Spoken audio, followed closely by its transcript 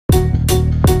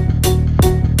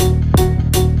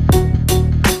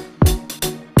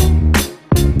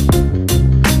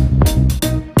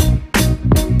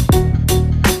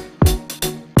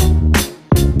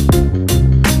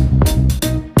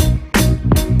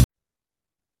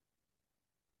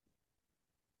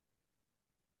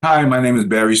Hi, my name is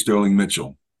Barry Sterling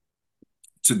Mitchell.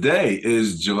 Today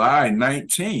is July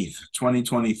 19th,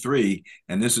 2023,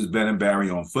 and this is Ben and Barry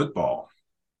on football.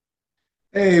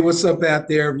 Hey, what's up out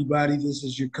there, everybody? This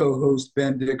is your co-host,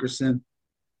 Ben Dickerson.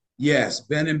 Yes,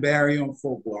 Ben and Barry on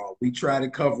football. We try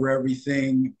to cover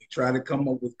everything. We try to come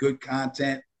up with good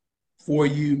content for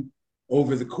you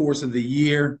over the course of the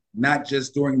year, not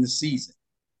just during the season.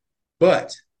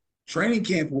 But training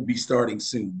camp will be starting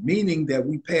soon, meaning that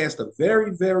we passed a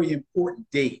very, very important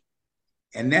date.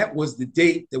 And that was the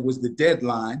date that was the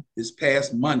deadline this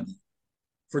past Monday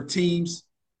for teams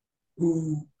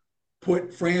who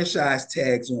put franchise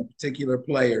tags on particular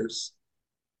players.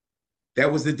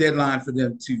 That was the deadline for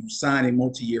them to sign a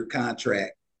multi-year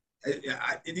contract.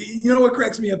 You know what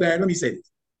cracks me up, Aaron? Let me say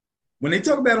this. When they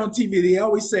talk about it on TV, they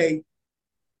always say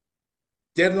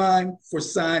deadline for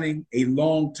signing a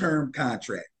long-term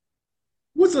contract.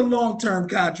 What's a long-term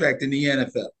contract in the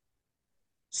NFL? Two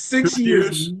 6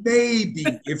 years, years? maybe,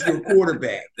 if you're a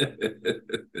quarterback.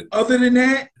 Other than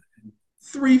that,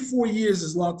 3, 4 years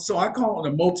is long. So I call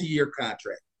it a multi-year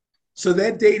contract. So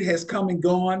that date has come and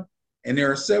gone, and there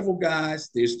are several guys.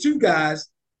 There's two guys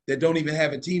that don't even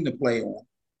have a team to play on,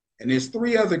 and there's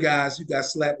three other guys who got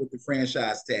slapped with the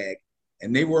franchise tag,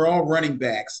 and they were all running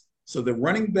backs. So the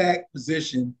running back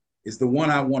position is the one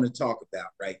I want to talk about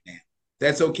right now.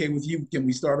 That's okay with you? Can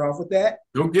we start off with that?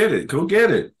 Go get it. Go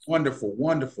get it. Wonderful,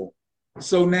 wonderful.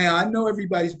 So now I know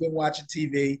everybody's been watching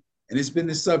TV, and it's been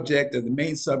the subject or the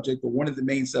main subject or one of the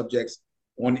main subjects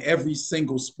on every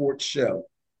single sports show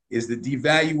is the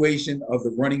devaluation of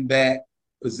the running back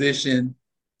position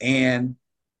and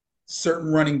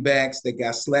certain running backs that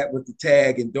got slapped with the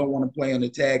tag and don't want to play on the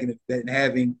tag and have been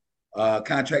having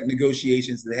contract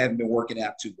negotiations that haven't been working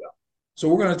out too well. So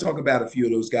we're going to talk about a few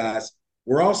of those guys.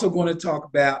 We're also going to talk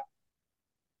about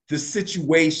the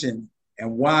situation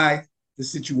and why the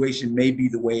situation may be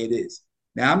the way it is.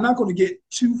 Now, I'm not going to get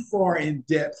too far in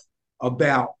depth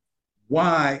about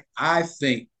why I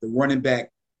think the running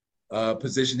back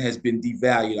position has been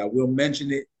devalued. I will mention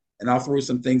it and I'll throw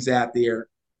some things out there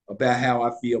about how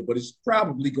I feel, but it's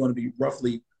probably going to be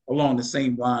roughly along the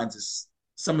same lines as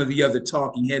some of the other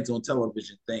talking heads on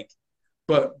television think,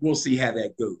 but we'll see how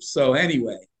that goes. So,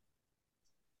 anyway,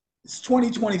 it's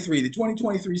 2023. The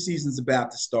 2023 season's about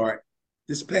to start.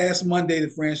 This past Monday, the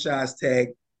franchise tag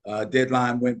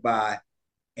deadline went by,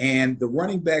 and the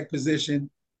running back position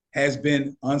has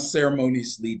been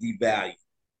unceremoniously devalued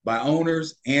by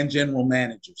owners and general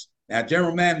managers. Now,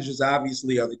 general managers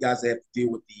obviously are the guys that have to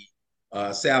deal with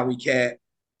the salary cap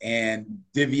and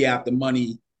divvy out the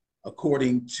money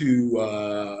according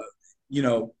to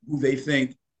who they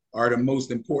think are the most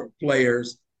important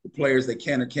players, the players that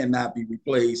can or cannot be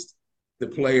replaced, the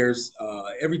players.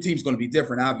 Every team's going to be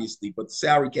different, obviously, but the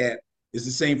salary cap is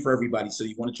the same for everybody. So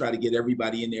you want to try to get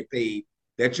everybody in there paid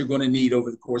that you're going to need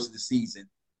over the course of the season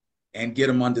and get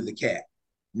them under the cap.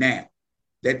 Now,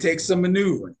 that takes some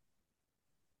maneuvering.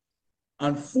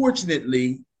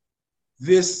 Unfortunately,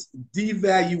 this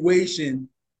devaluation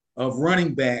of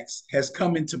running backs has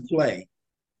come into play,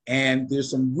 and there's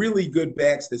some really good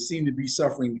backs that seem to be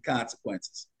suffering the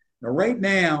consequences. Now, right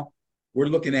now, we're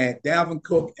looking at Dalvin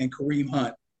Cook and Kareem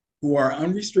Hunt, who are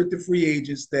unrestricted free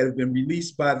agents that have been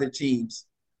released by their teams,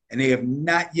 and they have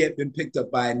not yet been picked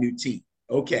up by a new team.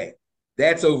 Okay,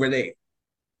 that's over there.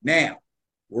 Now,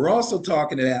 we're also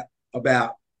talking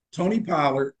about Tony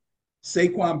Pollard,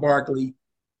 Saquon Barkley,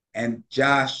 and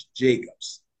Josh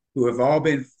Jacobs, who have all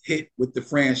been hit with the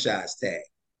franchise tag.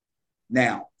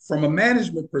 Now, from a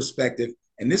management perspective,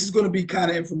 and this is going to be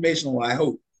kind of informational, I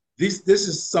hope. This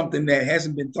is something that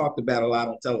hasn't been talked about a lot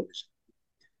on television.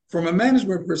 From a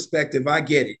management perspective, I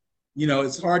get it. You know,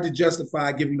 it's hard to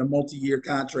justify giving a multi-year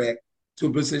contract to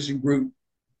a position group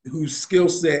whose skill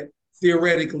set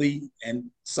theoretically, and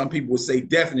some people would say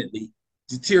definitely,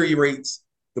 deteriorates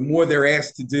the more they're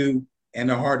asked to do and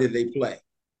the harder they play.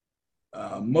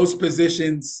 Most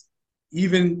positions,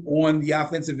 even on the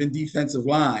offensive and defensive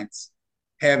lines,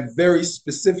 have very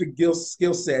specific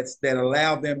skill sets that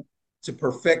allow them to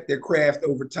perfect their craft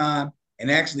over time.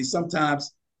 And actually,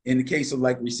 sometimes, in the case of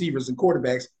like receivers and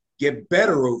quarterbacks, get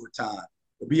better over time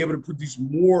or be able to produce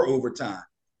more over time.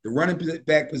 The running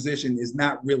back position is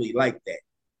not really like that.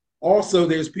 Also,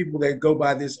 there's people that go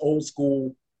by this old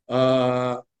school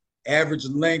average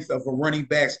length of a running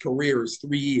back's career is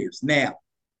 3 years. Now,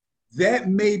 that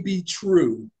may be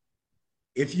true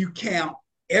if you count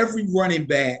every running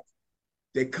back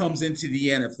that comes into the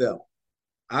NFL.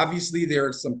 Obviously, there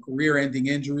are some career ending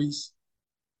injuries.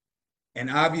 And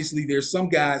obviously, there's some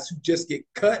guys who just get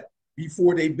cut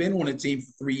before they've been on a team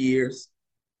for 3 years.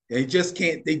 They just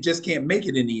can't make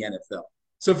it in the NFL.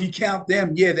 So if you count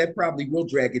them, yeah, that probably will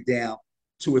drag it down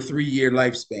to a 3-year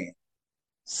lifespan.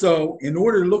 So in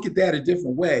order to look at that a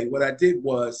different way, what I did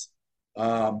was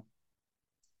I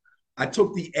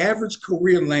took the average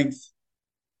career length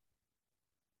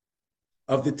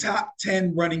of the top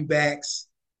 10 running backs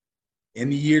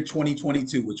in the year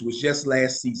 2022, which was just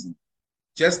last season,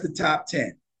 just the top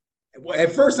 10. Well,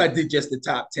 at first I did just the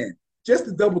top 10. Just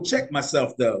to double check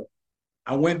myself, though,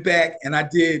 I went back and I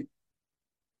did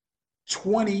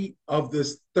 20 of the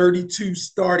 32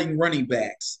 starting running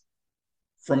backs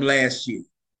from last year.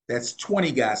 That's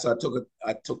 20 guys. So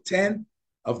I took 10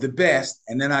 of the best,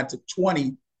 and then I took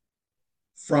 20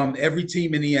 from every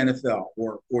team in the NFL,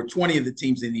 or 20 of the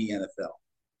teams in the NFL.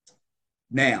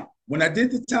 Now, when I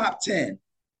did the top 10,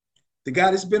 the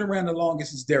guy that's been around the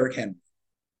longest is Derrick Henry.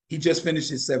 He just finished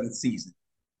his 7th season.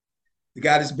 The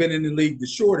guy that's been in the league the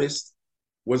shortest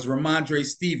was Ramondre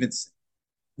Stevenson,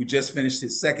 who just finished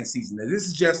his 2nd season. Now, this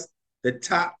is just the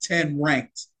top 10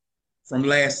 ranked from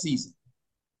last season.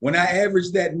 When I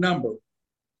averaged that number,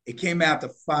 it came out to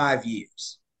 5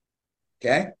 years.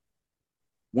 Okay?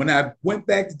 When I went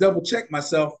back to double check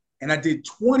myself and I did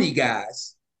 20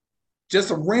 guys,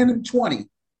 just a random 20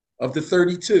 of the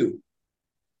 32,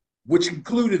 which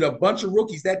included a bunch of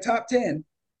rookies. That top 10,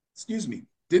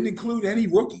 didn't include any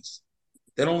rookies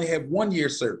that only had 1 year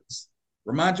service.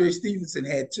 Ramondre Stevenson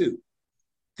had 2.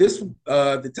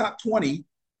 The top 20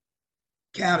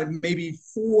 counted maybe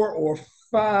 4 or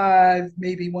 5,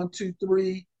 maybe 1, 2,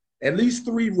 3, at least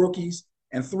 3 rookies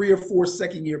and 3 or 4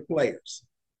 second-year players.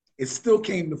 It still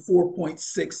came to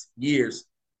 4.6 years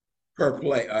per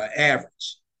play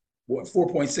average.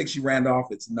 4.6 you round off,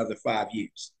 it's another 5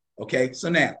 years. Okay, so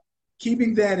now,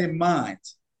 keeping that in mind,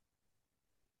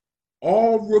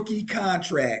 all rookie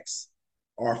contracts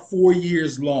are 4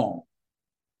 years long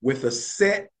with a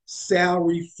set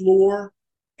salary floor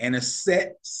and a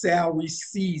set salary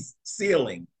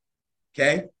ceiling.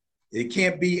 Okay, it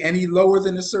can't be any lower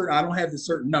than a certain, I don't have the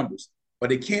certain numbers,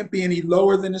 but it can't be any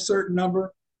lower than a certain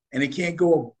number, and it can't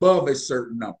go above a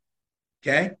certain number.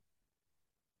 Okay,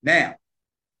 now,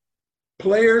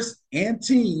 players and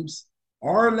teams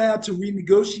are allowed to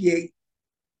renegotiate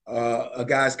a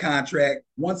guy's contract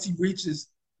once he reaches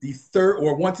the 3rd,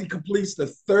 or once he completes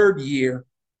the 3rd year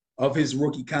of his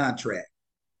rookie contract.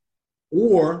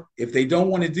 Or if they don't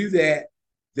want to do that,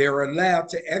 they're allowed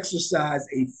to exercise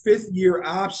a 5th year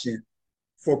option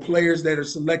for players that are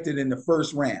selected in the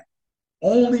 1st round.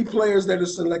 Only players that are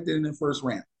selected in the 1st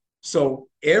round. So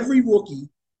every rookie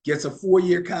gets a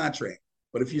 4-year contract.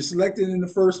 But if you're selected in the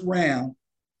 1st round,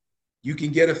 you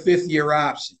can get a 5th year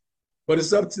option. But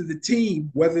it's up to the team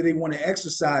whether they want to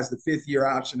exercise the 5th year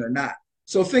option or not.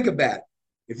 So think about it.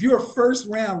 If you're a 1st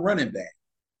round running back,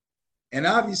 and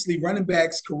obviously running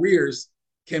backs' careers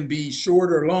can be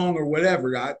short or long or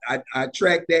whatever. I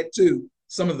track that too,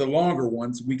 some of the longer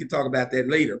ones. We can talk about that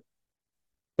later.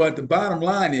 But the bottom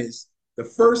line is the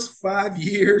first 5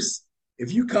 years,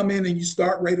 if you come in and you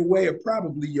start right away, are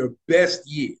probably your best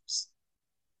years.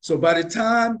 So by the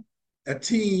time a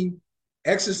team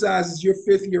exercises your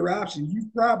 5th year option,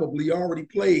 you've probably already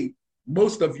played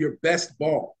most of your best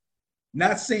ball.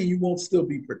 Not saying you won't still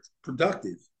be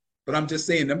productive, but I'm just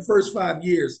saying them first 5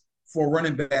 years for a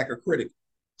running back are critical.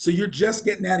 So you're just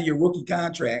getting out of your rookie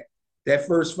contract that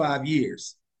first 5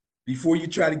 years before you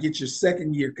try to get your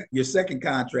second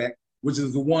contract, which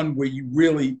is the one where you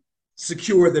really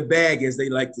secure the bag, as they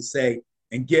like to say,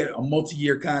 and get a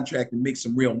multi-year contract and make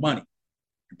some real money.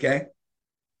 Okay?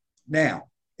 Now,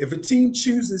 if a team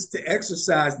chooses to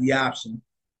exercise the option,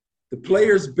 the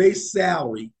player's base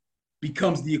salary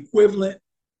becomes the equivalent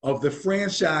of the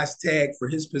franchise tag for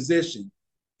his position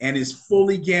and is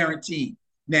fully guaranteed.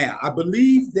 Now, I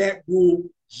believe that rule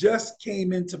just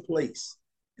came into place.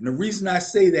 And the reason I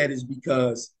say that is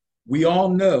because we all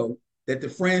know that the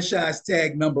franchise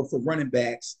tag number for running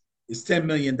backs is $10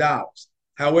 million.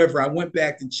 However, I went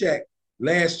back and checked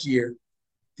last year,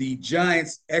 the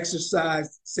Giants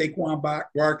exercised Saquon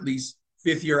Barkley's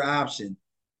 5th year option,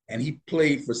 and he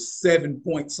played for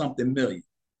 7-point-something million.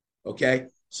 Okay,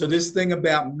 so this thing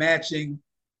about matching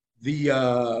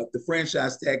the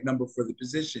franchise tag number for the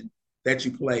position that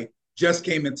you play just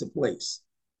came into place,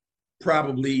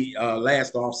 probably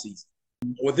last offseason,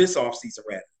 or this offseason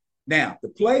rather. Now, the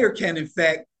player can in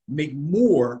fact make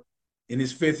more in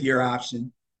his 5th year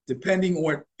option, depending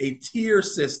on a tier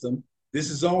system. This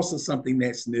is also something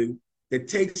that's new that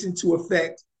takes into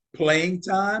effect playing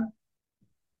time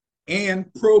and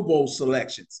Pro Bowl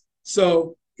selections.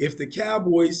 So if the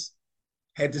Cowboys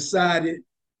had decided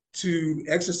to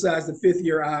exercise the 5th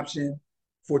year option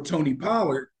for Tony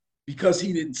Pollard because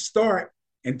he didn't start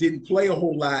and didn't play a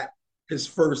whole lot his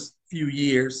first few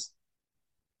years.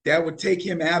 That would take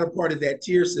him out of part of that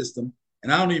tier system.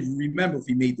 And I don't even remember if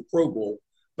he made the Pro Bowl.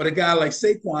 But a guy like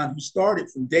Saquon, who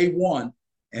started from day one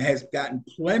and has gotten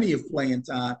plenty of playing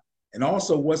time and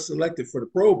also was selected for the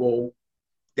Pro Bowl,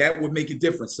 that would make a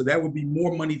difference. So that would be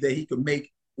more money that he could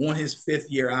make on his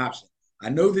fifth-year option. I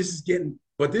know this is getting,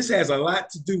 but this has a lot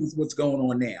to do with what's going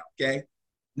on now, okay?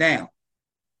 Now,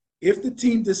 if the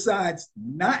team decides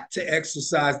not to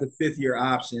exercise the fifth-year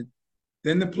option,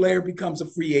 then the player becomes a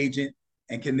free agent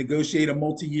and can negotiate a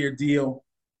multi-year deal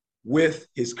with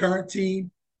his current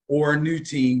team or a new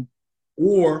team,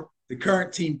 or the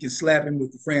current team can slap him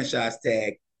with the franchise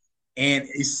tag and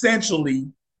essentially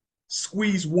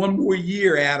squeeze one more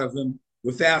year out of him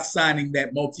without signing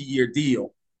that multi-year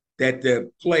deal that the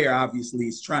player obviously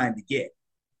is trying to get.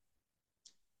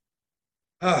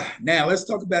 Now, let's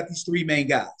talk about these three main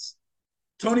guys.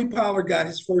 Tony Pollard got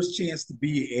his first chance to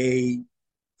be a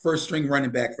first-string running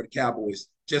back for the Cowboys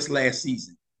just last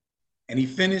season. And he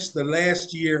finished the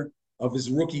last year of his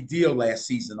rookie deal last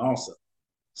season also.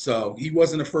 So he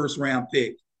wasn't a first-round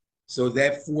pick. So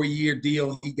that 4-year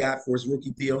deal he got for his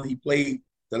rookie deal, he played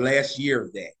the last year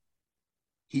of that.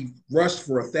 He rushed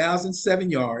for 1,007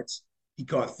 yards. He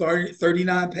caught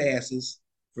 39 passes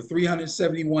for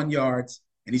 371 yards,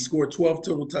 and he scored 12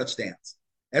 total touchdowns.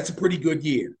 That's a pretty good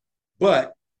year.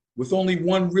 But with only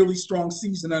one really strong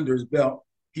season under his belt,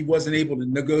 he wasn't able to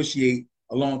negotiate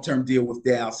a long-term deal with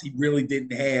Dallas. He really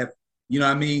didn't have, you know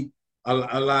what I mean,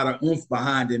 a lot of oomph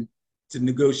behind him to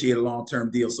negotiate a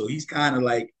long-term deal. So he's kind of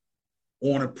like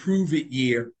on a prove-it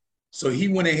year. So he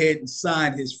went ahead and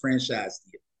signed his franchise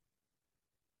deal.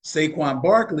 Saquon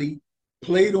Barkley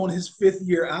played on his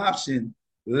fifth-year option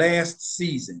last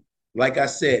season. Like I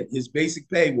said, his basic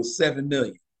pay was $7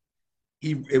 million.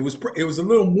 It was a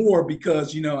little more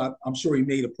because, you know, I'm sure he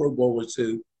made a Pro Bowl or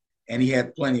two, and he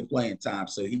had plenty of playing time.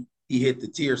 So he hit the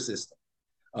tier system.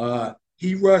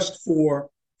 He rushed for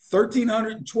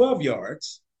 1,312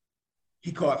 yards.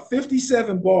 He caught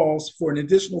 57 balls for an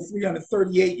additional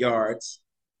 338 yards,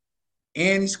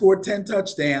 and he scored 10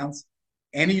 touchdowns,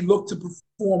 and he looked to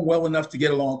perform well enough to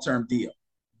get a long-term deal.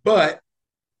 But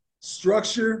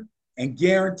structure and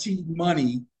guaranteed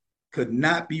money could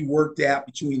not be worked out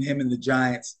between him and the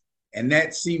Giants, and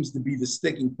that seems to be the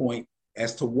sticking point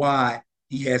as to why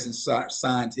he hasn't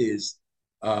signed his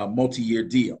multi-year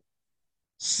deal.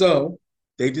 So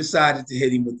they decided to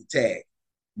hit him with the tag.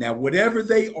 Now, whatever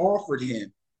they offered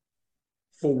him,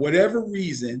 for whatever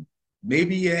reason,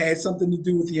 maybe it had something to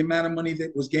do with the amount of money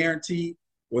that was guaranteed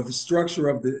or the structure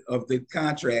of the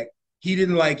contract. He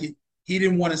didn't like it. He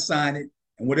didn't want to sign it.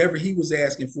 And whatever he was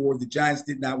asking for, the Giants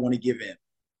did not want to give him.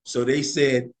 So they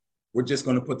said, we're just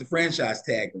going to put the franchise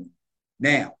tag on.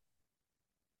 Now,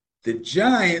 the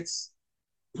Giants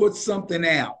put something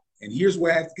out, and here's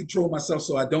where I have to control myself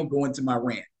so I don't go into my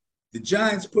rant. The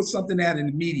Giants put something out in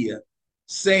the media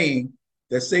saying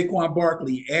that Saquon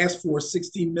Barkley asked for a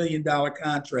 $16 million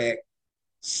contract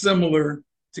similar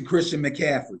to Christian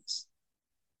McCaffrey's.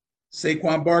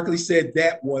 Saquon Barkley said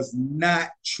that was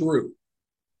not true.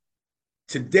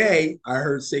 Today, I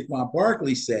heard Saquon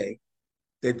Barkley say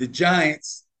that the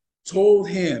Giants told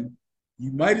him,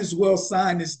 you might as well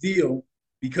sign this deal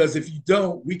because if you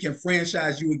don't, we can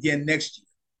franchise you again next year.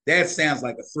 That sounds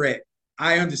like a threat.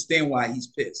 I understand why he's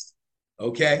pissed.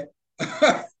 Okay?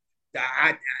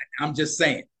 I'm just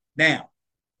saying. Now,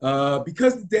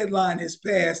 because the deadline has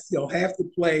passed, he'll have to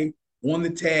play on the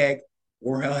tag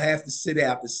or he'll have to sit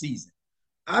out the season.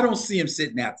 I don't see him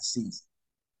sitting out the season.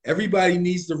 Everybody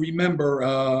needs to remember,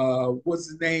 what's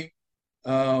his name,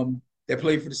 that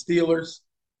played for the Steelers?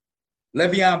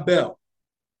 Le'Veon Bell.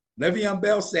 Le'Veon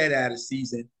Bell sat out a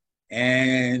season,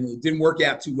 and it didn't work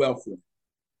out too well for him.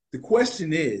 The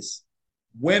question is,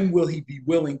 when will he be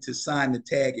willing to sign the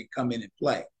tag and come in and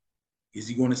play? Is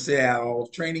he going to sit out all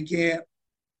of training camp?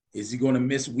 Is he going to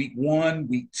miss week 1,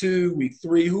 week 2, week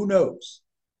 3? Who knows?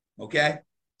 Okay?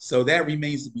 So that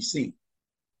remains to be seen.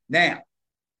 Now,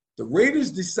 the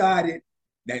Raiders decided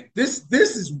that this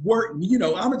is work. You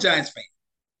know, I'm a Giants fan.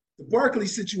 The Barkley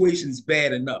situation is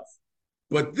bad enough.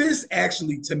 But this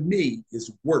actually, to me,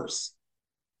 is worse.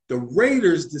 The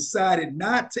Raiders decided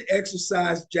not to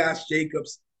exercise Josh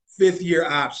Jacobs' fifth-year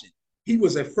option. He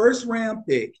was a first-round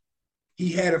pick. He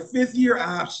had a fifth-year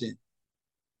option.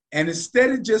 And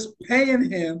instead of just paying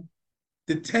him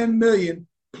the $10 million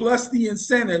plus the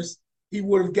incentives he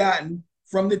would have gotten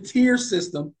from the tier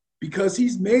system, because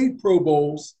he's made Pro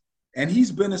Bowls and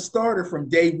he's been a starter from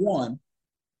day one,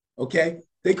 okay?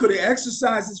 They could have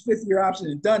exercised his fifth-year option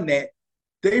and done that.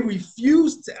 They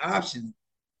refused to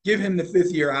give him the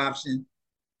fifth-year option,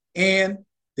 and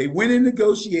They went in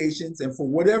negotiations, and for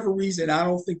whatever reason, I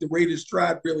don't think the Raiders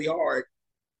tried really hard.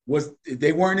 Was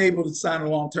they weren't able to sign a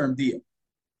long-term deal.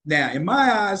 Now, in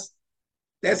my eyes,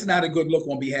 that's not a good look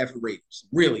on behalf of the Raiders.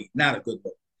 Really, not a good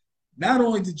look. Not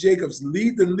only did Jacobs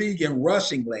lead the league in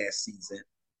rushing last season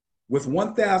with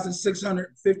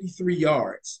 1,653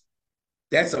 yards,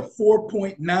 that's a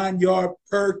 4.9 yard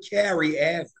per carry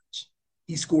average.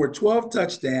 He scored 12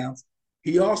 touchdowns.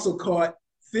 He also caught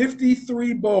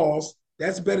 53 balls.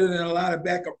 That's better than a lot of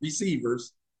backup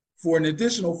receivers for an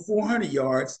additional 400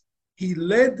 yards. He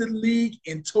led the league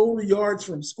in total yards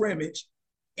from scrimmage,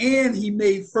 and he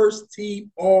made first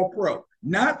team All Pro,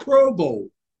 not Pro Bowl,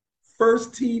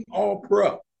 first team All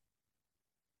Pro.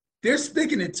 They're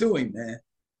sticking it to him, man.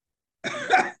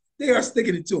 They are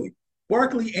sticking it to him.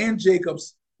 Barkley and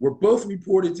Jacobs were both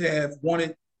reported to have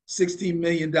wanted $16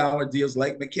 million deals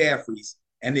like McCaffrey's,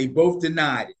 and they both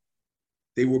denied it.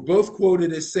 They were both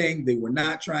quoted as saying they were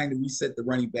not trying to reset the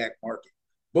running back market.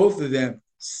 Both of them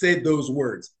said those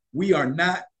words. We are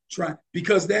not trying,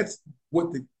 because that's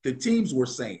what the teams were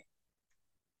saying.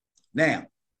 Now,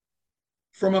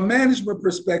 from a management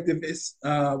perspective, it's,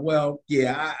 I went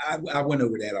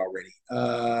over that already. Let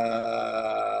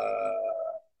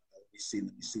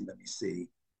me see.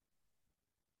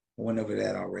 I went over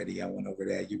that already.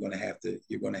 You're gonna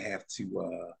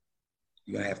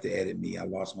have to edit me. I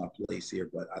lost my place here,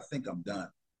 but I think I'm done.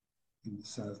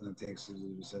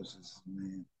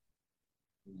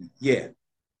 Yeah.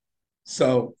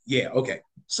 So yeah, okay.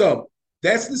 So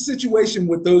that's the situation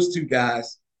with those two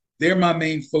guys. They're my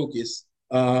main focus.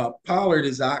 Pollard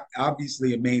is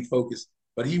obviously a main focus,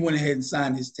 but he went ahead and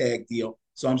signed his tag deal,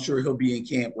 so I'm sure he'll be in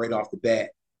camp right off the bat.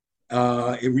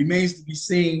 It remains to be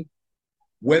seen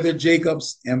whether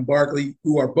Jacobs and Barkley,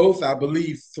 who are both, I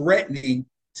believe, threatening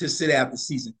to sit out the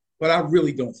season, but I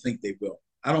really don't think they will.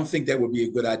 I don't think that would be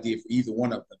a good idea for either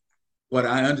one of them, but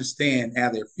I understand how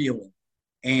they're feeling.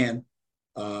 And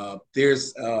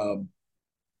there's a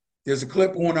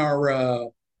clip on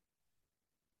our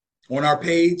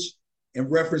page in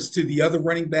reference to the other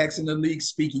running backs in the league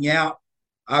speaking out.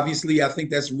 Obviously, I think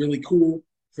that's really cool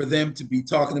for them to be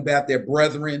talking about their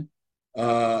brethren,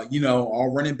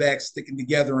 all running backs sticking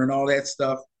together and all that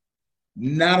stuff.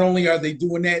 Not only are they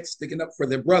doing that, sticking up for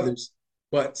their brothers,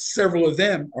 but several of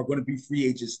them are going to be free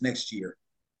agents next year.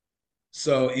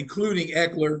 So including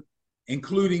Eckler,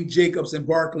 including Jacobs and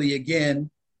Barkley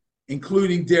again,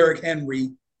 including Derrick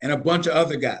Henry and a bunch of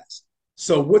other guys.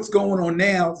 So what's going on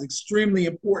now is extremely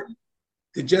important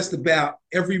to just about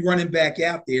every running back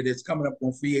out there that's coming up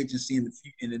on free agency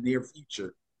in the near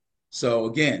future. So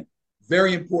again,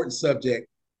 very important subject,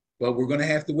 but we're going to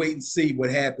have to wait and see what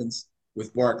happens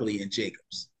with Barkley and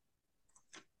Jacobs.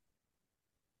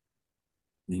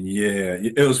 Yeah,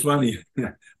 it was funny.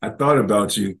 I thought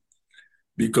about you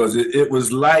because it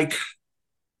was like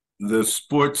the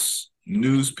sports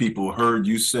news people heard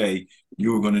you say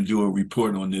you were going to do a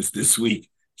report on this week.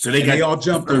 So they all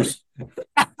jumped first.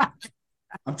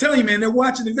 I'm telling you, man, they're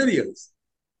watching the videos.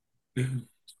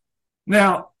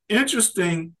 Now,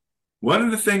 interesting. One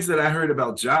of the things that I heard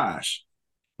about Josh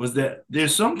was that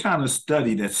there's some kind of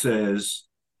study that says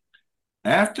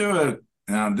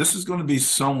this is going to be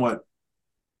somewhat,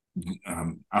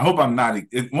 I hope I'm not,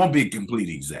 it won't be complete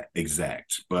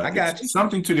exact, but I got you.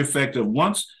 Something to the effect of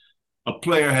once a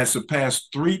player has surpassed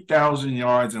 3,000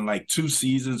 yards in like 2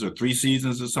 seasons or 3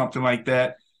 seasons or something like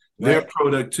that, right, their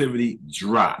productivity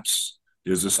drops.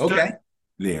 There's a study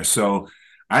there. So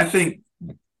I think,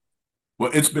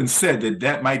 well, it's been said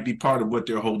that might be part of what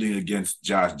they're holding against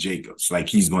Josh Jacobs. Like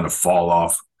he's going to fall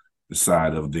off the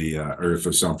side of the earth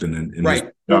or something. In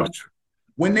right.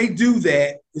 When they do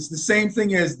that, it's the same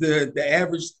thing as the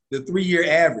average, the 3-year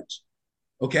average.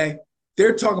 Okay.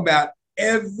 They're talking about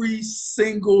every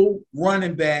single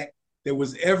running back that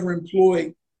was ever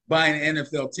employed by an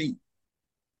NFL team.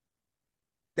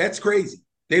 That's crazy.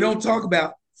 They don't talk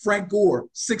about Frank Gore,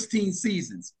 16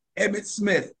 seasons, Emmitt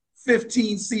Smith,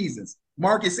 15 seasons,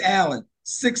 Marcus Allen,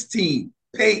 16,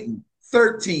 Peyton,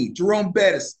 13, Jerome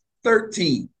Bettis,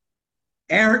 13,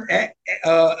 Adrian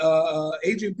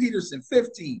Peterson,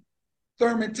 15,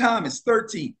 Thurman Thomas,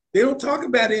 13. They don't talk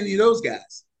about any of those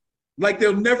guys. Like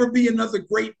there'll never be another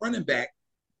great running back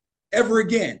ever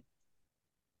again.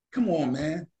 Come on,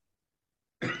 man.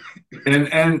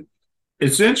 And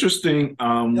it's interesting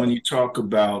when you talk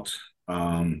about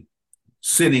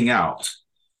sitting out.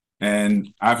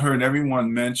 And I've heard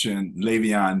everyone mention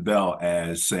Le'Veon Bell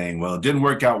as saying, well, it didn't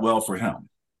work out well for him.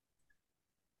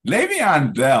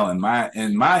 Le'Veon Bell,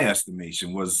 in my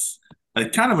estimation, was a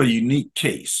kind of a unique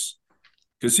case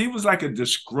because he was like a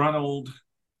disgruntled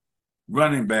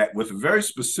running back with a very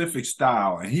specific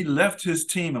style, and he left his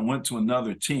team and went to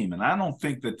another team. And I don't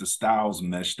think that the styles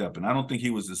meshed up, and I don't think he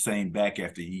was the same back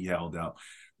after he held out.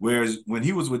 Whereas when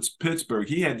he was with Pittsburgh,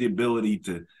 he had the ability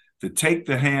to take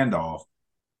the handoff,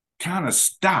 kind of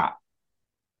stop,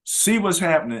 see what's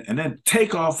happening, and then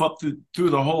take off up through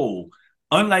the hole.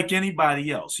 Unlike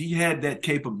anybody else, he had that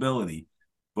capability.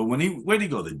 But where'd he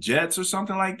go? The Jets or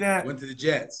something like that? Went to the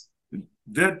Jets.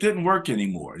 That didn't work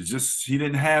anymore. It's just he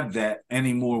didn't have that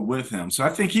anymore with him. So I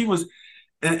think he was,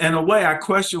 in a way, I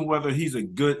question whether he's a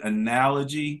good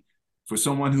analogy for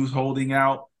someone who's holding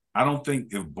out. I don't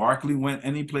think if Barkley went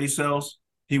anyplace else,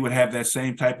 he would have that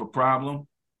same type of problem.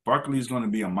 Barkley is going to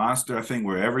be a monster, I think,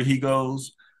 wherever he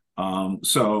goes.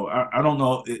 So I don't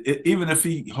know. Even if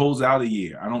he holds out a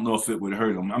year, I don't know if it would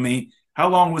hurt him. I mean, how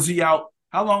long was he out?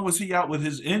 How long was he out with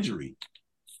his injury?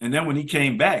 And then when he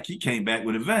came back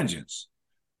with a vengeance.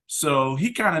 So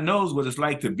he kind of knows what it's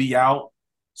like to be out,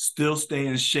 still stay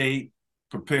in shape,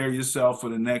 prepare yourself for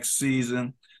the next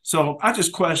season. So I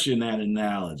just question that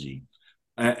analogy.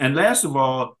 And last of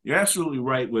all, you're absolutely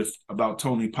right about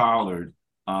Tony Pollard.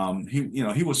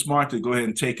 He was smart to go ahead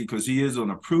and take it because he is on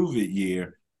a prove it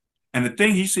year. And the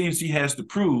thing he has to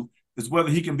prove is whether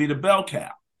he can be the bell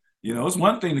cow. It's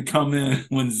one thing to come in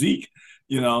when Zeke,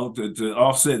 to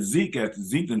offset Zeke after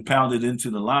Zeke then pounded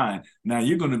into the line. Now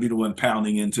you're going to be the one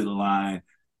pounding into the line,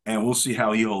 and we'll see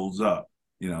how he holds up.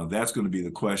 That's going to be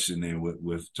the question there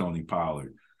with Tony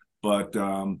Pollard. But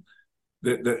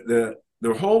the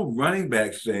whole running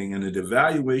back thing and the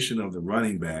devaluation of the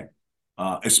running back,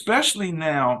 especially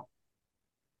now,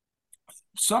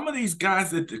 some of these guys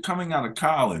that are coming out of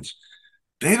college,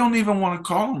 they don't even want to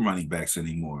call them running backs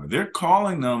anymore. They're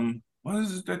calling them, what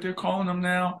is it that they're calling them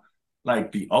now?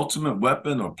 Like the ultimate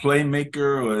weapon or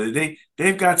playmaker, or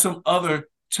they've got some other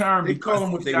term. They call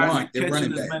them what they want. They're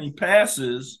catching as many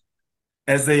passes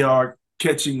as they are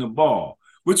catching the ball,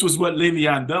 which was what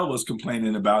Le'Veon Bell was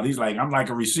complaining about. He's like, I'm like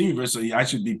a receiver, so I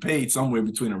should be paid somewhere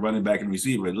between a running back and a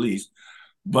receiver at least.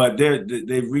 But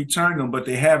they've returned them, but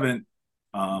they haven't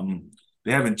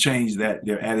changed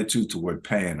their attitude toward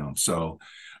paying them. So,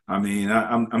 I mean,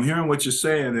 I'm hearing what you're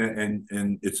saying,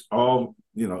 and it's all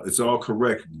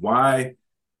correct. Why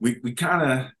we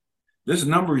kind of this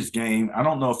numbers game? I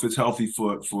don't know if it's healthy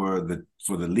for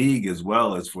the league as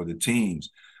well as for the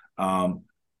teams. The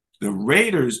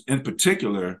Raiders in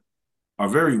particular are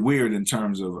very weird in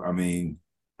terms of. I mean,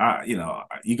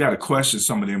 you got to question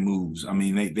some of their moves. I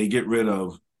mean, they get rid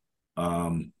of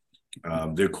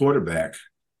their quarterback.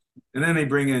 And then they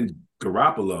bring in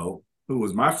Garoppolo, who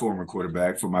was my former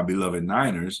quarterback for my beloved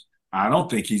Niners. I don't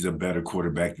think he's a better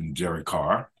quarterback than Derek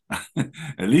Carr.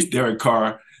 At least Derek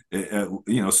Carr,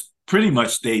 pretty much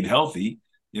stayed healthy.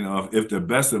 If the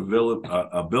best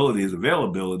ability is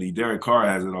availability, Derek Carr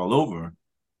has it all over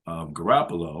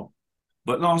Garoppolo.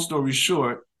 But long story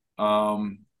short,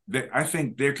 I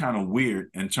think they're kind of weird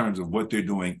in terms of what they're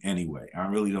doing anyway. I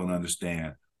really don't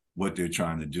understand what they're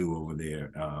trying to do over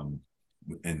there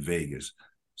in Vegas.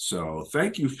 So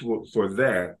thank you for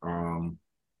that.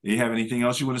 Do you have anything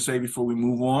else you want to say before we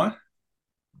move on?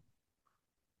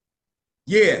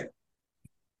 Yeah.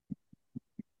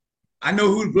 I know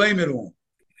who to blame it on.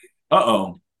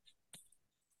 Uh-oh.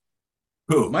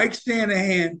 Who? Mike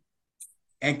Shanahan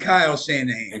and Kyle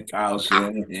Shanahan.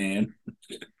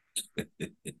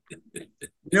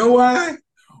 You know why?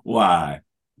 Why?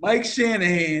 Mike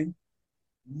Shanahan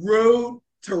rode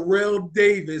Terrell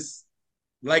Davis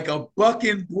like a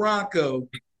bucking bronco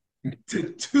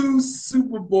to 2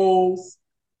 Super Bowls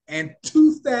and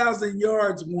 2,000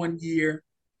 yards one year.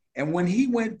 And when he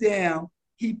went down,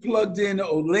 he plugged in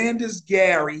Olandis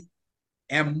Gary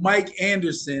and Mike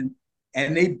Anderson,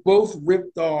 and they both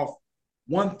ripped off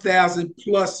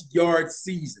 1,000-plus yard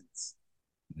seasons.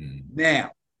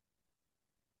 Now,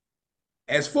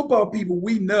 as football people,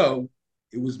 we know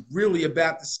it was really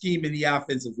about the scheme in the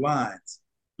offensive lines,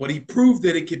 but he proved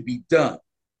that it could be done.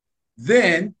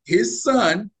 Then his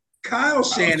son, Kyle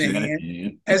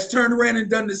Shanahan, has turned around and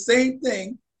done the same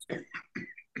thing.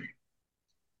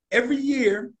 Every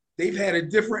year, they've had a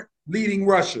different leading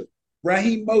rusher.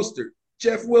 Raheem Mostert,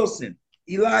 Jeff Wilson,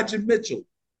 Elijah Mitchell,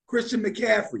 Christian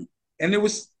McCaffrey. And there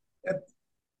was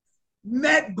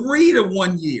Matt Breida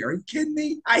one year. Are you kidding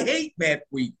me? I hate Matt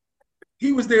Breida.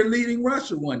 He was their leading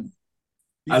rusher one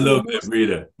year. I love Matt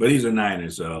Breida, but he's a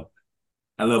Niner, so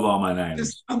I love all my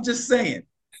Niners. I'm just saying,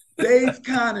 they've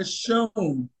kind of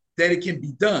shown that it can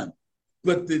be done.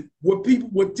 But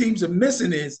what teams are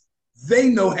missing is they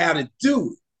know how to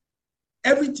do it.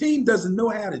 Every team doesn't know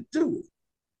how to do it.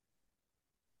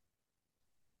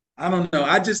 I don't know.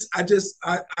 I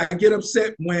get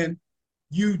upset when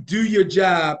you do your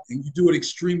job and you do it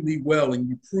extremely well and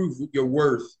you prove your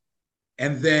worth,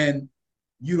 and then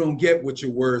you don't get what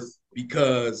you're worth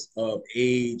because of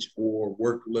age or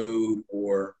workload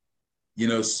or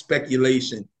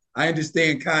speculation. I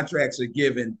understand contracts are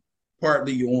given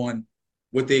partly on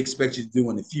what they expect you to do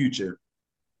in the future.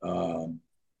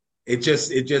 It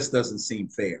just doesn't seem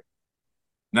fair.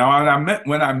 Now,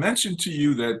 when I mentioned to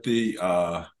you that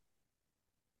the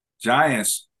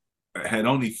Giants had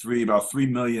only about 3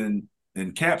 million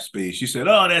in cap space, you said,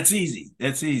 "Oh, that's easy.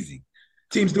 That's easy."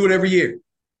 Teams do it every year.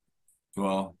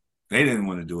 Well, they didn't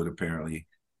want to do it apparently.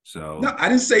 So no, I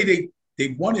didn't say they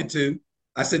wanted to.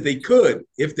 I said they could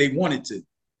if they wanted to.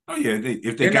 Oh yeah,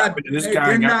 if they got rid of this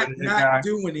guy, they're not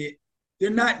doing it. They're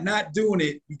not doing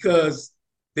it because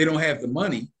they don't have the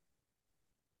money.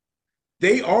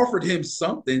 They offered him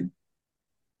something,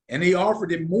 and they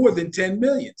offered him more than 10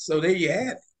 million. So there you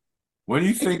have it. What do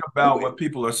you think about what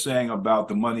people are saying about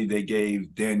the money they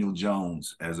gave Daniel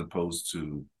Jones as opposed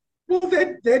to? Well,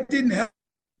 that didn't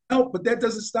help, but that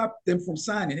doesn't stop them from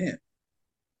signing him.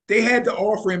 They had to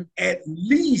offer him at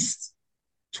least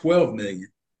 12 million.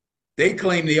 They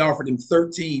claim they offered him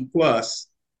 13 plus,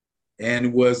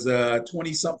 and was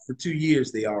 20 something for 2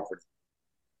 years they offered him.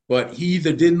 But he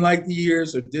either didn't like the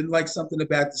years or didn't like something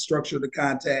about the structure of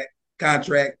the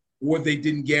contract, or they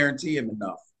didn't guarantee him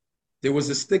enough. There was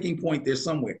a sticking point there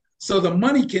somewhere. So the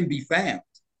money can be found.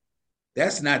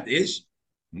 That's not the issue.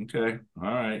 Okay.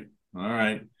 All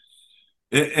right.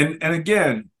 And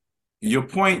again, your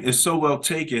point is so well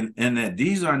taken in that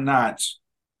these are not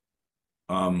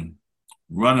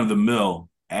run-of-the-mill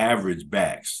average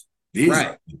backs. These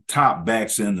are the top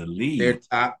backs in the league. They're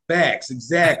top backs,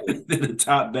 exactly. They're the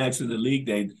top backs in the league.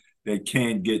 They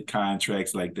can't get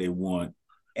contracts like they want.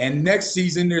 And next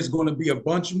season, there's going to be a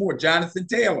bunch more. Jonathan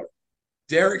Taylor,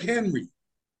 Derrick Henry,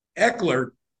 Eckler,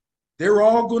 they're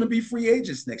all going to be free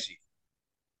agents next year.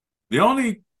 The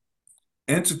only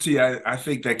entity I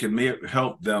think that can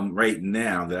help them right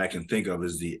now that I can think of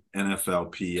is the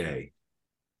NFLPA,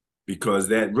 because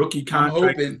that rookie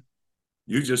contract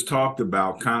you just talked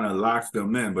about kind of locks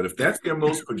them in. But if that's their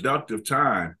most productive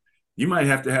time, you might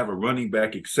have to have a running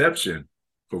back exception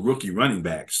for rookie running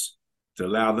backs to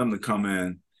allow them to come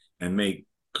in and make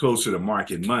closer to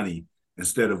market money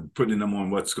instead of putting them on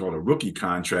what's called a rookie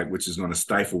contract, which is going to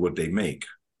stifle what they make.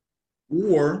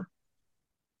 Or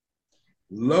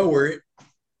lower it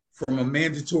from a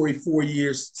mandatory 4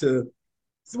 years to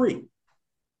 3.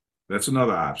 That's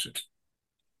another option.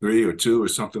 3 or 2 or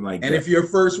something like that. And if you're a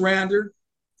first rounder,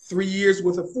 3 years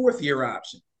with a 4th year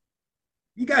option.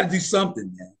 You got to do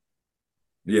something, man.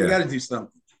 Yeah. You got to do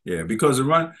something. Yeah, because the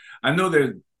run, I know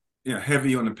they're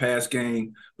heavy on the pass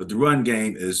game, but the run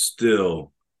game is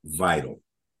still vital.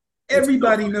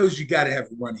 Everybody knows you got to have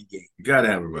a running game. You got to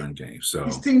have a run game. So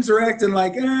these teams are acting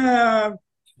like,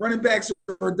 running backs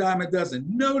are a dime a dozen.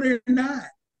 No, they're not.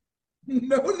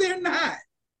 No, they're not.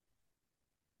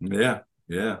 Yeah.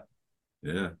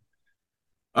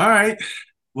 All right.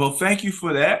 Well, thank you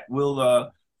for that.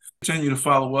 We'll continue to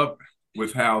follow up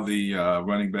with how the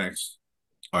running backs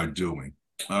are doing.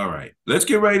 All right. Let's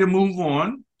get ready to move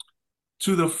on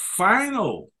to the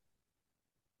final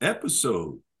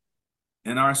episode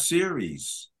in our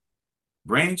series,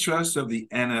 Brain Trust of the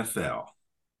NFL.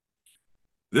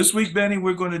 This week, Benny,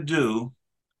 we're going to do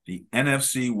the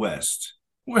NFC West,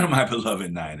 where my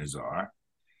beloved Niners are.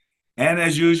 And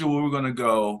as usual, we're going to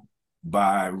go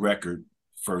by record,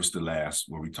 first to last,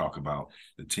 where we talk about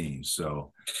the teams.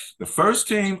 So the first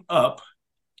team up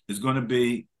is going to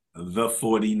be the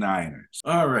 49ers.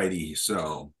 All righty.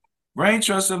 So Brain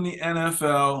Trust of the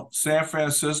NFL, San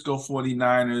Francisco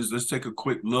 49ers. Let's take a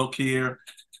quick look here.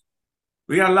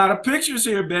 We got a lot of pictures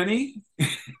here, Benny.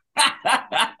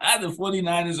 The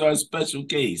 49ers are a special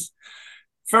case.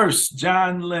 First,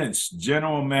 John Lynch,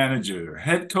 general manager.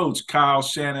 Head coach, Kyle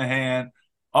Shanahan.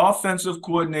 Offensive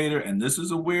coordinator, and this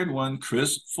is a weird one,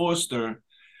 Chris Foster.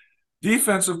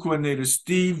 Defensive coordinator,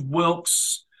 Steve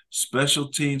Wilks. Special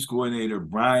teams coordinator,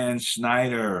 Brian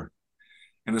Schneider.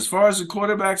 And as far as the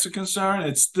quarterbacks are concerned,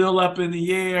 it's still up in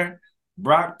the air.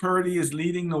 Brock Purdy is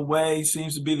leading the way,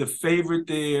 seems to be the favorite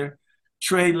there.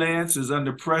 Trey Lance is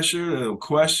under pressure,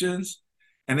 questions.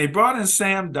 And they brought in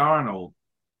Sam Darnold,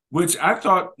 which I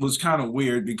thought was kind of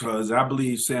weird because I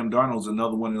believe Sam Darnold's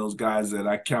another one of those guys that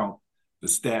I count the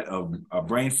stat of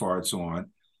brain farts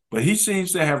on. But he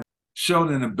seems to have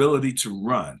shown an ability to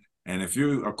run. And if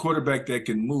you're a quarterback that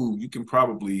can move, you can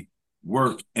probably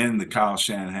work in the Kyle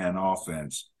Shanahan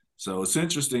offense. So it's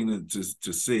interesting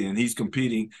to see. And he's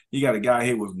competing. You got a guy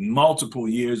here with multiple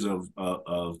years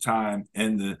of time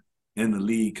in the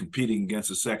league competing against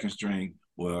a second-string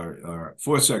or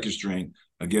for second string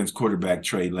against quarterback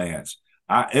Trey Lance.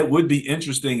 It would be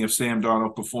interesting if Sam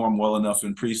Darnold performed well enough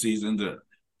in preseason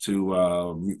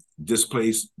to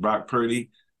displace Brock Purdy,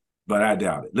 but I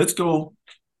doubt it. Let's go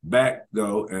back,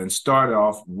 though, and start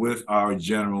off with our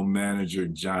general manager,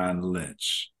 John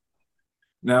Lynch.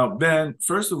 Now, Ben,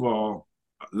 first of all,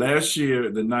 last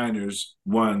year, the Niners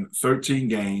won 13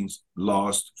 games,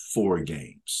 lost 4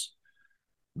 games.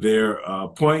 Their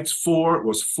points for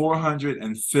was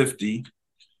 450.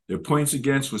 Their points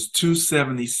against was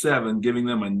 277, giving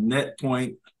them a net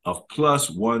point of plus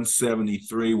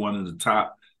 173, one of the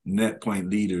top net point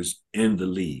leaders in the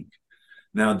league.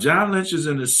 Now, John Lynch is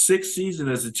in his 6th season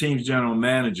as the team's general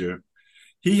manager.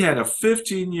 He had a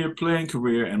 15-year playing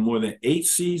career and more than 8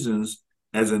 seasons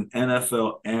as an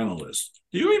NFL analyst.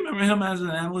 Do you remember him as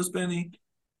an analyst, Benny?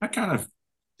 I kind of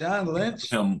John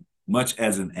Lynch him much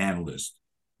as an analyst.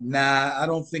 Nah, I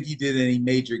don't think he did any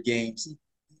major games.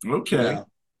 Okay. No.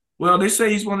 Well, they say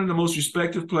he's one of the most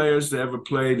respected players to ever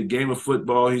play the game of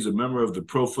football. He's a member of the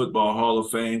Pro Football Hall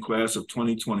of Fame class of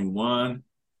 2021.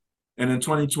 And in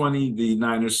 2020, the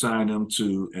Niners signed him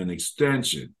to an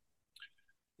extension.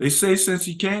 They say since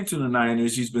he came to the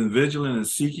Niners, he's been vigilant in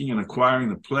seeking and acquiring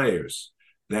the players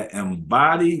that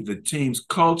embody the team's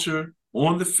culture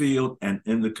on the field and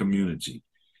in the community.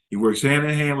 He works hand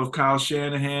in hand with Kyle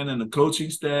Shanahan and the coaching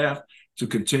staff to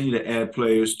continue to add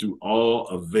players through all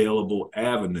available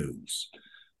avenues.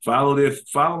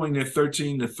 Following their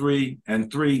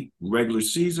 13-3 regular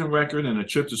season record and a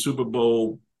trip to Super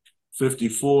Bowl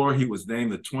 54, he was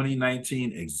named the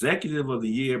 2019 Executive of the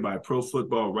Year by Pro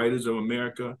Football Writers of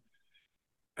America.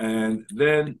 And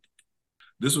then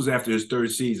this was after his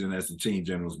 3rd season as the team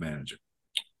general manager.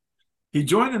 He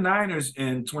joined the Niners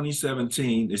in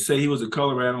 2017. They say he was a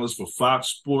color analyst for Fox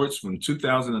Sports from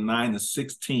 2009 to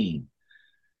 16.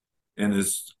 In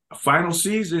his final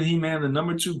season, he manned the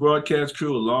number 2 broadcast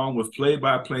crew along with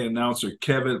play-by-play announcer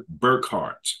Kevin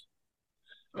Burkhardt.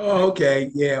 Oh, okay.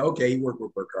 Yeah, okay. He worked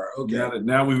with Burkhardt. Okay.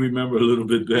 Now we remember a little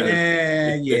bit better.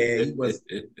 Yeah,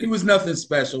 he was nothing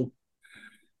special.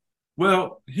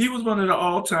 Well, he was one of the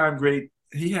all-time great.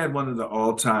 He had one of the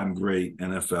all-time great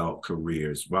NFL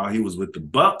careers while he was with the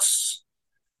Bucs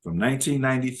from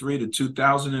 1993 to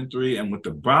 2003 and with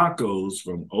the Broncos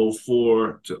from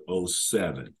 04 to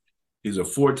 07. He's a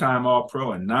 4-time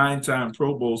All-Pro and 9-time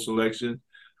Pro Bowl selection,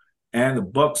 and the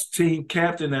Bucs team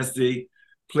captain as they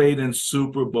played in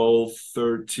Super Bowl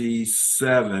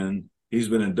 37. He's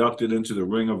been inducted into the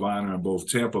Ring of Honor in both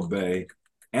Tampa Bay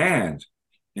and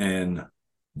in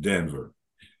Denver.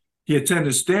 He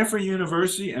attended Stanford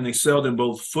University and excelled in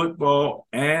both football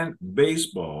and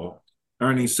baseball,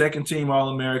 earning 2nd-team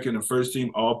All-American and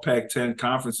 1st-team All-Pac-10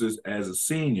 conferences as a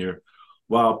senior,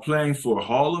 while playing for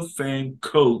Hall of Fame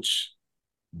coach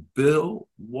Bill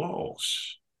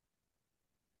Walsh.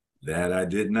 That I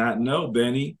did not know,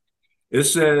 Benny. It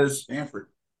says, Stanford.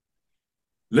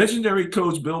 Legendary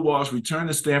coach Bill Walsh returned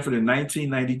to Stanford in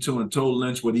 1992 and told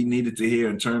Lynch what he needed to hear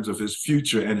in terms of his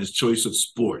future and his choice of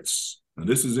sports. Now,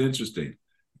 this is interesting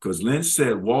because Lynch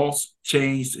said Walsh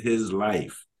changed his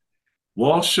life.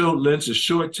 Walsh showed Lynch a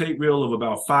short tape reel of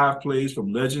about 5 plays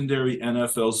from legendary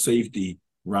NFL safety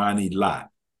Ronnie Lott.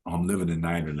 I'm living in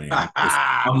Niner land.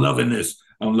 I'm loving this.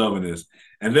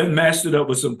 And then matched it up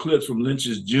with some clips from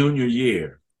Lynch's junior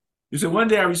year. He said, one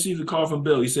day I received a call from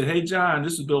Bill. He said, hey, John,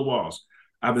 this is Bill Walsh.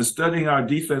 I've been studying our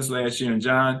defense last year, and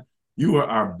John, you are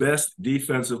our best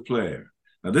defensive player.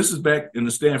 Now, this is back in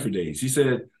the Stanford days. He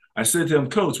said, I said to him,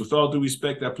 Coach, with all due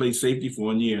respect, I played safety for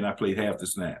 1 year, and I played half the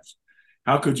snaps.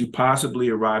 How could you possibly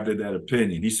arrive at that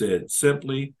opinion? He said,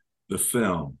 simply the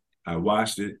film. I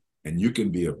watched it, and you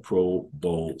can be a Pro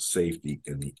Bowl safety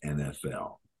in the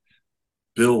NFL.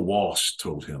 Bill Walsh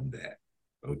told him that,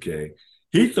 okay?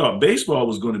 He thought baseball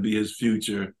was going to be his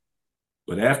future,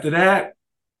 but after that,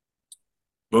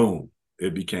 boom,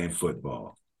 it became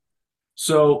football.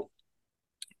 So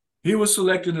he was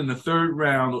selected in the 3rd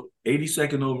round,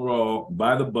 82nd overall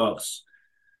by the Bucs.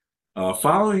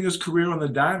 Following his career on the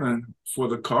diamond for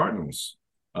the Cardinals,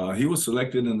 he was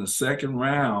selected in the 2nd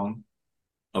round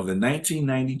of the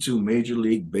 1992 Major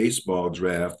League Baseball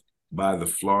draft by the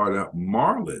Florida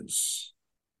Marlins.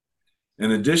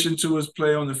 In addition to his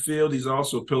play on the field, he's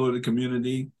also a pillar of the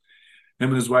community. Him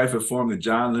and his wife have formed the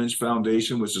John Lynch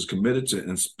Foundation, which is committed to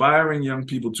inspiring young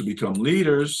people to become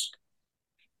leaders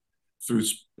through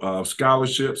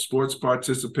scholarship, sports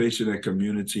participation, and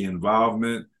community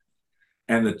involvement.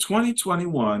 And the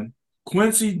 2021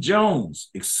 Quincy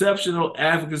Jones Exceptional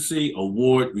Advocacy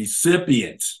Award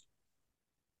recipient.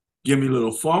 Give me a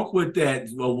little funk with that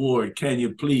award. Can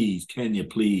you please?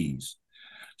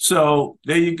 So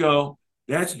there you go.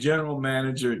 That's general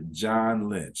manager John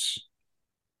Lynch.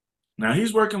 Now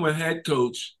he's working with head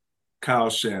coach Kyle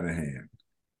Shanahan.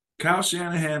 Kyle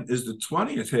Shanahan is the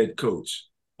 20th head coach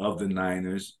of the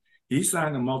Niners. He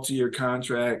signed a multi-year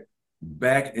contract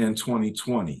back in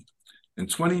 2020. In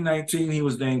 2019, he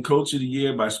was named Coach of the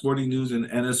Year by Sporting News and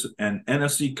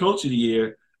NFC Coach of the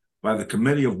Year by the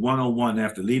Committee of 101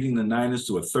 after leading the Niners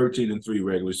to a 13-3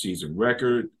 regular season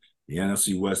record, the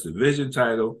NFC West Division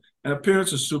title, and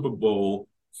appearance in Super Bowl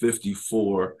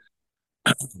 54.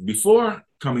 Before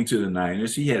coming to the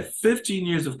Niners, he had 15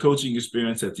 years of coaching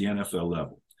experience at the NFL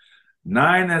level.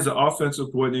 9 as an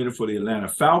offensive coordinator for the Atlanta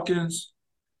Falcons.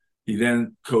 He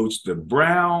then coached the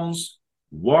Browns,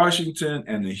 Washington,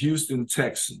 and the Houston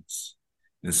Texans.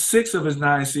 In 6 of his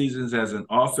 9 seasons as an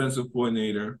offensive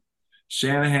coordinator,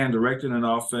 Shanahan directed an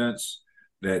offense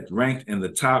that ranked in the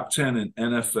top 10 in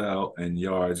NFL and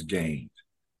yards gained.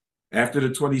 After the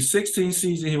 2016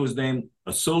 season, he was named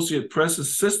Associate Press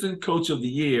Assistant Coach of the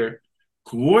Year,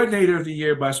 Coordinator of the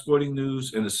Year by Sporting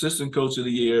News, and Assistant Coach of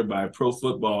the Year by Pro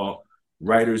Football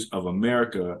Writers of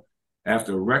America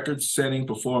after a record-setting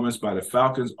performance by the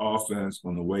Falcons offense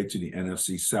on the way to the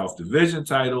NFC South Division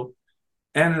title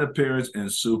and an appearance in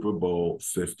Super Bowl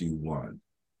 51.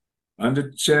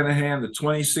 Under Shanahan, the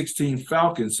 2016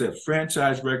 Falcons set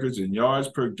franchise records in yards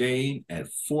per game at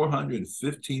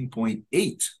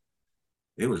 415.8.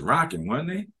 It was rocking, wasn't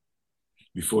they?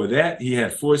 Before that, he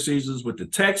had 4 seasons with the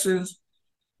Texans,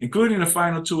 including the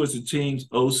final 2 as the team's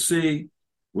OC,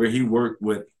 where he worked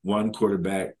with one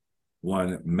quarterback,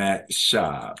 Matt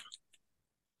Schaub.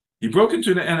 He broke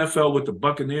into the NFL with the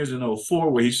Buccaneers in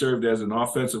 2004, where he served as an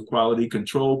offensive quality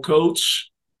control coach.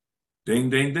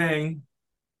 Ding, ding, ding.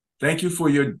 Thank you for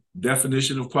your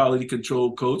definition of quality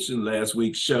control coach in last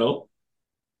week's show.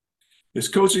 His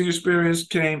coaching experience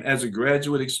came as a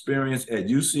graduate experience at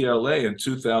UCLA in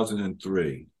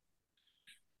 2003.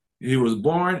 He was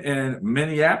born in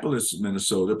Minneapolis,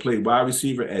 Minnesota, played wide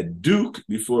receiver at Duke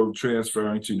before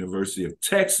transferring to University of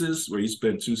Texas, where he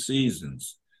spent 2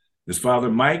 seasons. His father,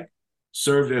 Mike,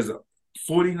 served as a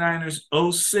 49ers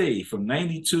OC from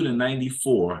 92 to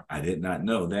 94. I did not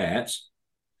know that.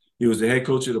 He was the head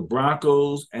coach of the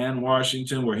Broncos and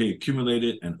Washington, where he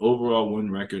accumulated an overall win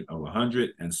record of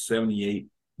 178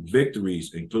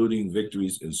 victories, including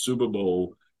victories in Super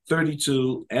Bowl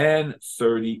 32 and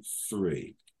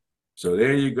 33. So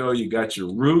there you go. You got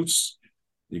your roots.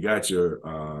 You got your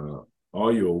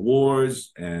all your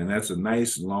awards, and that's a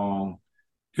nice long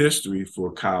history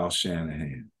for Kyle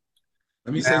Shanahan.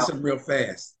 Let me say something real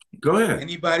fast. Go ahead.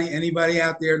 Anybody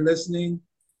out there listening,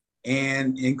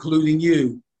 and including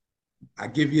you, I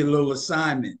give you a little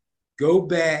assignment. Go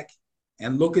back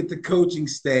and look at the coaching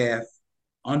staff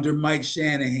under Mike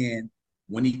Shanahan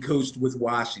when he coached with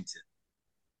Washington.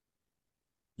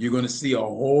 You're going to see a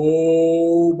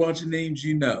whole bunch of names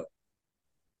you know.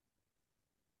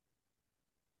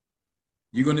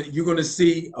 You're going to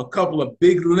see a couple of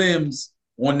big limbs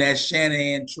on that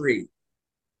Shanahan tree.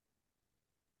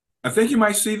 I think you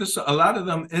might see a lot of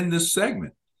them in this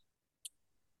segment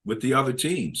with the other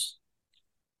teams.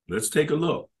 Let's take a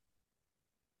look.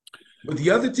 With the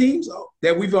other teams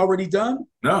that we've already done?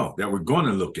 No, that we're going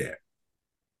to look at.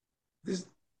 Just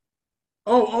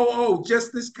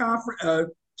this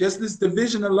conference, just this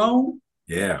division alone?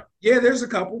 Yeah. Yeah, there's a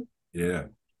couple. Yeah.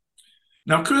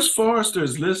 Now, Chris Forrester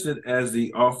is listed as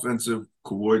the offensive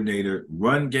coordinator,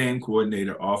 run game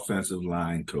coordinator, offensive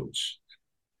line coach.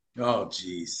 Oh,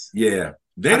 geez. Yeah.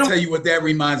 I'll tell you what that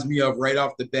reminds me of right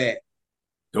off the bat.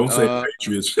 Don't say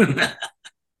Patriots.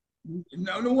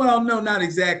 No, not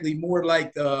exactly. More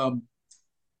like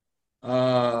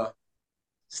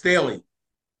Staley.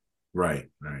 Right.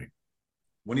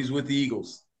 When he's with the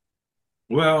Eagles.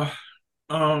 Well,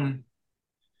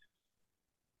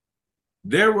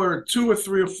 there were 2 or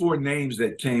 3 or 4 names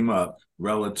that came up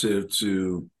relative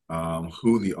to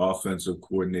who the offensive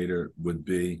coordinator would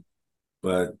be.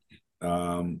 But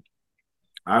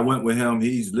I went with him.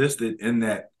 He's listed in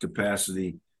that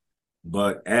capacity,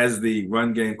 but as the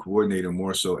run game coordinator,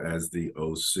 more so as the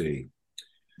OC.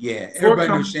 Yeah, everybody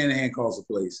knows Shanahan calls the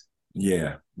plays.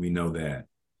 Yeah, we know that.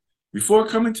 Before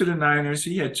coming to the Niners,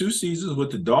 he had 2 seasons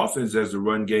with the Dolphins as the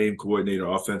run game coordinator,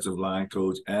 offensive line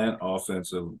coach, and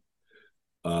offensive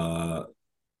line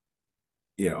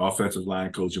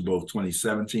coach in both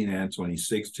 2017 and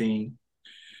 2016.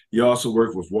 He also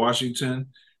worked with Washington.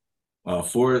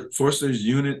 Forster's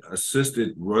unit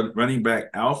assisted running back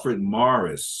Alfred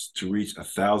Morris to reach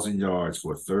 1,000 yards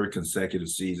for a 3rd consecutive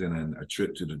season and a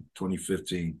trip to the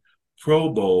 2015 Pro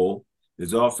Bowl.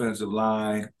 His offensive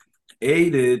line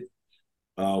aided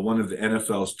one of the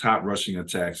NFL's top rushing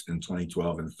attacks in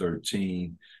 2012 and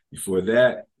 13. Before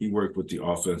that, he worked with the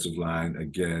offensive line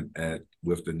again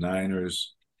with the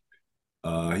Niners.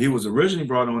 He was originally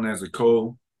brought on as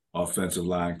a offensive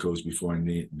line coach before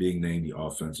being named the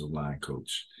offensive line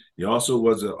coach. He also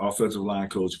was an offensive line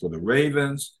coach for the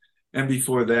Ravens. And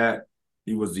before that,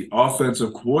 he was the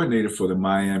offensive coordinator for the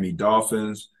Miami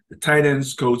Dolphins, the tight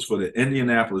ends coach for the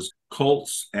Indianapolis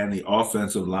Colts, and the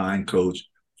offensive line coach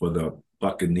for the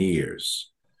Buccaneers.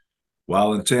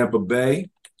 While in Tampa Bay,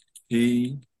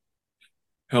 he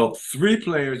helped 3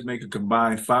 players make a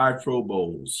combined 5 Pro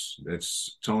Bowls.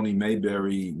 That's Tony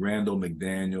Mayberry, Randall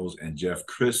McDaniels, and Jeff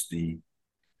Christie.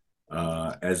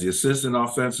 As the assistant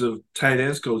offensive tight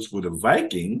ends coach for the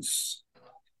Vikings,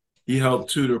 he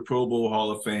helped tutor Pro Bowl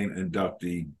Hall of Fame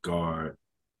inductee guard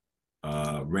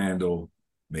Randall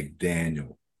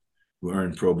McDaniel, who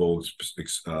earned Pro Bowl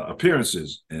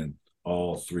appearances in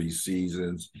all 3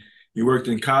 seasons. He worked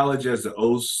in college as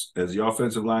the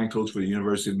offensive line coach for the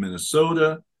University of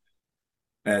Minnesota.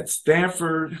 At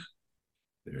Stanford,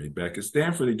 there he's back at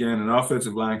Stanford again, an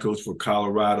offensive line coach for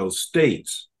Colorado State.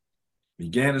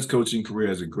 Began his coaching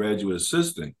career as a graduate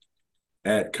assistant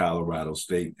at Colorado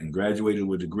State and graduated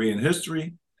with a degree in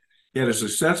history. He had a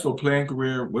successful playing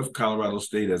career with Colorado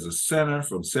State as a center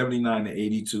from 79 to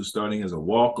 82, starting as a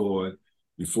walk-on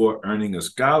before earning a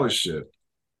scholarship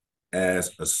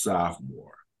as a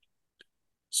sophomore.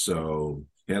 So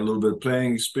he had a little bit of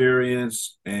playing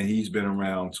experience, and he's been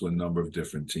around to a number of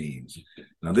different teams.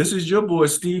 Now, this is your boy,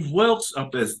 Steve Wilks,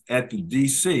 up at the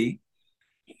D.C.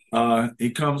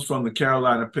 He comes from the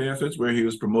Carolina Panthers, where he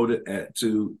was promoted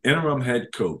to interim head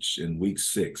coach in week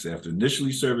 6 after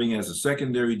initially serving as a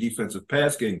secondary defensive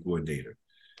pass game coordinator.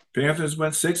 Panthers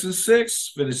went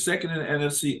 6-6, finished second in the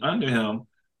NFC under him,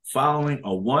 following a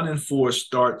 1-4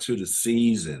 start to the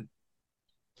season.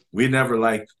 We never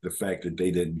liked the fact that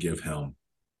they didn't give him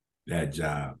that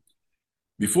job.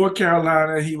 Before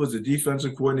Carolina, he was a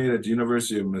defensive coordinator at the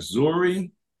University of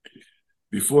Missouri.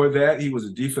 Before that, he was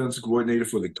a defensive coordinator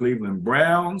for the Cleveland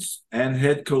Browns and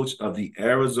head coach of the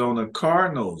Arizona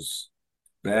Cardinals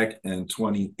back in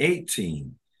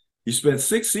 2018. He spent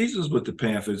 6 seasons with the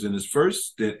Panthers in his first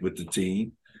stint with the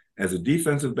team as a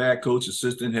defensive back coach,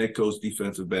 assistant head coach,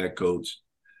 defensive back coach,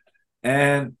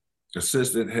 and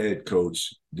assistant head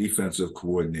coach, defensive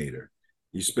coordinator.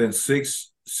 He spent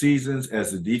 6 seasons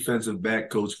as the defensive back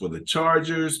coach for the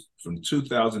Chargers from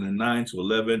 2009 to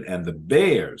 11 and the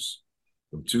Bears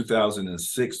from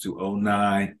 2006 to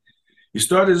 2009. He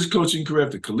started his coaching career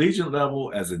at the collegiate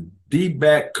level as a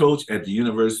D-back coach at the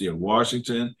University of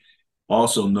Washington,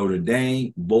 also Notre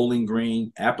Dame, Bowling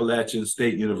Green, Appalachian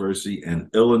State University, and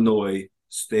Illinois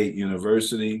State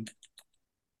University.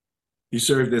 He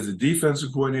served as a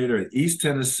defensive coordinator at East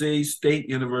Tennessee State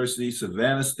University,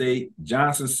 Savannah State,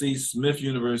 Johnson C. Smith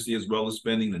University, as well as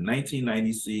spending the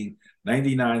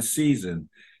 1999 season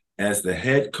as the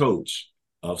head coach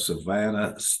of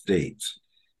Savannah State.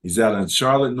 He's out in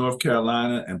Charlotte, North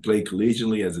Carolina, and played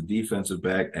collegiately as a defensive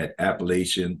back at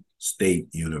Appalachian State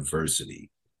University.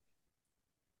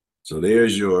 So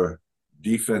there's your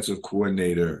defensive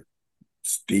coordinator,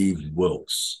 Steve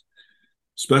Wilks.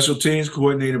 Special teams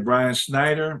coordinator, Brian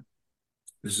Schneider.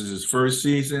 This is his first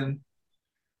season.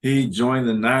 He joined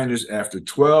the Niners after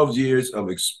 12 years of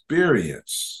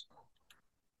experience.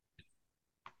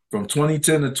 From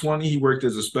 2010 to 20, he worked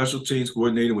as a special teams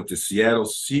coordinator with the Seattle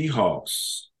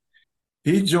Seahawks.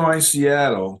 He joined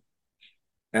Seattle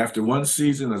after 1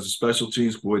 season as a special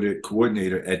teams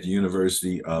coordinator at the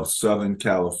University of Southern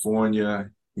California.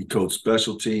 He coached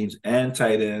special teams and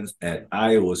tight ends at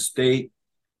Iowa State.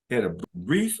 He had a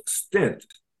brief stint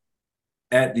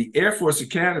at the Air Force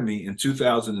Academy in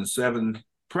 2007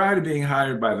 prior to being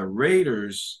hired by the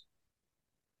Raiders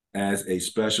as a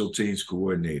special teams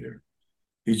coordinator.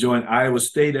 He joined Iowa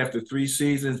State after 3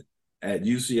 seasons at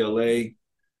UCLA,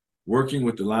 working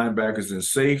with the linebackers and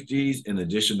safeties in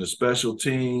addition to special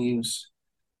teams.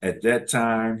 At that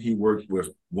time, he worked with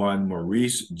one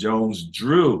Maurice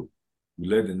Jones-Drew, who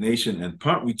led the nation in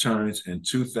punt returns in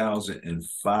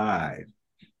 2005.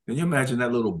 Can you imagine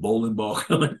that little bowling ball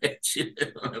coming at you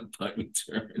on a punt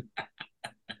return?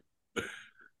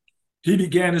 He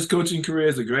began his coaching career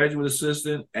as a graduate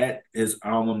assistant at his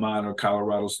alma mater,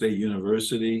 Colorado State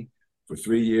University, for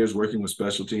 3 years working with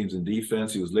special teams and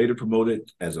defense. He was later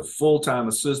promoted as a full-time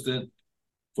assistant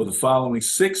for the following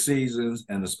 6 seasons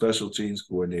and the special teams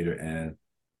coordinator and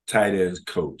tight ends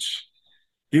coach.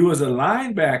 He was a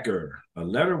linebacker, a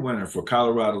letter winner for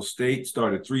Colorado State,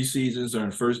 started 3 seasons,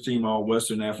 earned first-team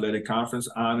All-Western Athletic Conference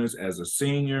honors as a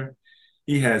senior.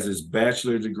 He has his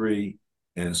bachelor's degree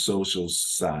and social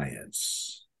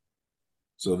science.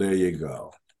 So there you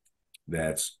go.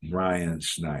 That's Brian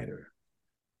Schneider.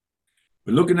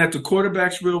 We're looking at the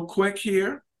quarterbacks real quick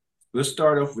here. Let's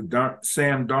start off with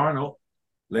Sam Darnold.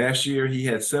 Last year, he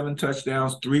had 7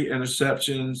 touchdowns, 3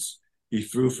 interceptions. He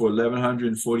threw for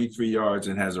 1,143 yards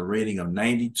and has a rating of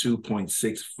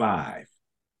 92.65.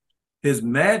 His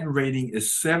Madden rating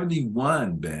is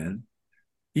 71, Ben.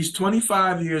 He's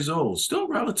 25 years old, still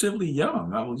relatively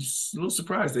young. I was a little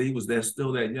surprised that he was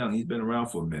still that young. He's been around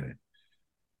for a minute.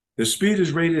 His speed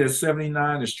is rated at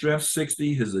 79, his strength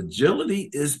 60, his agility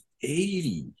is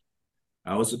 80.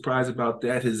 I was surprised about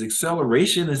that. His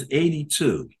acceleration is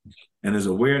 82, and his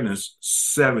awareness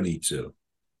 72.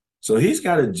 So he's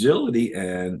got agility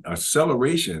and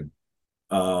acceleration,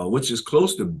 which is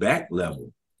close to back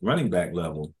level, running back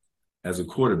level as a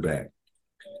quarterback.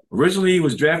 Originally, he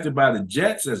was drafted by the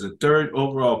Jets as a 3rd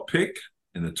overall pick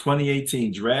in the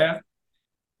 2018 draft.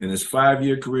 In his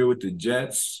 5-year career with the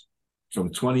Jets, from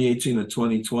 2018 to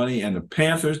 2020, and the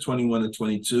Panthers, 21 to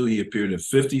 22, he appeared in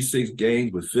 56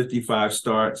 games with 55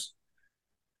 starts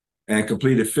and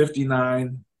completed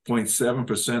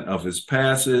 59.7% of his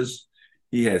passes.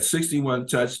 He had 61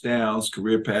 touchdowns,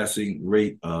 career passing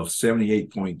rate of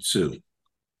 78.2.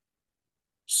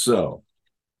 So,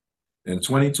 in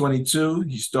 2022,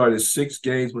 he started 6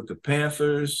 games with the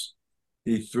Panthers.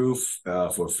 He threw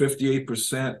for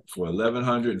 58% for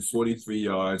 1,143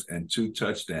 yards and 2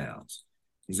 touchdowns.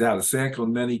 He's out of San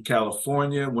Clemente,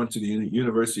 California, went to the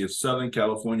University of Southern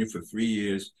California for 3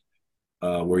 years,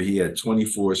 where he had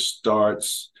 24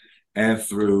 starts and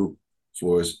threw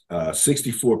for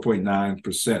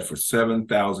 64.9% for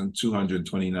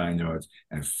 7,229 yards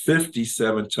and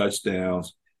 57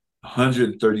 touchdowns,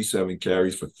 137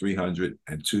 carries for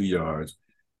 302 yards,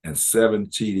 and 7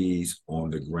 TDs on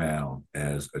the ground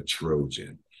as a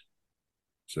Trojan.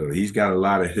 So he's got a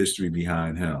lot of history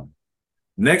behind him.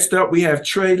 Next up, we have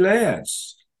Trey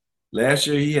Lance. Last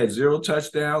year, he had 0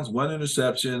 touchdowns, 1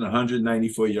 interception,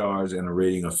 194 yards, and a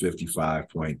rating of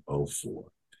 55.04.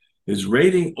 His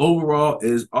rating overall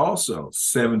is also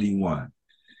 71.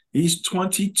 He's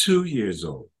 22 years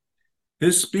old.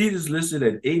 His speed is listed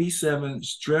at 87,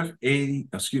 strength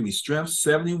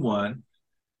 71,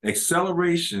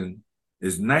 acceleration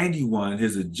is 91,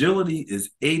 his agility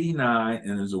is 89,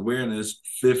 and his awareness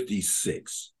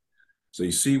 56. So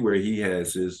you see where he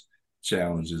has his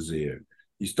challenges there.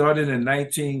 He started in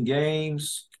 19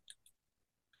 games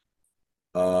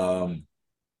in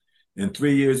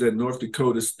 3 years at North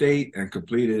Dakota State and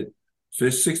completed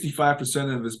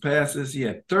 65% of his passes. He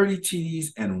had 30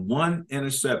 TDs and 1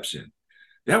 interception.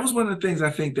 That was one of the things I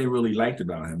think they really liked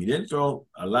about him. He didn't throw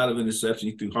a lot of interceptions.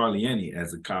 He threw hardly any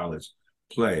as a college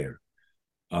player.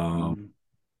 As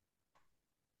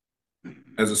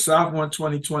a sophomore in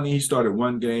 2020, he started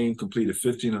 1 game, completed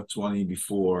 15 of 20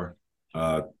 before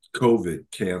COVID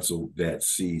canceled that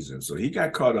season. So he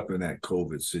got caught up in that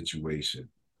COVID situation.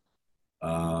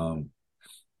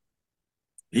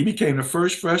 He became the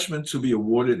first freshman to be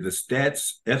awarded the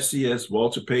Stats FCS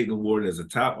Walter Payton Award as a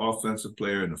top offensive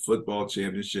player in the football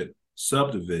championship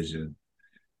subdivision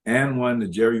and won the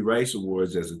Jerry Rice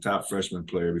Awards as a top freshman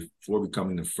player before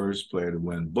becoming the first player to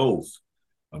win both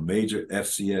a major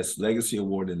FCS Legacy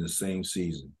Award in the same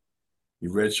season. He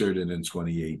redshirted in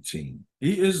 2018.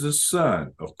 He is the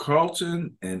son of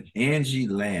Carlton and Angie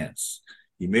Lance.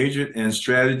 He majored in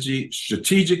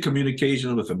strategic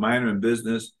communication with a minor in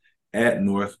business at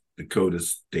North Dakota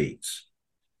State.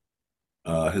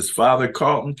 His father,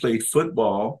 Carlton, played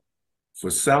football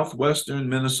for Southwestern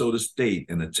Minnesota State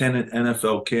and attended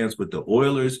NFL camps with the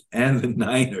Oilers and the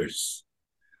Niners.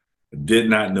 Did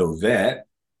not know that.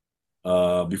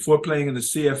 Before playing in the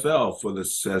CFL for the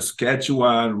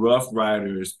Saskatchewan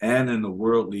Roughriders and in the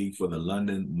World League for the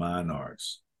London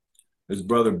Monarchs. His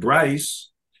brother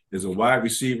Bryce is a wide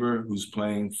receiver who's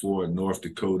playing for North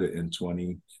Dakota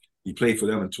he played for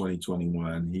them in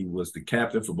 2021. He was the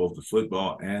captain for both the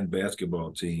football and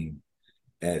basketball team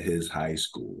at his high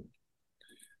school.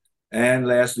 And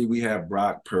lastly, we have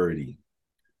Brock Purdy.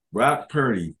 Brock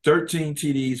Purdy, 13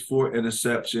 TDs, 4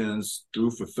 interceptions, threw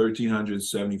for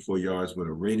 1,374 yards with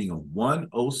a rating of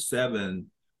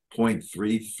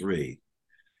 107.33.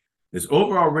 His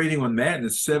overall rating on Madden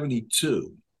is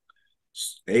 72.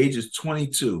 Age is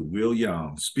 22, real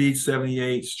young. Speed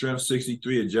 78, strength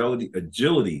 63,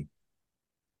 agility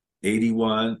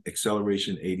 81,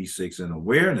 acceleration 86, and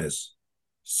awareness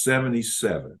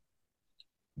 77.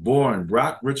 Born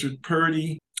Brock Richard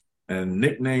Purdy and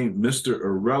nicknamed Mr.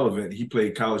 Irrelevant, he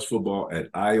played college football at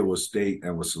Iowa State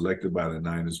and was selected by the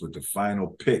Niners with the final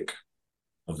pick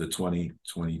of the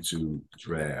 2022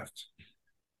 draft.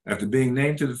 After being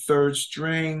named to the third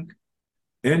string,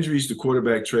 injuries to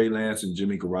quarterback Trey Lance and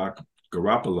Jimmy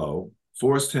Garoppolo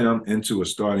forced him into a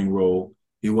starting role.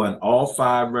 He won all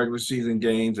 5 regular season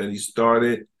games that he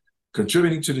started,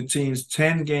 contributing to the team's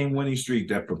 10-game winning streak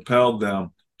that propelled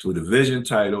them to a division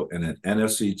title and an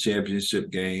NFC championship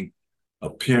game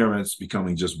appearance,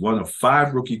 becoming just one of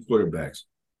 5 rookie quarterbacks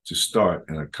to start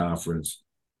in a conference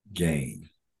game.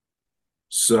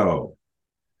 So,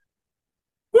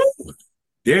 woo,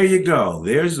 there you go.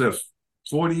 There's the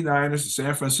 49ers, the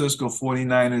San Francisco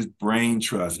 49ers brain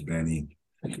trust, Benny.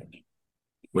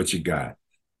 What you got?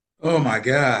 Oh my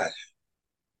God.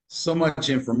 So much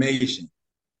information.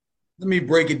 Let me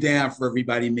break it down for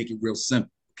everybody and make it real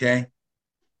simple, okay?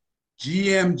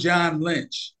 GM John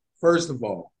Lynch, first of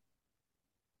all,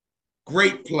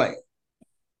 great player.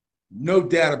 No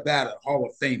doubt about it, Hall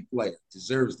of Fame player,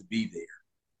 deserves to be there.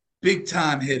 Big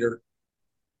time hitter.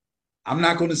 I'm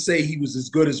not going to say he was as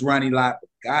good as Ronnie Lott, but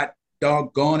God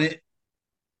doggone it,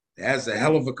 that's a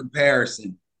hell of a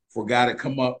comparison for a guy to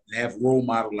come up and have a role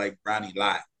model like Ronnie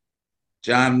Lott.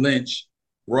 John Lynch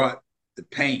brought the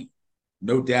pain,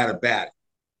 no doubt about it.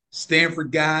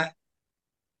 Stanford guy,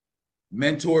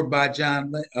 mentored by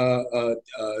John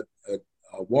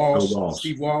Walsh,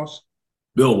 Steve Walsh.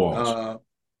 Bill Walsh.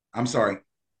 I'm sorry.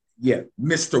 Yeah,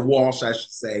 Mr. Walsh, I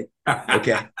should say.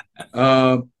 Okay.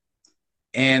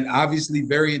 And obviously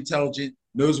very intelligent,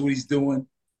 knows what he's doing.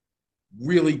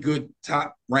 Really good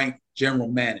top-ranked general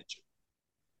manager.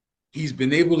 He's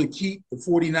been able to keep the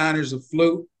 49ers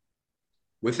afloat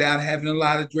without having a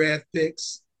lot of draft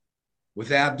picks,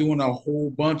 without doing a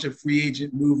whole bunch of free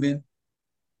agent moving,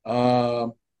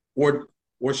 or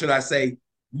should I say,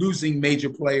 losing major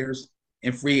players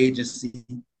in free agency.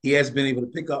 He has been able to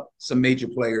pick up some major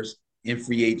players in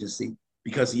free agency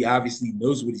because he obviously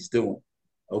knows what he's doing,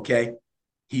 okay?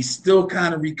 He's still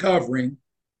kind of recovering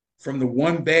from the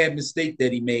one bad mistake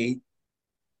that he made,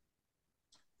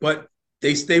 but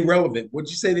they stay relevant. What'd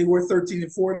you say they were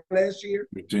 13-4 last year?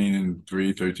 13-3,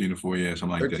 13-4, yeah,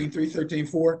 something like 13-3,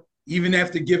 13-4. Even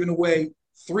after giving away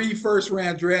 3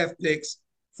 first-round draft picks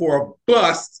for a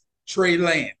bust Trey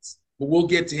Lance. But we'll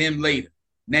get to him later.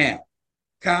 Now,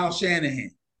 Kyle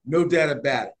Shanahan, no doubt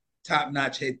about it,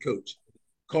 top-notch head coach.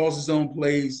 Calls his own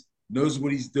plays, knows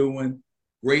what he's doing,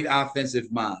 great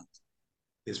offensive mind.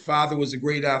 His father was a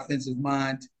great offensive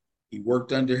mind. He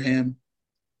worked under him.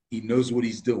 He knows what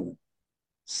he's doing.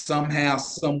 Somehow,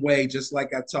 some way, just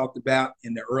like I talked about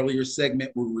in the earlier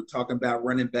segment where we were talking about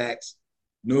running backs,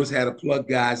 knows how to plug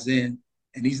guys in.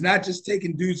 And he's not just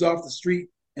taking dudes off the street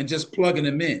and just plugging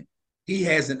them in. He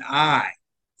has an eye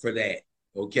for that,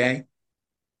 okay?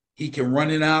 He can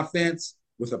run an offense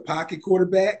with a pocket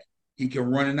quarterback. He can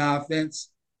run an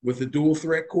offense with a dual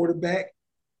threat quarterback.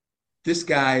 This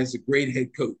guy is a great head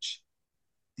coach.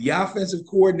 The offensive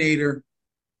coordinator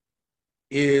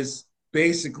is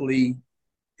basically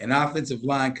an offensive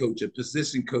line coach, a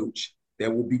position coach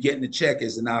that will be getting a check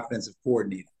as an offensive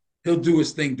coordinator. He'll do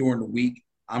his thing during the week.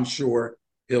 I'm sure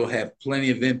he'll have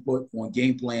plenty of input on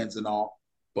game plans and all.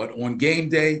 But on game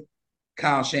day,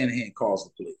 Kyle Shanahan calls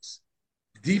the plays.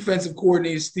 The defensive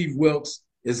coordinator, Steve Wilks,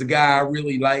 is a guy I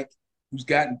really like who's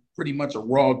gotten pretty much a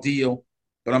raw deal.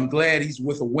 But I'm glad he's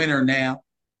with a winner now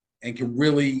and can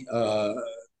really,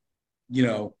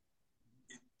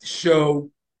 show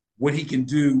what he can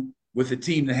do with a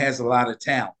team that has a lot of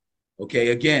talent. Okay,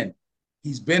 again,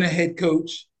 he's been a head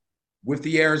coach with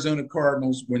the Arizona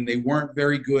Cardinals when they weren't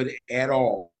very good at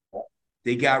all.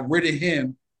 They got rid of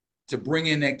him to bring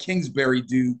in that Kingsbury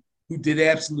dude who did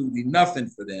absolutely nothing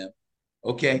for them.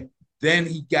 Okay, then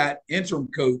he got interim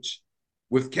coach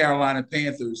with Carolina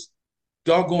Panthers,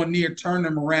 doggone near turned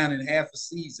them around in half a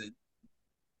season,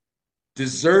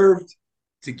 deserved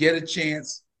to get a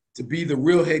chance to be the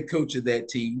real head coach of that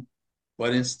team,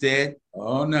 but instead,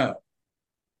 oh no,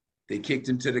 they kicked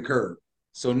him to the curb.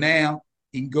 So now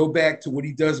he can go back to what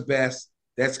he does best.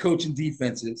 That's coaching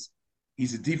defenses.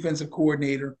 He's a defensive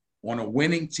coordinator on a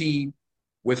winning team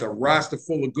with a roster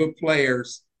full of good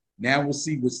players. Now we'll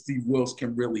see what Steve Wilks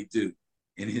can really do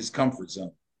in his comfort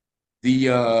zone.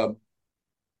 The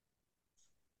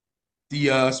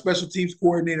special teams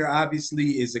coordinator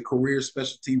obviously is a career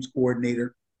special teams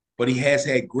coordinator, but he has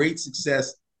had great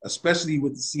success, especially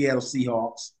with the Seattle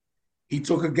Seahawks. He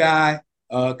took a guy,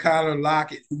 Kyler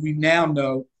Lockett, who we now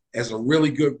know as a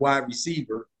really good wide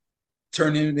receiver,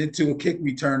 turned him into a kick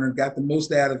returner, got the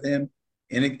most out of him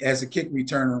and as a kick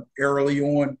returner early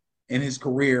on in his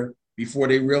career before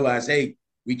they realized, hey,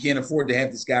 we can't afford to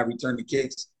have this guy return the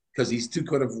kicks because he's too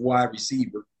good of a wide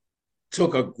receiver.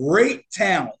 Took a great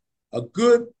talent, a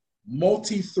good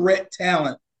multi-threat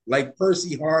talent like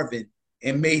Percy Harvin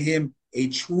and made him a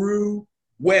true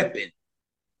weapon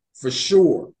for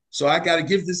sure. So I got to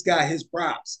give this guy his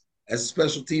props as a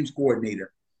special teams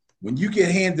coordinator. When you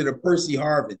get handed a Percy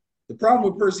Harvin, the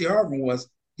problem with Percy Harvin was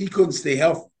he couldn't stay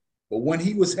healthy. But when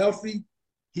he was healthy,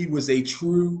 he was a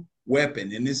true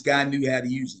weapon, and this guy knew how to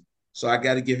use him. So I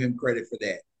got to give him credit for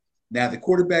that. Now, the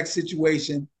quarterback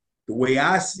situation, the way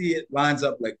I see it, lines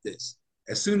up like this.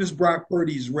 As soon as Brock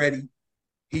Purdy is ready,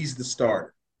 he's the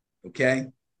starter. Okay?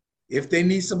 If they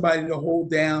need somebody to hold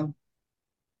down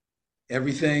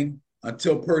everything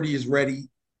until Purdy is ready,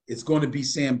 it's going to be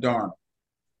Sam Darnold.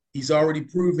 He's already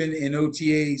proven in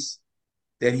OTAs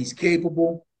that he's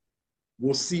capable.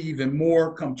 We'll see even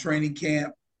more come training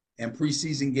camp and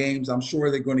preseason games. I'm sure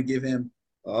they're going to give him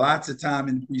lots of time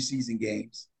in the preseason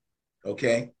games.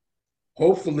 Okay?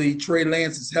 Hopefully, Trey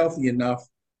Lance is healthy enough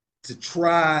to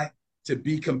try to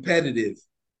be competitive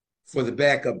for the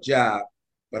backup job,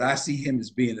 but I see him as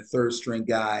being a third string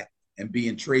guy and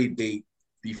being trade bait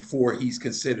before he's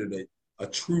considered a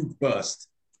true bust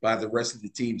by the rest of the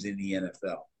teams in the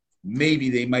NFL. Maybe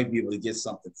they might be able to get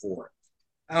something for it.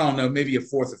 I don't know, maybe a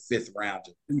fourth or fifth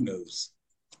rounder. Who knows?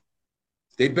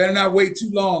 They better not wait too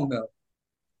long, though.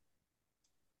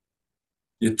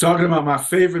 You're talking about my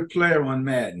favorite player on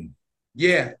Madden.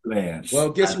 Yeah. Lance.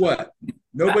 Well, guess what?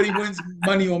 Nobody wins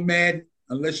money on Madden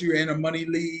unless you're in a money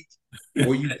league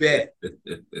or you bet.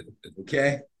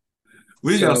 Okay?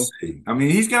 We shall see. I mean,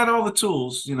 he's got all the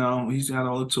tools, you know. He's got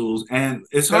all the tools, and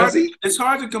it's hard. It's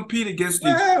hard to compete against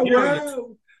the experience.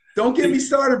 Wow. Don't get me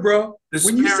started, bro.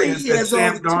 When you say he has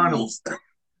all the tools,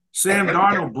 Sam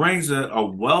Darnold brings a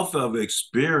wealth of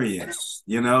experience.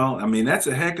 You know, I mean, that's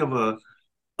a heck of a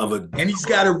and he's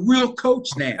got a real coach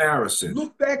now. Comparison.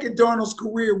 Look back at Darnold's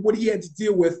career, what he had to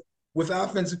deal with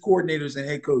offensive coordinators and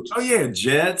head coaches. Oh yeah,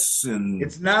 Jets, and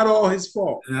it's not all his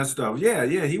fault. And that stuff. Yeah,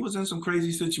 he was in some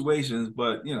crazy situations,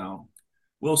 but you know,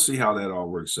 we'll see how that all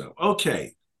works out.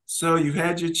 Okay, so you've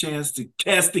had your chance to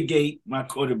castigate my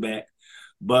quarterback,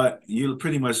 but you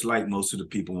pretty much like most of the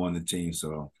people on the team,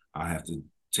 so I have to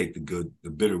take the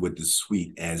bitter with the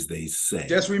sweet, as they say.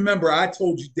 Just remember, I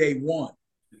told you day one.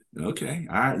 Okay,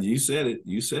 you said it.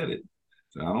 You said it.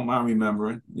 So I don't mind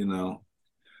remembering, you know.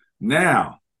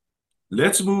 Now,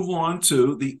 let's move on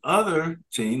to the other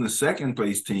team, the second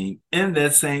place team in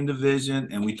that same division.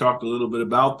 And we talked a little bit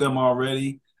about them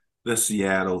already, the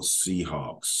Seattle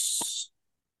Seahawks.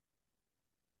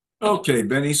 Okay,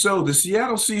 Benny. So the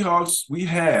Seattle Seahawks, we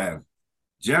have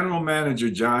general manager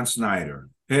John Schneider,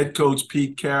 head coach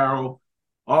Pete Carroll,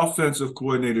 offensive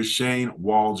coordinator Shane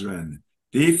Waldron,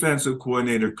 defensive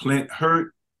coordinator Clint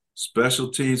Hurt,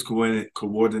 special teams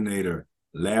coordinator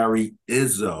Larry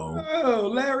Izzo. Oh,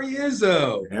 Larry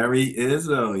Izzo. Larry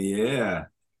Izzo, yeah.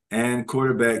 And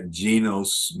quarterback Geno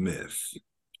Smith.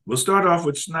 We'll start off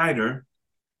with Schneider.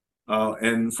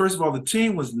 And first of all, the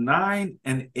team was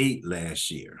 9-8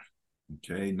 last year.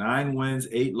 Okay, 9 wins,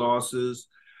 8 losses,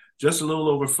 just a little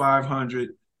over 500.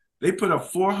 They put up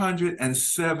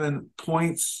 407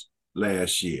 points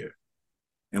last year.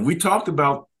 And we talked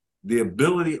about the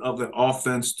ability of the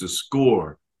offense to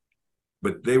score,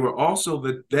 but they were also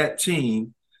that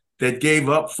team that gave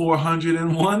up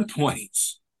 401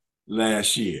 points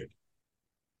last year.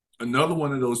 Another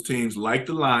one of those teams, like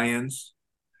the Lions,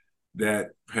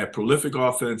 that had prolific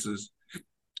offenses,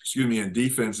 and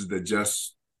defenses that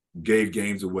just gave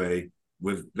games away,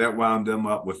 that wound them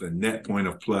up with a net point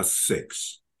of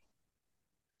 +6.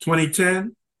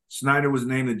 2010, Schneider was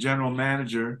named the general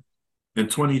manager. In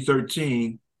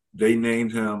 2013, they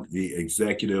named him the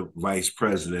executive vice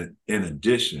president in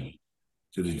addition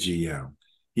to the GM.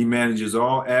 He manages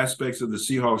all aspects of the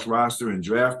Seahawks roster and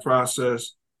draft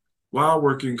process while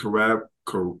working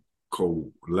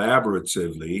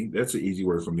collaboratively, that's an easy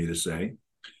word for me to say,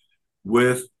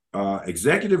 with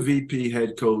executive VP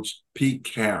head coach Pete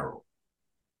Carroll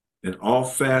in all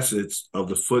facets of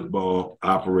the football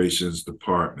operations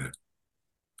department.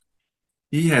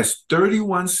 He has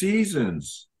 31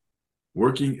 seasons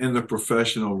working in the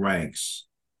professional ranks.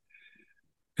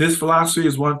 His philosophy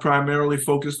is one primarily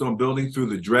focused on building through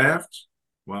the draft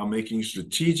while making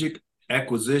strategic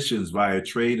acquisitions via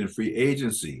trade and free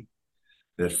agency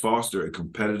that foster a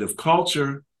competitive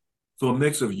culture through a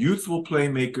mix of youthful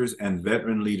playmakers and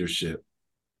veteran leadership.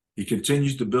 He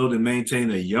continues to build and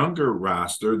maintain a younger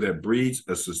roster that breeds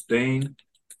a sustained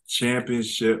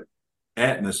championship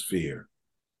atmosphere.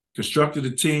 Constructed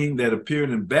a team that appeared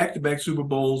in back-to-back Super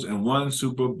Bowls and won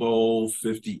Super Bowl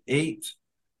 58,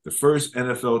 the first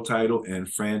NFL title in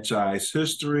franchise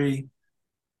history.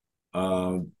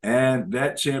 And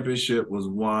that championship was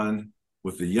won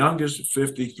with the youngest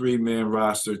 53-man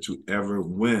roster to ever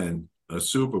win a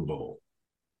Super Bowl.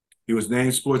 He was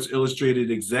named Sports Illustrated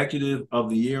Executive of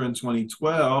the Year in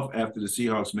 2012 after the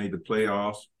Seahawks made the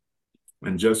playoffs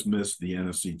and just missed the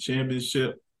NFC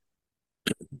Championship.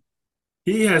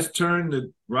 He has turned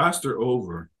the roster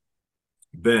over,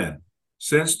 Ben,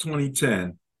 since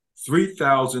 2010,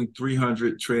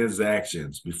 3,300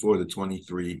 transactions before the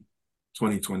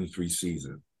 2023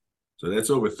 season. So that's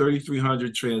over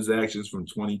 3,300 transactions from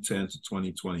 2010 to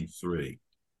 2023.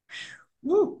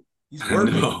 Woo, he's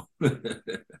working. I know.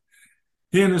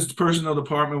 He and his personnel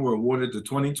department were awarded the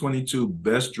 2022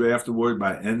 Best Draft Award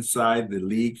by Inside the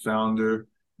League founder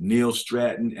Neil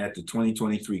Stratton at the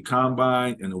 2023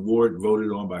 Combine, an award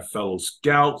voted on by fellow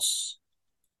scouts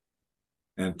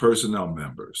and personnel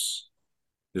members.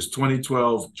 His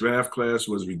 2012 draft class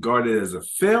was regarded as a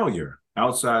failure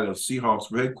outside of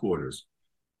Seahawks headquarters,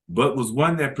 but was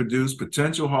one that produced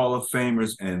potential Hall of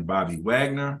Famers and Bobby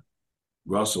Wagner,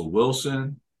 Russell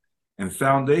Wilson, and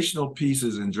foundational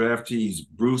pieces in draftees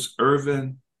Bruce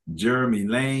Irvin, Jeremy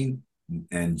Lane,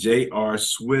 and J.R.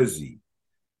 Swizzy.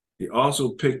 He also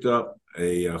picked up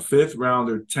a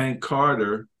fifth-rounder, Tank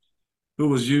Carter, who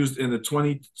was used in the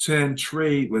 2010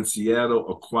 trade when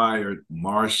Seattle acquired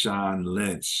Marshawn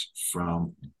Lynch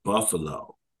from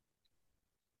Buffalo.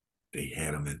 They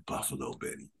had him in Buffalo,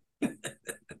 Benny.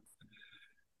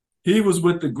 He was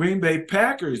with the Green Bay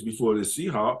Packers before the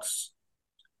Seahawks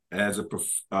as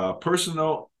a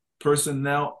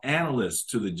personnel analyst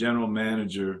to the general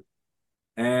manager,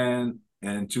 and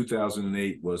in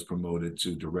 2008 was promoted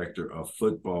to director of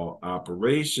football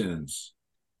operations.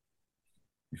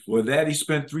 Before that, he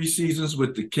spent 3 seasons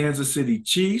with the Kansas City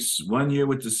Chiefs, 1 year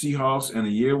with the Seahawks, and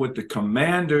a year with the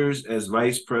Commanders as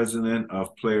vice president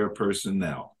of player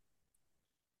personnel.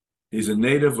 He's a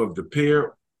native of De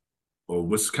Pere, or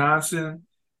Wisconsin.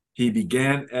 He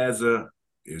began as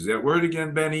here's that word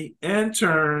again, Benny,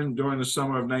 intern during the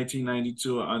summer of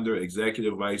 1992 under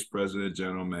Executive Vice President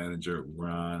General Manager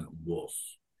Ron Wolf.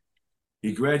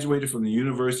 He graduated from the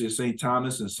University of St.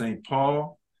 Thomas in St.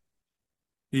 Paul.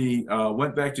 He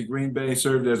went back to Green Bay,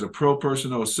 served as a pro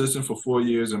personnel assistant for 4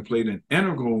 years, and played an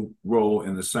integral role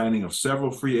in the signing of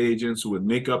several free agents who would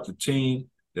make up the team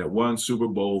that won Super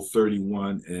Bowl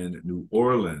 31 in New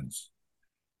Orleans.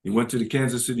 He went to the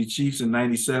Kansas City Chiefs in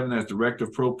 '97 as director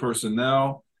of pro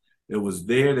personnel. It was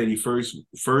there that he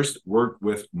first worked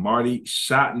with Marty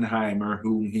Schottenheimer,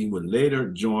 whom he would later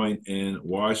join in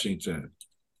Washington.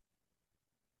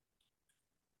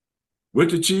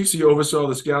 With the Chiefs, he oversaw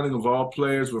the scouting of all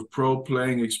players with pro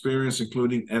playing experience,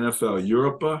 including NFL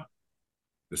Europa,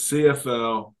 the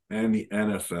CFL, and the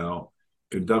NFL,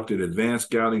 conducted advanced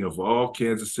scouting of all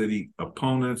Kansas City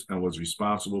opponents, and was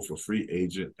responsible for free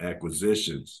agent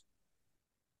acquisitions.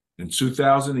 In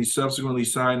 2000, he subsequently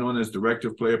signed on as director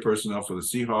of player personnel for the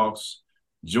Seahawks,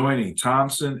 joining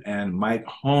Thompson and Mike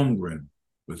Holmgren,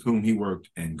 with whom he worked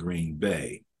in Green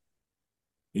Bay.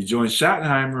 He joined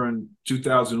Schottenheimer in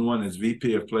 2001 as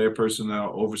VP of Player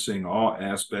Personnel, overseeing all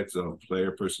aspects of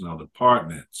player personnel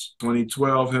departments.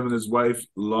 2012, him and his wife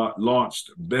launched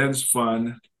Ben's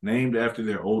Fund, named after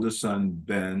their oldest son,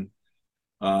 Ben.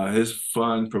 His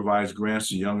fund provides grants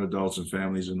to young adults and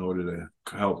families in order to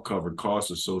help cover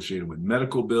costs associated with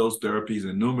medical bills, therapies,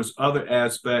 and numerous other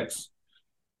aspects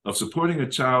of supporting a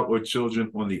child or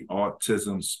children on the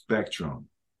autism spectrum.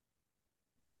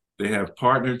 They have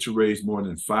partnered to raise more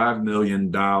than $5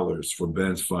 million for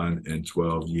Ben's Fund in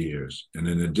 12 years. And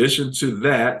in addition to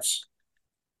that,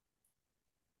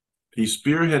 he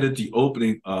spearheaded the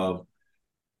opening of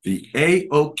the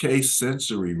A-OK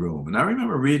Sensory Room. And I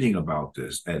remember reading about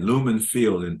this at Lumen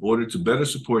Field in order to better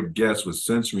support guests with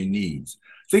sensory needs.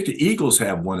 I think the Eagles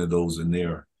have one of those in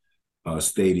their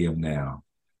stadium now.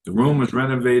 The room was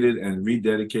renovated and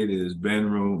rededicated as Ben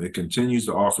Room. It continues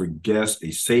to offer guests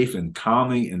a safe and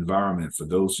calming environment for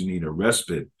those who need a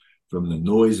respite from the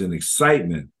noise and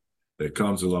excitement that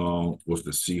comes along with the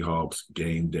Seahawks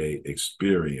game day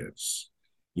experience.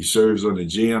 He serves on the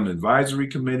GM Advisory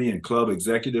Committee and Club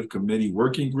Executive Committee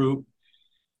Working Group.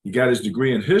 He got his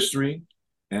degree in history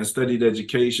and studied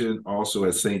education also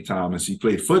at St. Thomas. He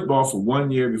played football for 1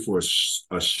 year before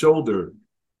a shoulder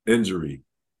injury.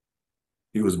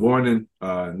 He was born in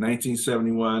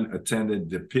 1971, attended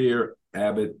De Pere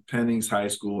Abbott Pennings High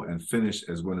School, and finished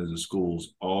as one of the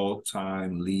school's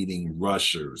all-time leading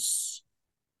rushers.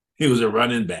 He was a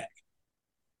running back.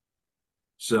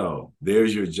 So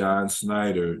there's your John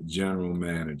Snyder, general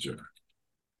manager.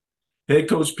 Head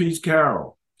coach Pete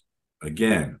Carroll.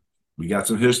 Again, we got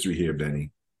some history here,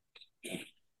 Benny.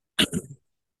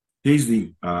 He's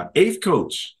the 8th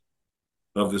coach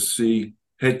of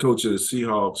head coach of the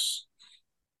Seahawks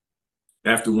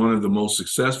after one of the most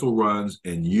successful runs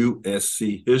in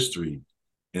USC history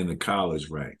in the college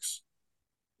ranks.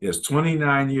 He has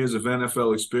 29 years of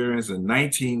NFL experience and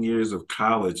 19 years of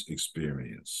college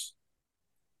experience.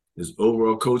 His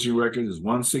overall coaching record is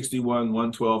 161,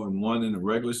 112, and 1 in the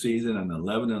regular season and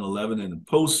 11 and 11 in the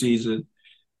postseason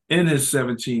in his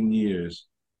 17 years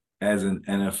as an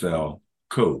NFL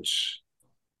coach.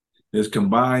 His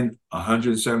combined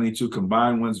 172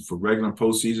 combined wins for regular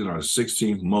postseason are the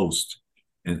 16th most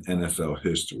in NFL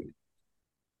history.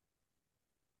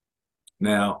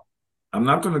 Now, I'm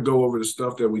not going to go over the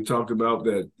stuff that we talked about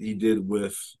that he did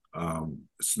with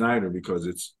Snyder because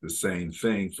it's the same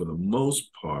thing for the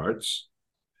most part.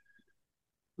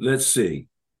 Let's see.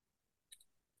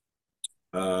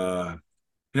 Him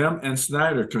and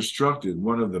Snyder constructed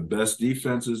one of the best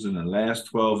defenses in the last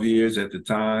 12 years at the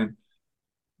time,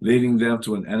 leading them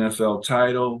to an NFL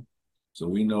title. So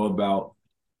we know about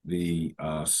the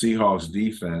Seahawks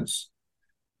defense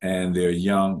and their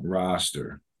young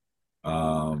roster.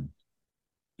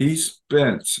 He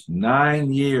spent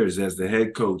 9 years as the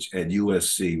head coach at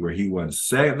USC, where he won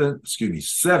seven.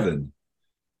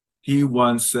 He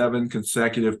won 7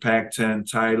 consecutive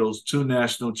Pac-10 titles, 2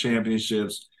 national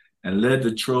championships, and led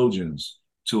the Trojans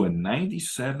to a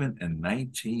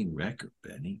 97-19 record,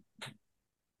 Benny.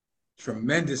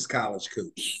 Tremendous college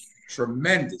coach.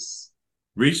 Tremendous.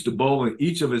 Reached the bowl in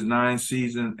each of his 9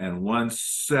 seasons and won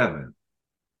 7.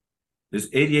 His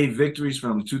 88 victories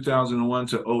from 2001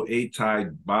 to 08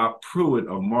 tied Bob Pruitt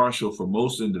of Marshall for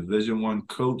most in Division I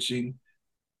coaching.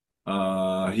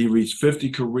 He reached 50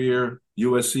 career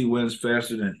USC wins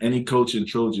faster than any coach in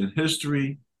Trojan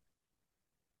history.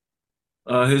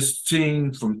 His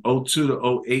team from 02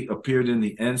 to 08 appeared in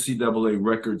the NCAA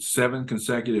record 7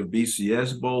 consecutive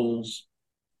BCS Bowls.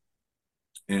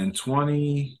 In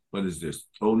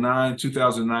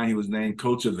 2009, he was named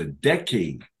Coach of the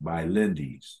Decade by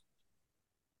Lindy's.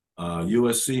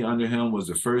 USC under him was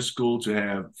the first school to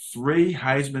have 3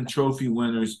 Heisman Trophy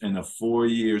winners in a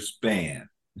 4-year span.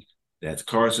 That's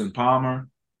Carson Palmer,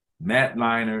 Matt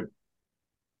Leinart,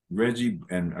 Reggie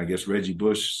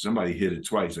Bush. Somebody hit it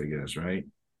twice, I guess, right?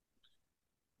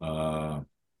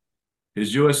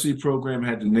 His USC program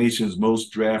had the nation's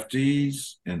most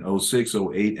draftees in 06,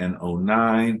 08, and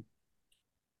 09.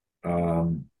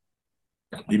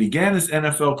 He began his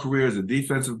NFL career as a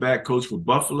defensive back coach for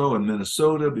Buffalo and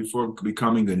Minnesota before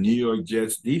becoming the New York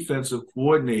Jets defensive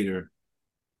coordinator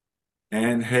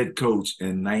and head coach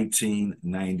in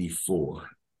 1994.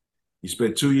 He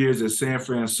spent 2 years as San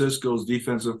Francisco's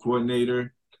defensive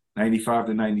coordinator, 95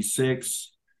 to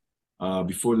 96,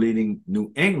 before leading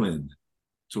New England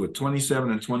to a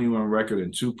 27-21 record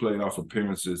and 2 playoff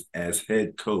appearances as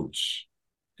head coach.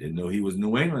 Didn't know he was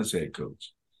New England's head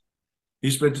coach. He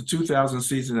spent the 2000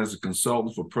 season as a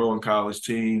consultant for pro and college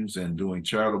teams and doing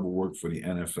charitable work for the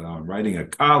NFL and writing a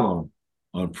column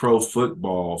on pro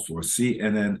football for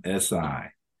CNNSI.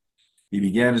 He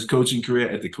began his coaching career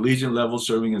at the collegiate level,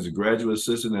 serving as a graduate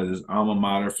assistant at his alma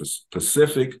mater for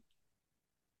Pacific,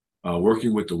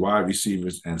 working with the wide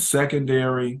receivers and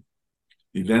secondary.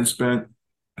 He then spent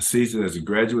a season as a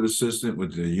graduate assistant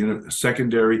with the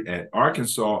secondary at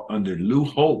Arkansas under Lou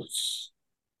Holtz,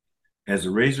 as the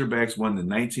Razorbacks won the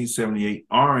 1978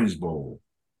 Orange Bowl.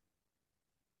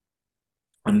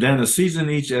 And then a season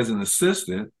each as an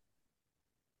assistant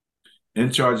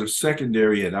in charge of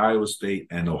secondary at Iowa State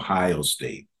and Ohio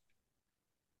State.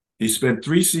 He spent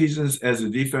 3 seasons as a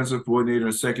defensive coordinator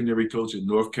and secondary coach at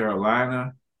North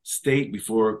Carolina State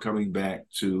before coming back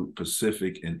to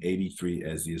Pacific in '83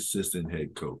 as the assistant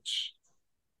head coach.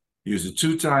 He was a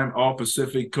 2-time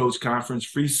All-Pacific Coach Conference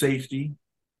free safety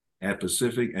at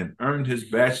Pacific and earned his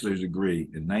bachelor's degree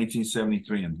in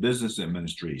 1973 in business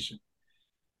administration.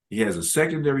 He has a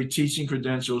secondary teaching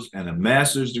credentials and a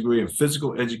master's degree in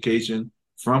physical education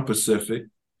from Pacific.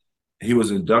 He was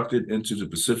inducted into the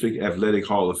Pacific Athletic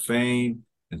Hall of Fame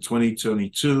in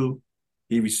 2022.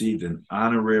 He received an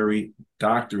honorary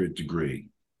doctorate degree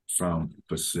from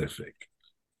Pacific.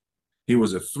 He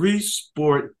was a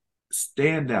 3-sport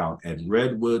standout at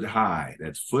Redwood High.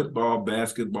 That's football,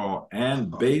 basketball,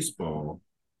 and baseball,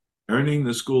 earning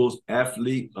the school's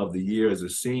Athlete of the Year as a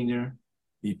senior.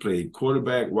 He played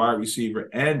quarterback, wide receiver,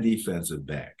 and defensive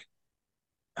back.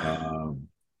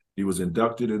 He was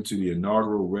inducted into the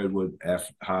inaugural Redwood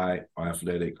High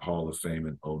Athletic Hall of Fame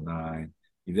in 2009.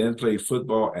 He then played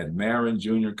football at Marin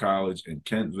Junior College in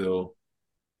Kentville,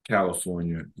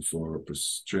 California, before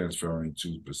transferring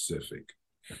to Pacific.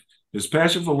 His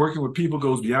passion for working with people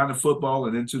goes beyond the football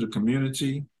and into the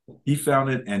community. He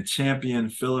founded and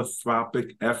championed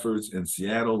philanthropic efforts in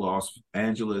Seattle, Los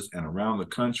Angeles, and around the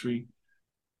country.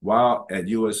 While at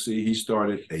USC, he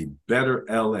started a Better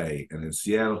LA, and in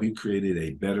Seattle, he created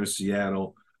a Better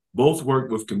Seattle. Both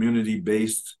worked with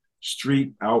community-based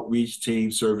street outreach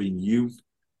teams serving youth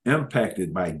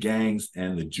impacted by gangs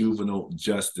and the juvenile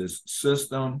justice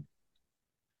system.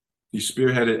 He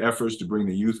spearheaded efforts to bring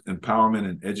the youth empowerment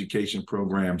and education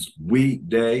programs We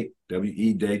Day,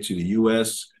 W-E Day, to the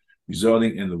U.S.,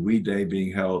 resulting in the We Day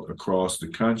being held across the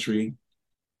country.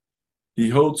 He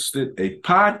hosted a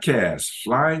podcast,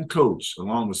 Flying Coach,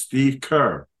 along with Steve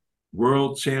Kerr,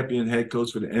 world champion head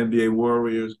coach for the NBA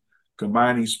Warriors,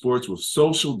 combining sports with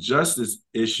social justice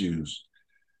issues.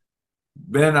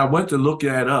 Ben, I went to look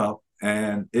that up,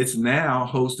 and it's now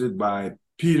hosted by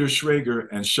Peter Schrager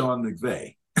and Sean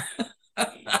McVay.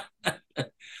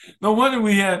 No wonder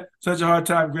we had such a hard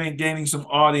time gaining some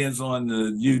audience on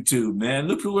the YouTube, man.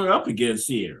 Look who we're up against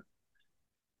here.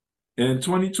 In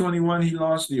 2021, he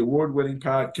launched the award-winning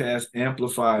podcast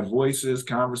Amplified Voices,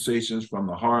 Conversations from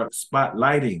the Heart,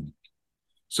 spotlighting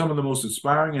some of the most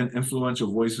inspiring and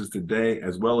influential voices today,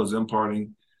 as well as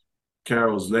imparting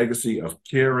Carroll's legacy of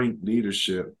caring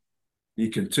leadership. He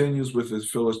continues with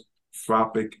his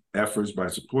philanthropic efforts by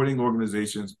supporting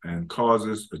organizations and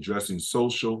causes addressing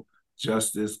social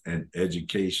justice and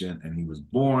education, and he was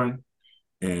born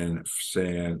in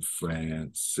San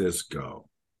Francisco.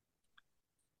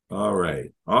 All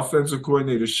right, offensive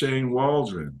coordinator Shane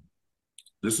Waldron.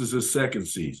 This is his second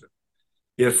season.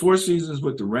 He had 4 seasons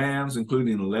with the Rams,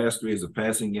 including the last 3 as a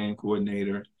passing game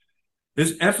coordinator.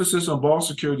 His emphasis on ball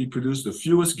security produced the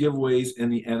fewest giveaways in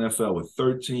the NFL with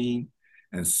 13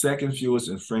 and second fewest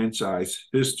in franchise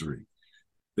history.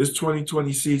 This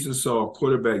 2020 season saw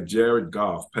quarterback Jared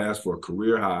Goff pass for a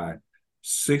career-high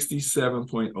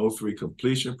 67.03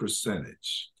 completion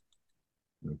percentage.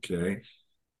 Okay.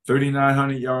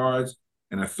 3,900 yards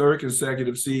and a third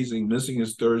consecutive season, missing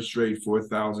his third straight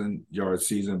 4,000-yard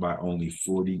season by only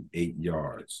 48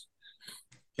 yards.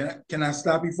 Can I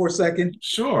stop you for a second?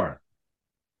 Sure.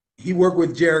 He worked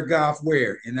with Jared Goff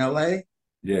where? In L.A.?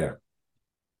 Yeah.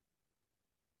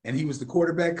 And he was the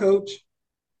quarterback coach?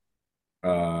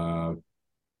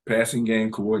 Passing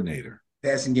game coordinator.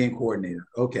 Passing game coordinator.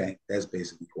 Okay. That's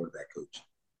basically quarterback coach.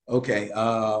 Okay.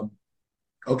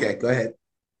 Okay, go ahead.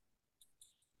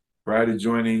 Prior to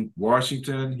joining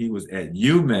Washington, he was at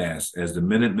UMass as the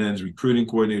Minutemen's recruiting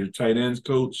coordinator, tight ends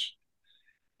coach,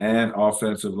 and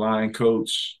offensive line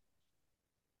coach.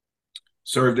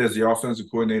 Served as the offensive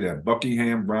coordinator at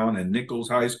Buckingham, Brown, and Nichols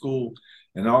High School,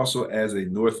 and also as a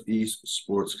Northeast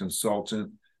sports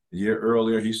consultant. A year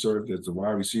earlier, he served as the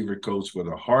wide receiver coach for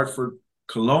the Hartford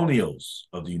Colonials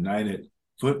of the United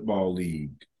Football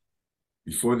League.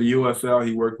 Before the UFL,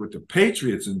 he worked with the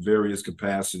Patriots in various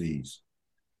capacities.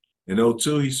 In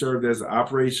 2002, he served as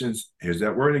operations, here's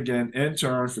that word again,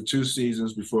 intern for 2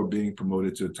 seasons before being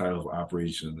promoted to the title of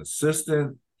operations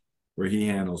assistant, where he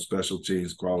handled special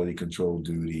teams quality control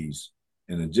duties,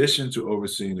 in addition to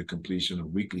overseeing the completion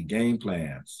of weekly game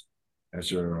plans.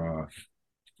 That's your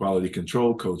quality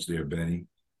control coach there, Benny.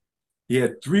 He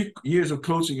had 3 years of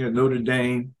coaching at Notre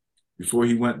Dame before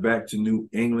he went back to New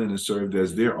England and served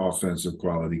as their offensive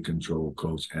quality control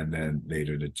coach and then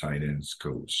later the tight ends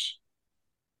coach.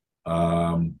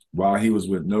 While he was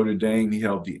with Notre Dame, he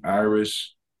helped the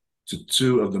Irish to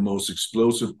 2 of the most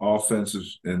explosive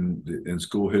offensives in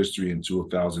school history in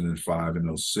 2005 and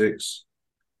 2006,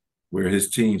 where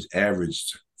his teams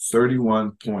averaged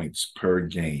 31 points per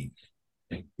game.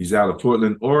 He's out of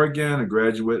Portland, Oregon, a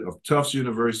graduate of Tufts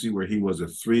University, where he was a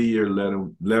 3-year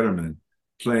letterman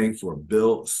playing for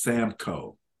Bill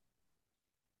Samko.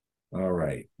 All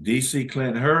right, DC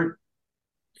Clint Hurt.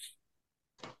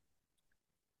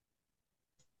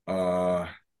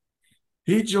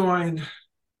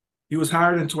 He was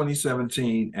hired in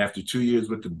 2017 after 2 years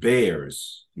with the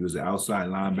Bears. He was the outside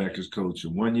linebackers coach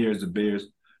and 1 year as the Bears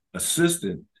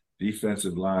assistant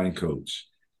defensive line coach.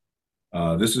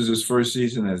 This is his first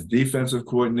season as defensive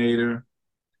coordinator.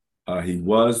 He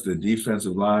was the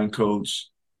defensive line coach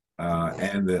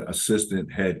and the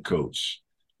assistant head coach.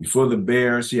 Before the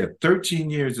Bears, he had 13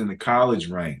 years in the college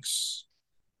ranks,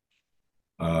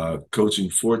 coaching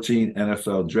 14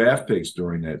 NFL draft picks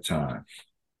during that time.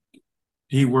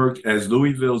 He worked as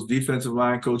Louisville's defensive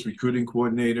line coach, recruiting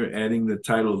coordinator, adding the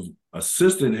title of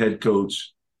assistant head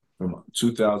coach from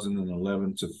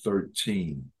 2011 to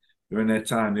 13. During that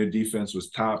time, their defense was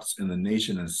tops in the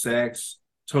nation in sacks,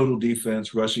 total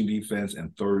defense, rushing defense,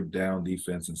 and third down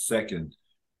defense, and second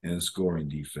in scoring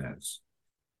defense.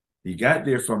 He got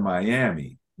there from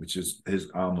Miami, which is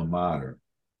his alma mater,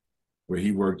 where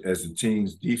he worked as the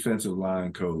team's defensive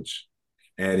line coach,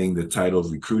 adding the title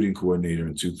of recruiting coordinator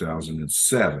in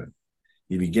 2007.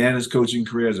 He began his coaching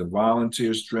career as a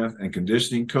volunteer strength and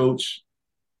conditioning coach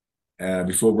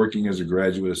before working as a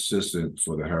graduate assistant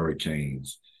for the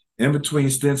Hurricanes. In between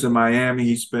stints in Miami,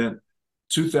 he spent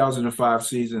 2005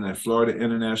 season at Florida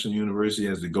International University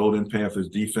as the Golden Panthers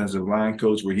defensive line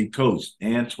coach, where he coached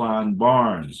Antoine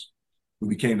Barnes, who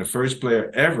became the first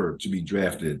player ever to be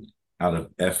drafted out of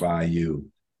FIU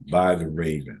by the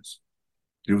Ravens.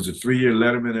 He was a 3-year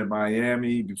letterman at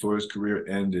Miami before his career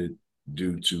ended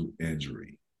due to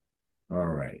injury. All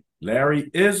right. Larry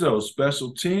Izzo,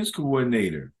 special teams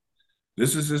coordinator.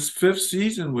 This is his 5th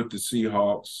season with the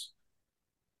Seahawks.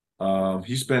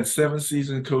 He spent 7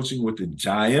 seasons coaching with the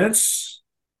Giants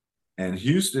and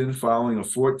Houston following a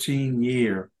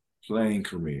 14-year playing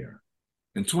career.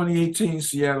 In 2018,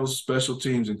 Seattle's special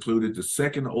teams included the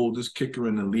second oldest kicker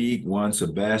in the league, one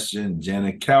Sebastian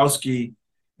Janikowski,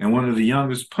 and one of the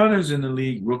youngest punters in the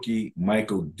league, rookie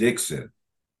Michael Dixon.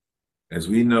 As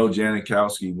we know,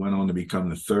 Janikowski went on to become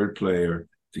the 3rd player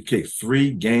to kick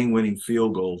 3 game-winning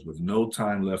field goals with no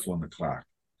time left on the clock.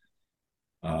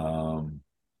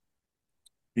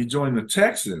 He joined the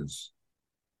Texans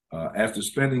after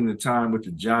spending the time with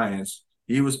the Giants.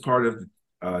 He was part of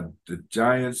the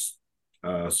Giants'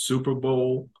 Super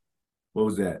Bowl, what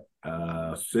was that,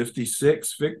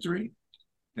 56 victory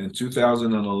in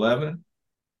 2011.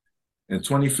 In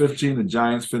 2015, the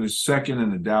Giants finished 2nd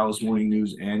in the Dallas Morning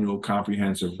News annual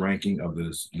comprehensive ranking of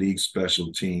the league's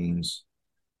special teams.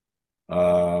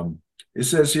 It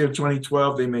says here,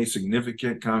 2012, they made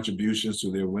significant contributions to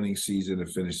their winning season and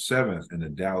finished 7th in the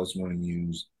Dallas Morning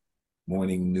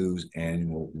News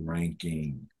annual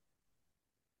ranking.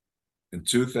 In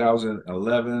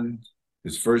 2011,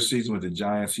 his first season with the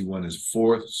Giants, he won his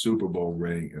 4th Super Bowl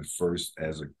ring and 1st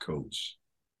as a coach.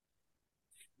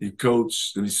 He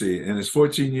coached, let me see, in his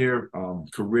 14-year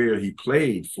career, he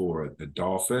played for the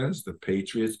Dolphins, the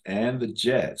Patriots, and the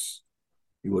Jets.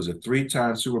 He was a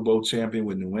 3-time Super Bowl champion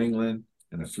with New England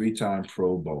and a 3-time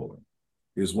Pro Bowler.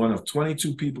 He was one of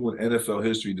 22 people in NFL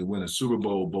history to win a Super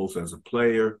Bowl both as a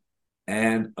player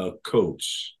and a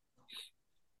coach.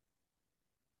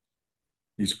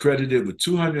 He's credited with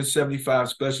 275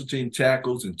 special team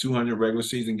tackles in 200 regular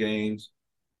season games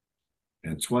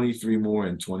and 23 more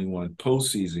in 21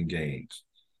 postseason games.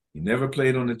 He never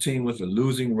played on a team with a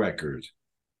losing record,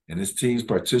 and his teams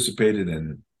participated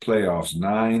in playoffs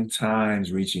 9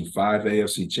 times, reaching 5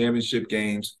 AFC championship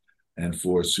games and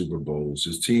 4 Super Bowls.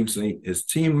 His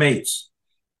teammates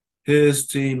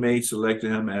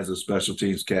selected him as a special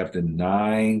teams captain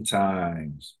 9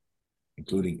 times,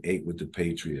 including 8 with the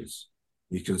Patriots.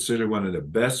 He's considered one of the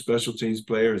best special teams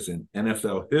players in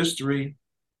NFL history.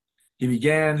 He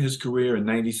began his career in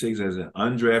 '96 as an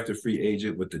undrafted free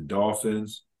agent with the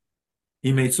Dolphins.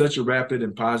 He made such a rapid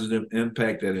and positive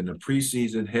impact that in the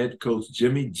preseason, head coach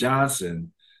Jimmy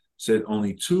Johnson said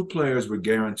only 2 players were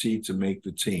guaranteed to make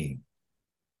the team: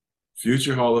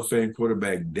 future Hall of Fame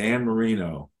quarterback Dan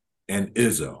Marino and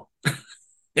Izzo.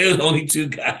 There were only 2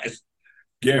 guys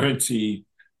guaranteed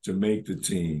to make the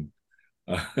team.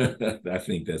 I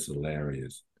think that's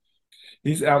hilarious.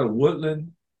 He's out of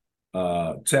Woodland,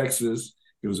 Texas.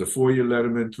 He was a 4-year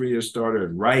letterman, 3-year starter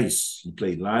at Rice. He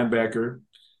played linebacker,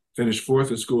 finished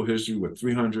 4th in school history with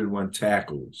 301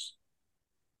 tackles,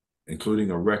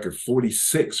 including a record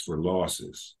 46 for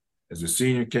losses. As a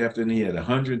senior captain, he had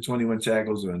 121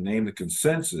 tackles and named the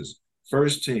consensus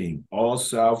first team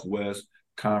All-Southwest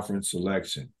Conference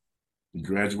selection. He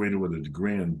graduated with a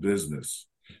degree in business.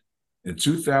 In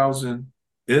 2000,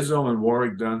 Izzo and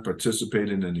Warrick Dunn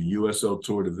participated in the USO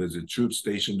tour to visit troops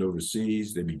stationed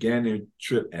overseas. They began their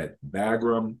trip at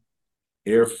Bagram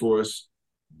Air Force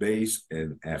Base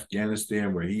in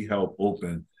Afghanistan, where he helped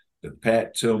open the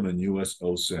Pat Tillman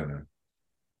USO Center,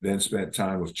 then spent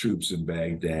time with troops in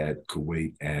Baghdad,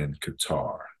 Kuwait, and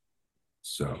Qatar.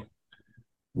 So,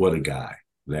 what a guy,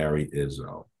 Larry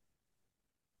Izzo.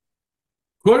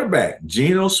 Quarterback,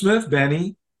 Geno Smith,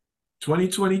 Benny,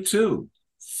 2022.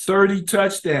 30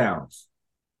 touchdowns,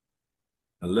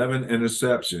 11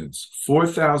 interceptions,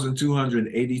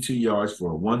 4,282 yards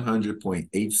for a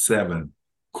 100.87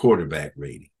 quarterback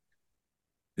rating.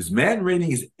 His Madden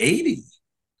rating is 80.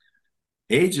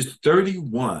 Age is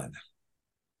 31.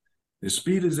 His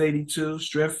speed is 82,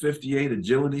 strength 58,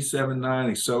 agility 79,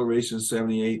 acceleration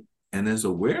 78, and his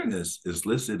awareness is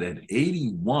listed at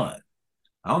 81.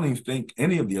 I don't even think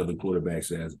any of the other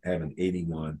quarterbacks have an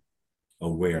 81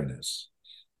 awareness.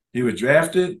 He was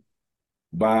drafted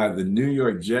by the New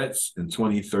York Jets in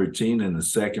 2013 in the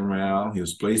 2nd round. He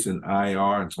was placed in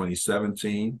IR in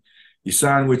 2017. He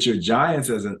signed with your Giants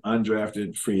as an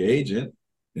undrafted free agent.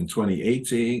 in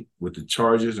 2018, with the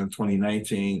Chargers in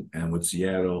 2019, and with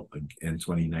Seattle in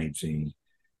 2019.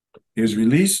 He was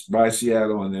released by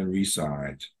Seattle and then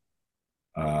re-signed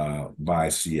by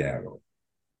Seattle.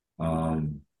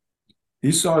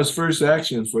 He saw his first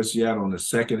action for Seattle in the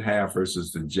second half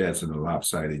versus the Jets in a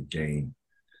lopsided game.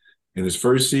 In his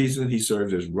first season, he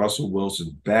served as Russell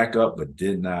Wilson's backup but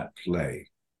did not play.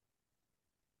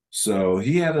 So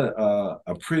he had a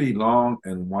pretty long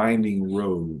and winding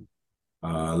road.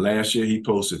 Last year, he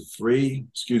posted three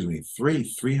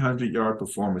 300-yard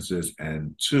performances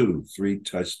and 2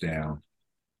 3-touchdown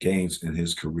games in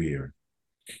his career.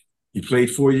 He played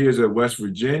 4 years at West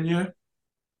Virginia.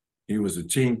 He was the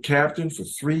team captain for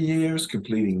 3 years,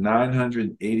 completing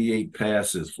 988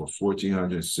 passes for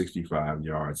 1,465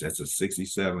 yards. That's a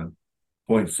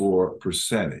 67.4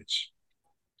 percentage.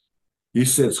 He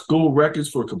set school records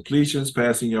for completions,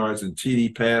 passing yards, and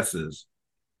TD passes,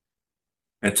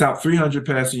 and top 300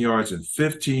 passing yards in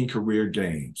 15 career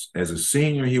games. As a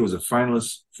senior, he was a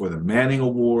finalist for the Manning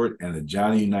Award and the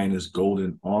Johnny Unitas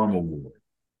Golden Arm Award.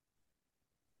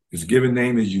 His given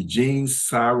name is Eugene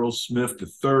Cyril Smith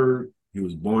III. He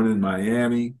was born in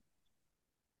Miami.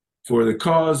 For the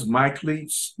cause My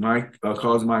Cleats,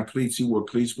 he wore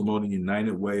cleats promoting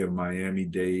United Way of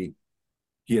Miami-Dade.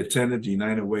 He attended the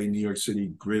United Way New York City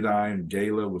Gridiron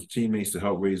Gala with teammates to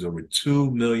help raise over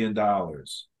 $2 million.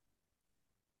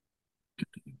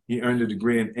 He earned a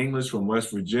degree in English from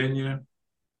West Virginia,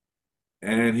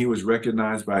 and he was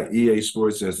recognized by EA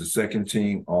Sports as the second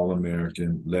team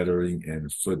All-American, lettering in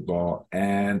football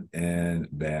and in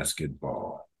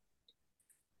basketball.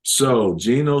 So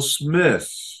Geno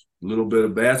Smith, a little bit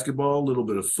of basketball, a little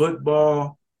bit of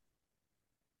football,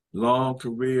 long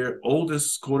career,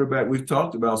 oldest quarterback we've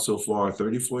talked about so far,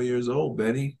 34 years old,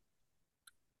 Benny.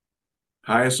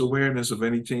 Highest awareness of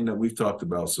any team that we've talked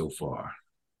about so far.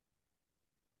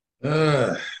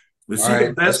 Was he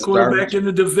the best quarterback in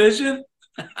the division?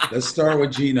 Let's start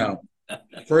with Geno.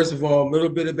 First of all, a little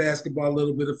bit of basketball, a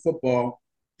little bit of football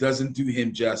doesn't do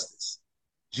him justice.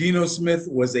 Geno Smith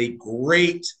was a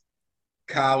great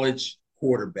college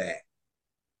quarterback.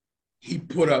 He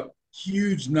put up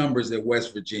huge numbers at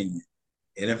West Virginia.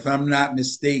 And if I'm not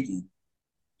mistaken,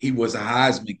 he was a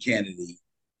Heisman candidate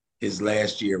his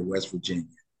last year at West Virginia.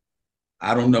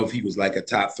 I don't know if he was like a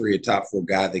top 3 or top 4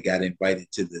 guy that got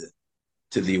invited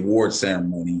to the award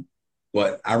ceremony,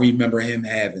 but I remember him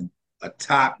having a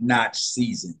top-notch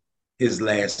season his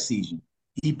last season.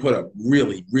 He put up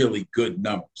really, really good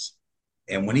numbers.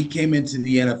 And when he came into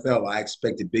the NFL, I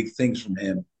expected big things from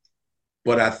him,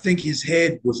 but I think his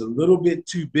head was a little bit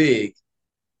too big,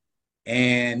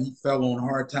 and he fell on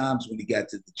hard times when he got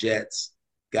to the Jets,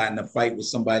 got in a fight with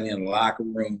somebody in the locker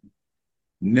room,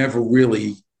 never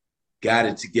really got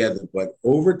it together. But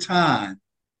over time,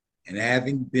 and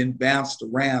having been bounced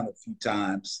around a few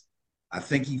times, I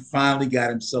think he finally got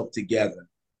himself together.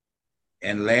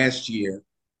 And last year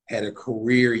had a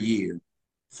career year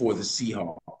for the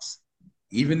Seahawks.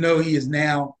 Even though he is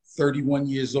now 31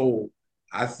 years old,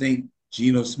 I think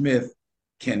Geno Smith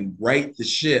can right the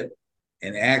ship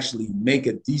and actually make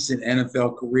a decent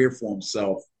NFL career for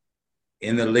himself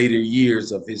in the later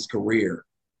years of his career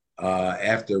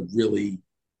after really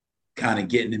kind of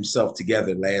getting himself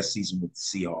together last season with the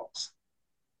Seahawks.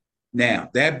 Now,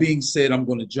 that being said, I'm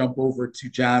going to jump over to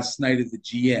John Schneider, the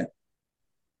GM.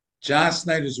 John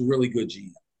Schneider's a really good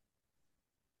GM.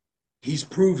 He's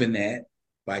proven that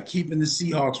by keeping the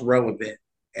Seahawks relevant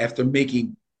after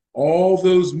making all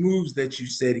those moves that you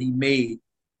said he made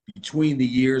between the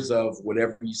years of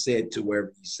whatever you said to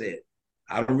wherever you said.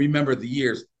 I don't remember the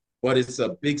years, but it's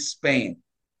a big span,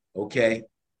 okay?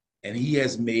 And he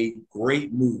has made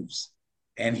great moves.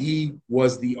 And he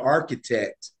was the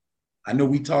architect. I know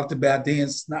we talked about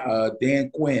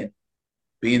Dan Quinn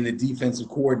being the defensive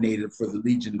coordinator for the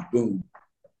Legion of Boom.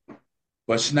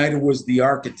 But Schneider was the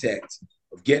architect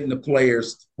of getting the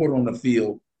players to put on the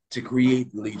field to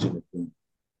create the Legion of Boom.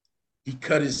 He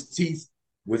cut his teeth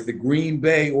with the Green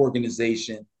Bay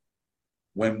organization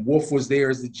when Wolf was there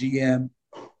as the GM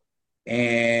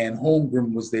and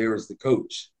Holmgren was there as the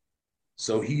coach.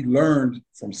 So he learned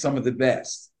from some of the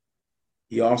best.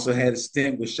 He also had a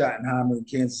stint with Schottenheimer in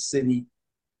Kansas City,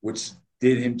 which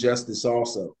did him justice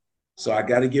also. So I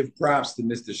got to give props to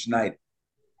Mr. Schneider.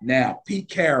 Now, Pete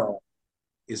Carroll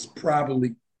is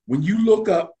probably, when you look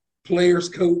up players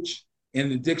coach in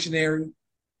the dictionary,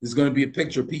 there's going to be a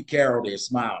picture of Pete Carroll there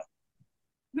smiling.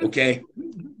 Okay?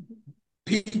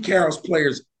 Pete Carroll's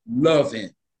players love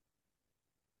him.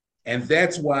 And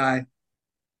that's why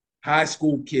high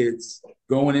school kids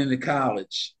going into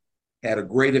college had a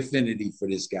great affinity for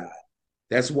this guy.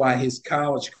 That's why his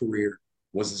college career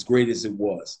was as great as it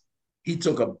was. He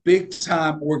took a big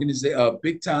time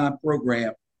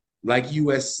program like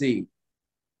USC,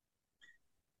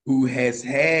 who has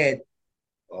had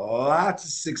lots of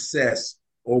success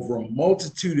over a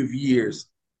multitude of years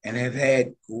and have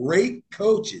had great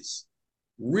coaches,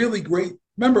 really great.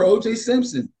 Remember, O.J.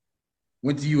 Simpson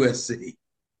went to USC,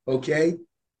 okay?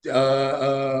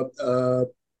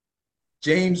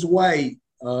 James White,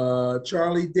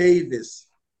 Charlie Davis.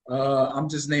 I'm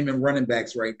just naming running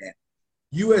backs right now.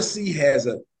 USC has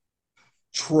a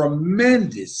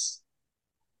tremendous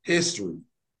history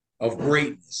of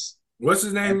greatness. What's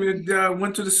his name that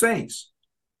went to the Saints?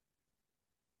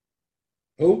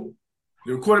 Who?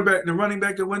 The quarterback, the running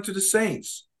back that went to the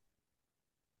Saints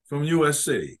from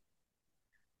USC.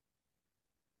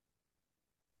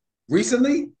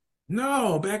 Recently?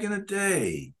 No, back in the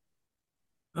day.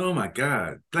 Oh my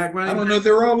God, black running I don't back? know.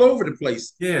 They're all over the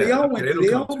place. Yeah, They all okay, went.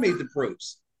 They all made the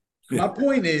pros. My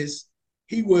point is,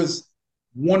 he was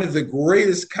one of the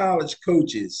greatest college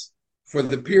coaches for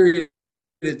the period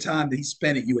of time that he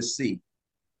spent at USC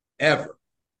ever.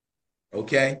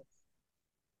 Okay,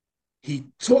 he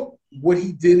took what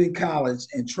he did in college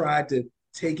and tried to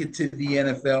take it to the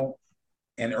NFL.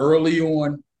 And early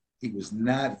on, he was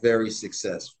not very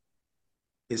successful.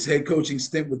 His head coaching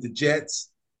stint with the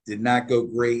Jets did not go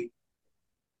great.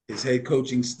 His head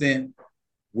coaching stint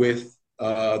with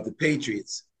the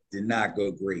Patriots did not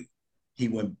go great. He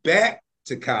went back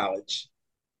to college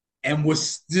and was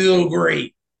still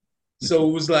great. So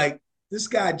it was like, this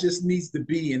guy just needs to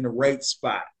be in the right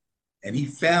spot. And he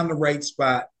found the right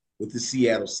spot with the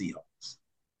Seattle Seahawks.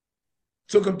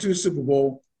 Took them to a Super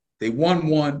Bowl. They won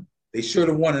one. They should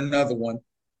have won another one.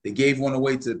 They gave one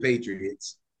away to the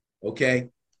Patriots. Okay.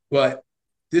 But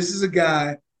this is a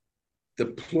guy, the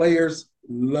players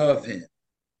love him.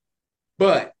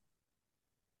 But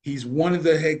he's one of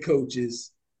the head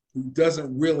coaches who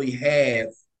doesn't really have,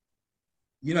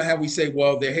 you know how we say,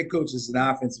 well, their head coach is an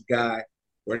offensive guy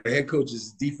or the head coach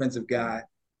is a defensive guy.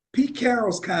 Pete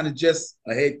Carroll's kind of just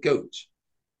a head coach.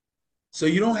 So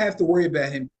you don't have to worry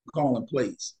about him calling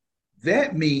plays.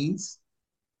 That means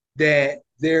that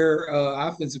their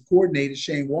offensive coordinator,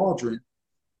 Shane Waldron,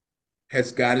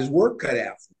 has got his work cut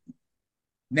out for him.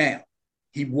 Now,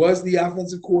 he was the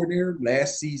offensive coordinator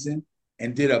last season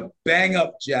and did a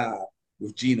bang-up job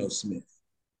with Geno Smith.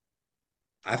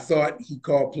 I thought he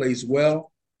called plays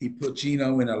well. He put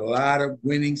Geno in a lot of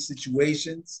winning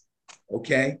situations,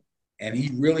 okay? And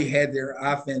he really had their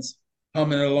offense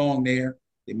humming along there.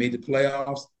 They made the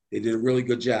playoffs. They did a really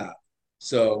good job.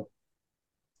 So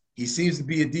he seems to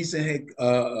be a decent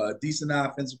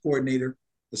offensive coordinator,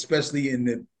 especially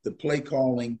in the play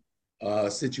calling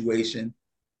situation.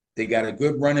 They got a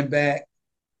good running back.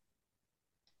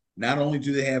 Not only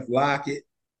do they have Lockett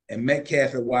and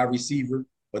Metcalf at wide receiver,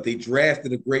 but they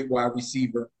drafted a great wide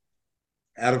receiver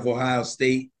out of Ohio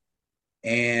State.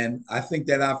 And I think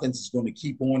that offense is going to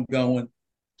keep on going,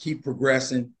 keep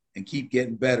progressing, and keep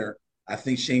getting better. I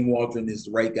think Shane Waldron is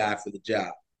the right guy for the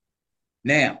job.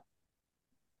 Now,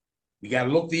 we got to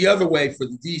look the other way for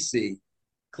the DC,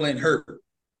 Clint Hurtt.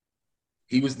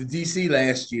 He was the DC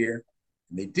last year,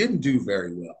 and they didn't do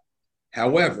very well.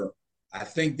 However, I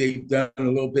think they've done a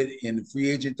little bit in the free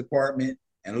agent department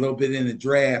and a little bit in the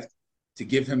draft to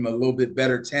give him a little bit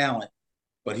better talent,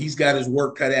 but he's got his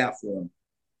work cut out for him.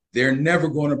 They're never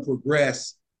going to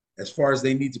progress as far as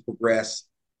they need to progress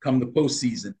come the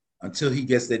postseason until he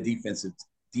gets that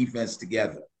defense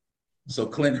together. So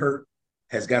Clint Hurtt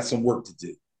has got some work to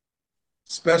do.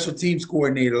 Special teams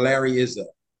coordinator Larry Izzo.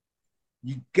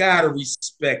 You got to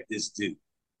respect this dude.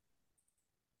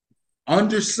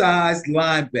 Undersized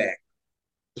linebacker.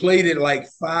 Played at like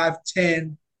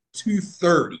 5'10",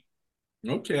 230.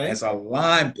 Okay. As a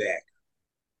linebacker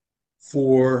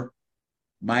for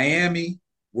Miami,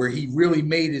 where he really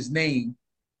made his name,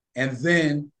 and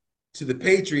then to the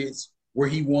Patriots, where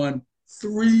he won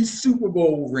 3 Super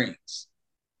Bowl rings.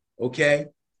 Okay?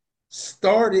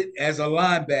 Started as a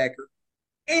linebacker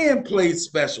and played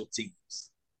special teams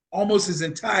almost his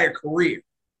entire career.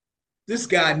 This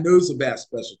guy knows about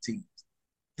special teams.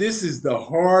 This is the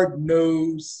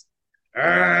hard-nosed,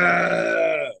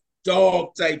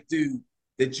 dog type dude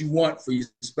that you want for your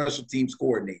special teams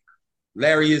coordinator.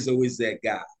 Larry Izzo is that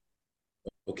guy.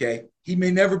 Okay? He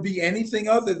may never be anything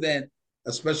other than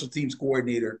a special teams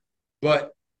coordinator,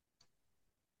 but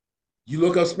you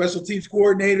look up special teams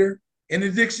coordinator in the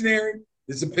dictionary,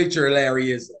 there's a picture of Larry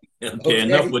Izzo. Okay,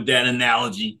 enough with that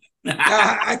analogy.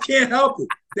 I can't help it.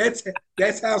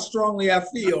 That's how strongly I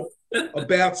feel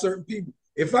about certain people.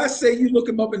 If I say you look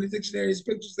him up in the dictionary, his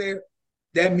picture's there,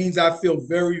 that means I feel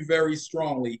very, very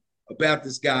strongly about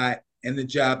this guy and the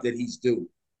job that he's doing.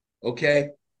 Okay.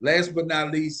 Last but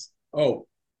not least,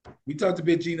 we talked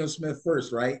about Geno Smith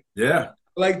first, right? Yeah.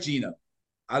 I like Geno.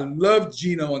 I love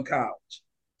Geno in college.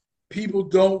 People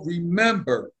don't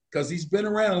remember because he's been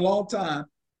around a long time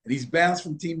and he's bounced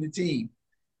from team to team.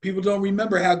 People don't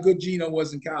remember how good Geno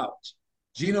was in college.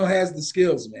 Geno has the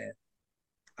skills, man.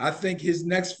 I think his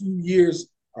next few years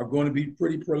are going to be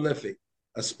pretty prolific,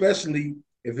 especially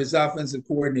if his offensive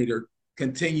coordinator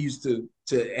continues to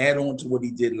add on to what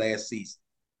he did last season.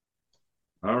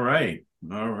 All right.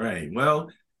 All right. Well,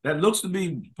 that looks to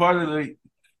be part of the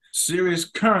serious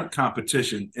current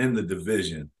competition in the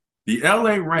division. The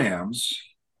LA Rams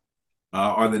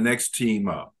are the next team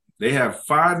up. They have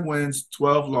 5 wins,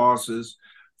 12 losses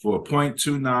for a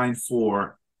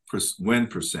 .294 win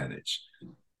percentage.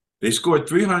 They scored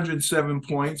 307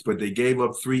 points, but they gave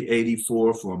up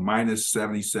 384 for a minus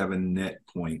 77 net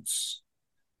points.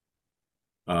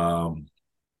 The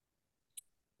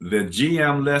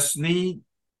GM Les Snead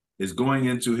is going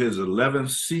into his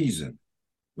 11th season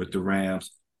with the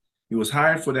Rams. He was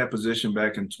hired for that position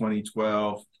back in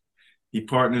 2012. He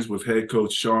partners with head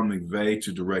coach Sean McVay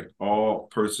to direct all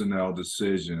personnel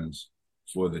decisions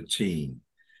for the team.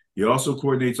 He also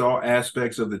coordinates all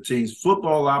aspects of the team's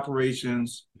football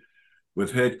operations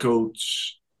with head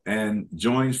coach and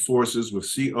joins forces with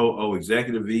COO,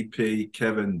 Executive VP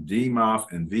Kevin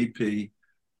Demoff, and VP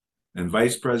and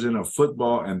Vice President of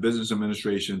Football and Business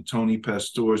Administration Tony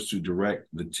Pastores to direct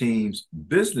the team's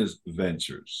business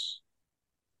ventures.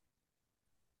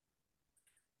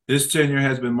 His tenure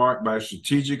has been marked by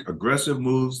strategic, aggressive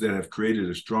moves that have created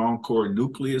a strong core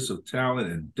nucleus of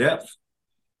talent and depth.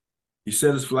 He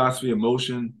set his philosophy in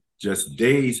motion just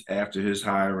days after his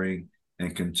hiring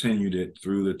and continued it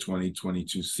through the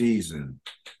 2022 season.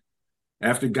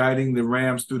 After guiding the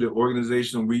Rams through the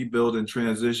organizational rebuild and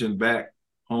transition back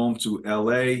home to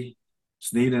LA,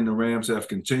 Snead and the Rams have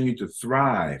continued to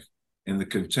thrive in the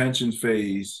contention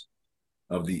phase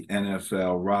of the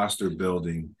NFL roster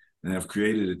building and have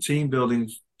created a team building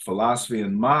philosophy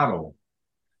and model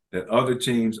that other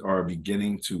teams are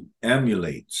beginning to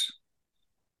emulate.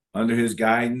 Under his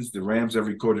guidance, the Rams have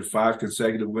recorded 5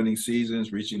 consecutive winning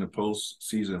seasons, reaching the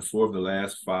postseason 4 of the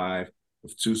last 5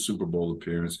 with 2 Super Bowl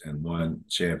appearances and 1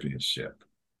 championship.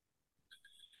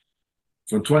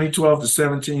 From 2012 to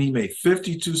 17, he made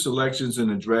 52 selections in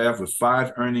the draft, with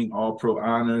 5 earning All-Pro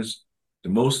honors, the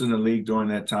most in the league during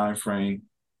that time frame.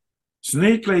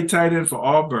 Snead played tight end for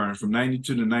Auburn from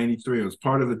 92 to 93 and was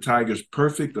part of the Tigers'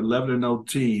 perfect 11-0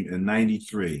 team in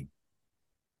 93.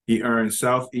 He earned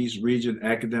Southeast Region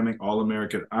Academic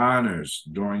All-American honors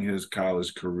during his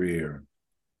college career.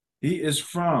 He is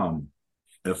from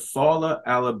Eufaula,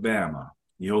 Alabama.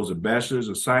 He holds a Bachelor's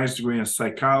of Science degree in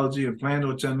psychology and planned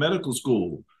to attend medical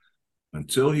school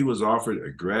until he was offered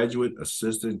a graduate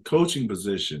assistant coaching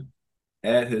position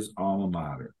at his alma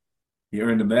mater. He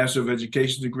earned a Master of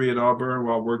Education degree at Auburn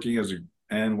while working as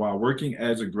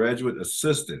a graduate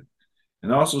assistant,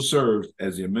 and also served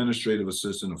as the administrative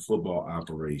assistant of football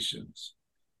operations.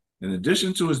 In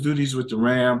addition to his duties with the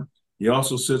Ram, he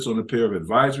also sits on a pair of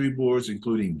advisory boards,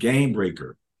 including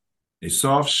Gamebreaker, a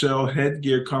soft shell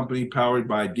headgear company powered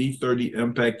by D30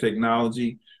 Impact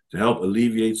technology to help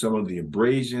alleviate some of the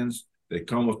abrasions that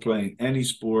come with playing any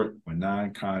sport or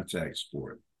non-contact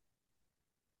sport.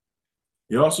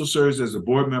 He also serves as a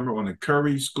board member on the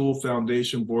Curry School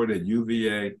Foundation Board at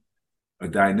UVA, a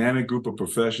dynamic group of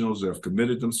professionals that have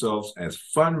committed themselves as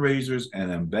fundraisers and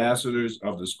ambassadors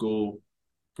of the school,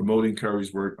 promoting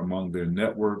Curry's work among their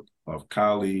network of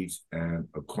colleagues and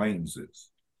acquaintances.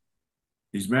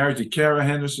 He's married to Kara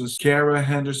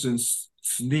Henderson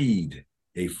Snead,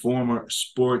 a former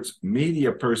sports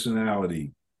media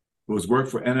personality who has worked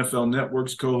for NFL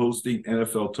Networks, co-hosting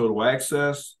NFL Total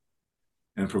Access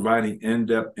and providing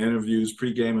in-depth interviews,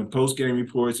 pregame and postgame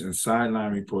reports, and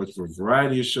sideline reports for a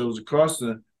variety of shows across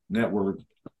the network,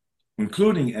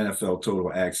 including NFL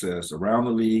Total Access, Around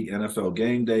the League, NFL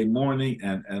Game Day Morning,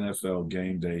 and NFL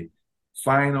Game Day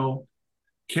Final.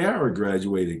 Kara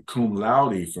graduated cum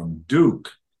laude from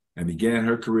Duke and began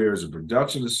her career as a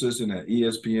production assistant at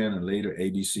ESPN and later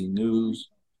ABC News.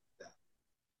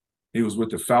 He was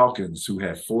with the Falcons, who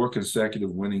had 4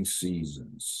 consecutive winning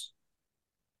seasons.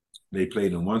 They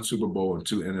played in 1 Super Bowl and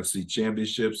 2 NFC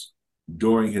championships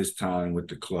during his time with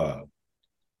the club.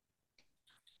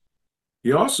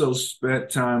 He also spent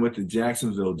time with the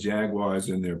Jacksonville Jaguars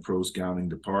in their pro scouting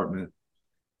department.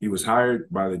 He was hired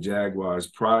by the Jaguars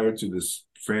prior to this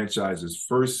franchise's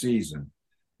first season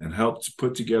and helped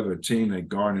put together a team that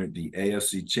garnered the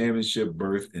AFC Championship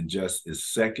berth in just his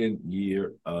 2nd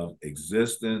year of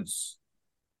existence.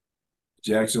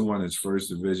 Jackson won his first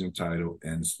division title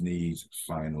in Snead's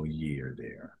final year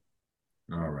there.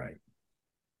 All right.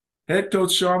 Head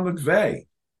coach Sean McVay.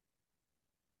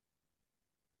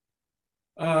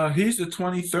 He's the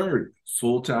 23rd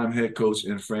full-time head coach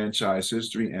in franchise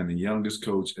history and the youngest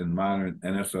coach in modern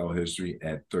NFL history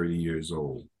at 30 years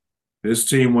old. His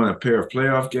team won a pair of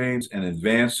playoff games and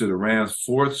advanced to the Rams'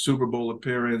 fourth Super Bowl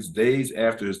appearance days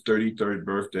after his 33rd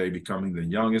birthday, becoming the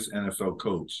youngest NFL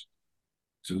coach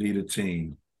to lead a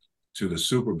team to the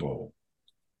Super Bowl.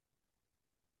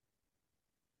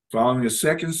 Following his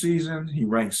second season, he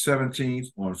ranked 17th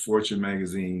on Fortune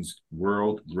magazine's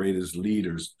World Greatest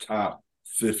Leaders Top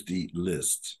 50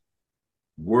 list.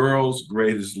 World's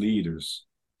Greatest Leaders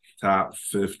Top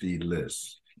 50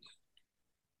 list.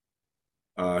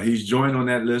 He's joined on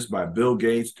that list by Bill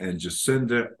Gates and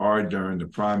Jacinda Ardern, the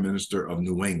Prime Minister of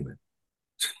New England.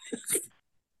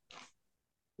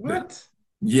 What?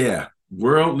 Yeah,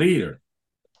 world leader.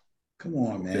 Come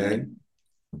on, man. Okay.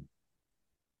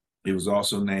 He was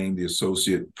also named the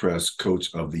Associate Press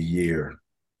Coach of the Year,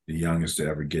 the youngest to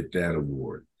ever get that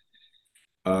award.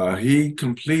 He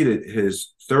completed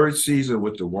his third season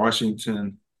with the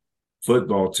Washington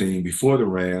football team before the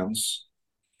Rams.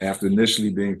 After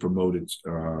initially being promoted,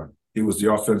 he was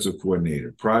the offensive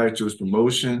coordinator. Prior to his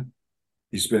promotion,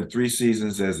 he spent 3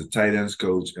 seasons as a tight ends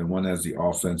coach and 1 as the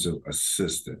offensive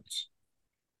assistant.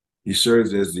 He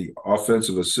served as the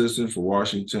offensive assistant for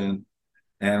Washington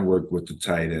and worked with the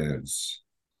tight ends.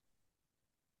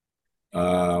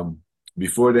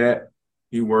 Before that,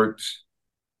 he worked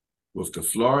with the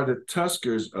Florida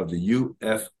Tuskers of the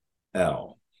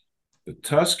UFL. The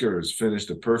Tuskers finished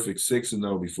a perfect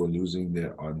 6-0 before losing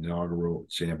their inaugural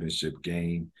championship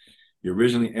game. He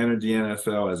originally entered the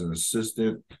NFL as an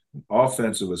assistant, an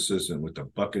offensive assistant with the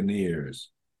Buccaneers.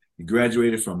 He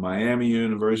graduated from Miami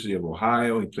University of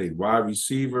Ohio. He played wide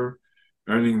receiver,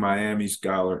 earning Miami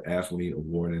Scholar Athlete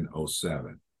Award in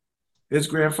 2007. His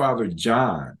grandfather,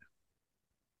 John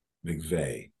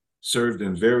McVay, served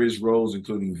in various roles,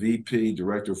 including VP,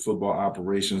 Director of Football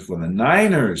Operations for the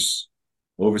Niners,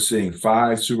 overseeing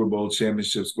 5 Super Bowl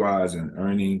championship squads and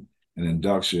earning an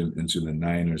induction into the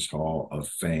Niners Hall of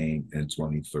Fame in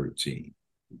 2013.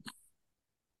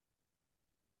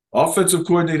 Offensive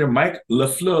coordinator Mike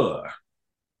LaFleur.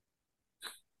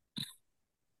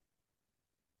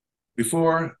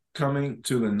 Before coming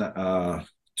to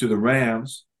the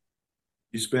Rams,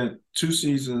 he spent 2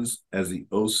 seasons as the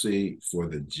OC for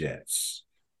the Jets.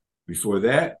 Before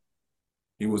that,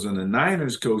 he was on the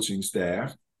Niners coaching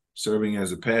staff, serving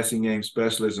as a passing game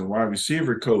specialist and wide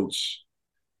receiver coach,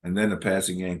 and then a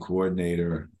passing game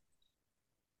coordinator,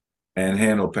 and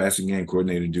handled passing game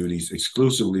coordinator duties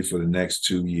exclusively for the next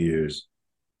 2 years,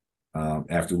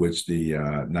 after which the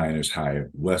Niners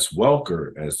hired Wes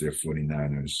Welker as their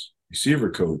 49ers receiver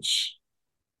coach.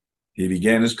 He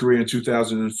began his career in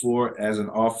 2004 as an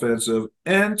offensive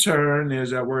intern,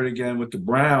 there's that word again, with the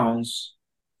Browns.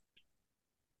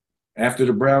 After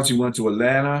the Browns, he went to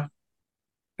Atlanta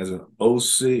as an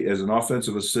OC, as an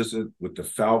offensive assistant with the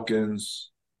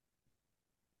Falcons.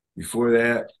 Before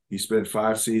that, he spent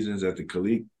 5 seasons at the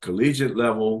collegiate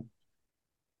level,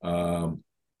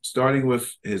 starting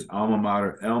with his alma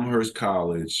mater, Elmhurst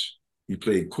College. He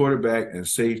played quarterback and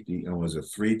safety and was a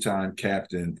 3-time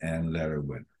captain and letter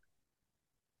winner.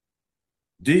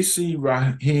 DC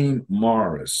Raheem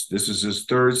Morris, this is his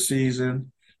 3rd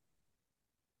season.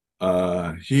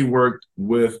 He worked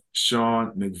with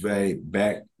Sean McVay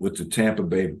back with the Tampa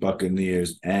Bay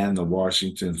Buccaneers and the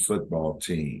Washington football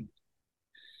team.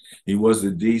 He was the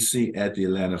DC at the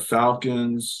Atlanta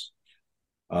Falcons.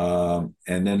 And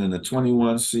then in the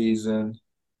 21 season,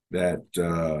 that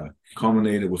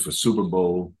culminated with a Super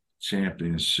Bowl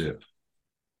championship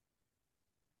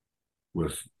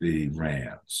with the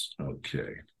Rams.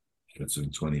 Okay, that's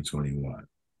in 2021.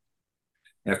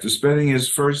 After spending his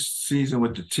first season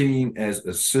with the team as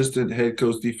assistant head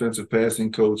coach, defensive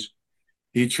passing coach,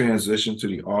 he transitioned to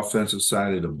the offensive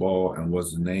side of the ball and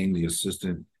was named the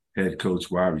assistant head coach,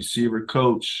 wide receiver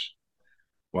coach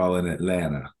while in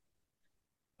Atlanta.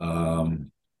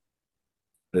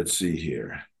 Let's see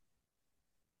here.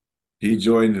 He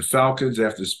joined the Falcons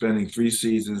after spending 3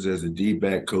 seasons as a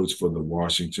D-back coach for the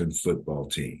Washington football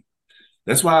team.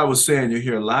 That's why I was saying you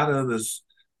hear a lot of this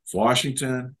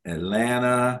Washington,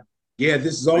 Atlanta. Yeah,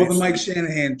 this is all the Mike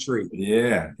Shanahan tree.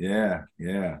 Yeah,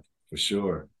 for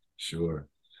sure.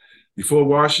 Before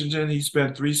Washington, he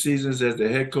spent 3 seasons as the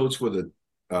head coach for the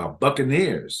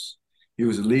Buccaneers. He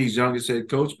was the league's youngest head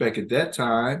coach back at that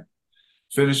time,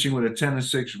 finishing with a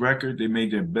 10-6 record. They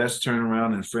made their best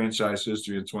turnaround in franchise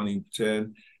history in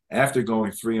 2010 after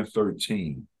going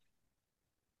 3-13.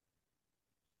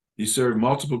 He served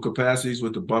multiple capacities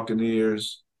with the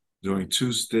Buccaneers during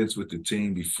 2 stints with the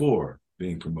team before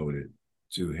being promoted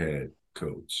to head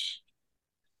coach.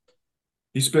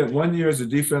 He spent 1 year as a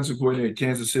defensive coordinator at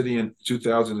Kansas City in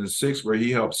 2006, where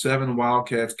he helped 7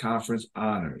 Wildcats conference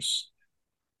honors.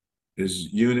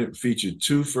 His unit featured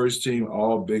 2 first-team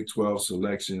All Big 12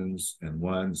 selections and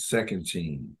 1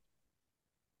 second-team.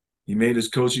 He made his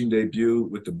coaching debut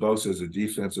with the Bucs as a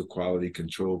defensive quality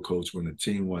control coach when the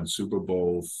team won Super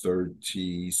Bowl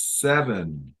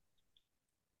 37.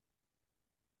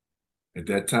 At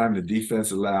that time, the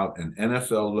defense allowed an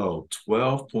NFL low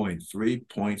 12.3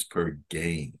 points per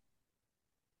game.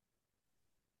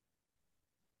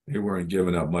 They weren't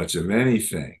giving up much of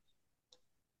anything.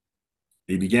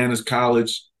 He began his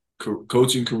college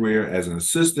coaching career as an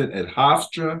assistant at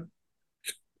Hofstra.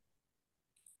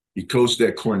 He coached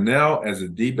at Cornell as a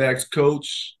D-backs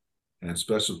coach and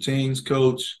special teams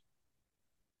coach.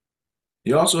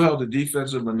 He also held the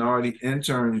defensive minority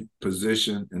internship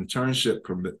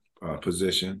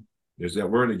position. There's that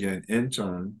word again,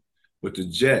 intern, with the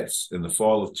Jets in the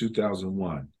fall of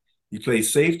 2001. He played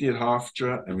safety at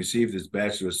Hofstra and received his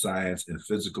Bachelor of Science in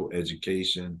Physical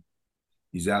Education.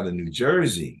 He's out of New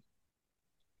Jersey.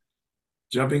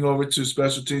 Jumping over to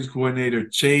special teams coordinator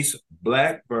Chase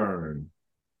Blackburn.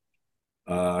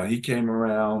 He came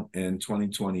around in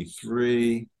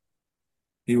 2023.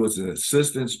 He was an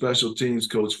assistant special teams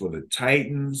coach for the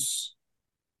Titans.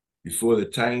 Before the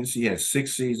Titans, he had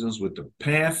 6 seasons with the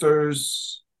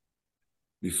Panthers.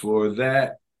 Before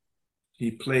that,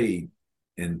 he played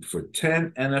for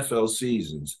 10 NFL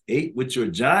seasons, 8 with your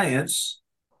Giants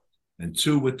and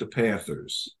 2 with the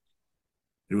Panthers.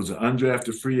 He was an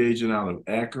undrafted free agent out of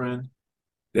Akron.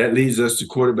 That leads us to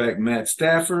quarterback Matt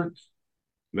Stafford.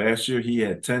 Last year, he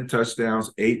had 10 touchdowns,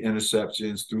 8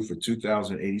 interceptions, threw for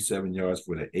 2,087 yards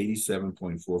with an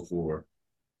 87.44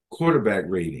 quarterback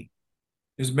rating.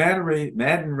 His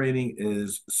Madden rating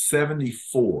is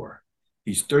 74.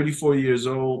 He's 34 years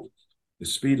old. The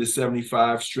speed is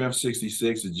 75, strength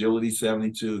 66, agility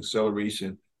 72,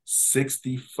 acceleration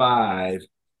 65,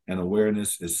 and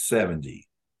awareness is 70.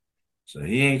 So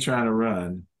he ain't trying to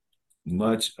run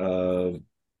much of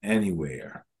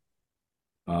anywhere.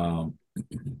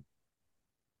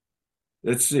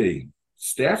 Let's see.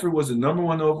 Stafford was the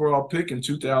 #1 overall pick in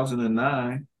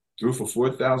 2009, threw for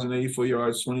 4,084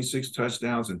 yards, 26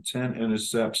 touchdowns, and 10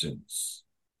 interceptions.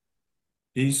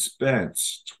 He spent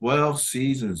 12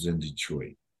 seasons in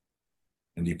Detroit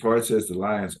and departs as the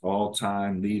Lions'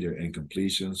 all-time leader in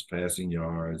completions, passing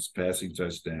yards, passing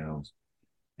touchdowns,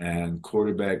 and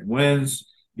quarterback wins.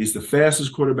 He's the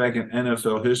fastest quarterback in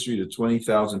NFL history to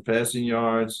 20,000 passing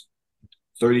yards,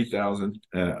 30,000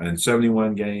 in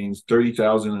 71 games,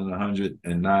 30,000 in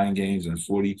 109 games, and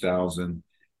 40,000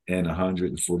 in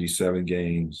 147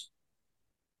 games.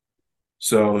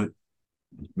 So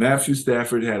Matthew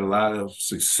Stafford had a lot of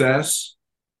success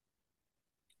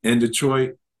in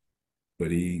Detroit, but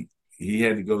he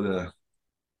had to go to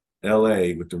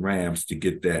LA with the Rams to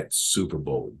get that Super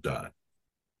Bowl done.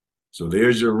 So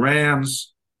there's your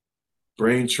Rams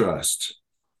brain trust.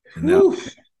 Whew,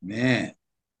 man.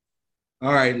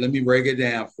 All right, let me break it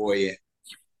down for you.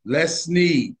 Les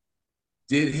Snead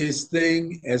did his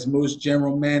thing, as most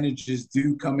general managers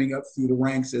do, coming up through the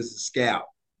ranks as a scout.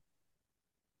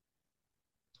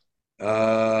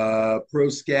 Pro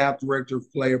scout, director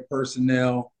of player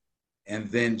personnel, and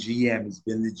then GM. He's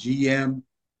been the GM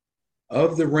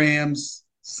of the Rams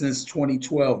since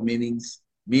 2012, meaning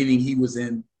he was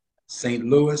in St.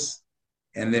 Louis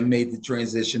and then made the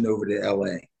transition over to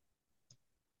LA.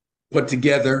 Put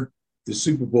together the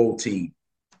Super Bowl team.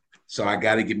 So I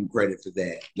got to give him credit for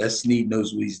that. Les Snead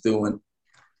knows what he's doing.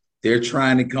 They're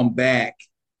trying to come back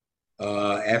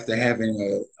after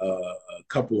having a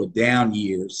couple of down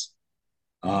years.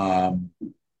 We'll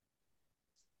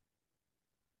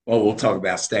talk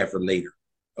about Stafford later.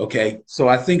 Okay, so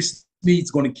I think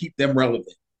Snead's going to keep them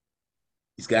relevant.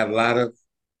 He's got a lot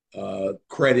of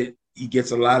credit. He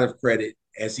gets a lot of credit,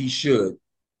 as he should,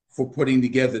 for putting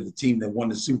together the team that won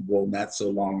the Super Bowl not so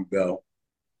long ago.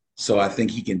 So I think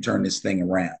he can turn this thing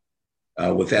around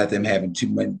without them having too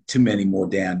many more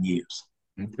down years.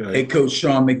 Okay. Head coach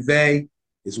Sean McVay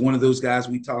is one of those guys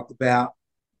we talked about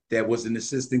that was an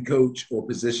assistant coach or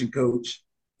position coach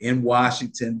in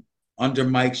Washington under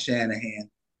Mike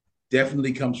Shanahan.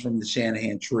 Definitely comes from the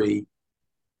Shanahan tree.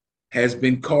 Has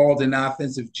been called an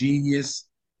offensive genius.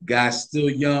 Guy's still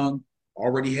young,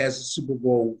 already has a Super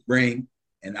Bowl ring,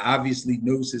 and obviously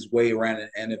knows his way around an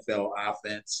NFL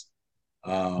offense.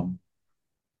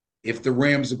 If the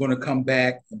Rams are going to come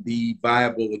back and be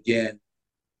viable again,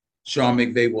 Sean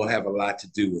McVay will have a lot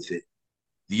to do with it.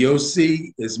 The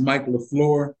OC is Mike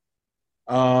LaFleur.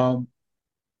 Um,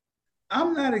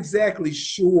 I'm not exactly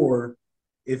sure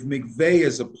if McVay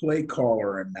is a play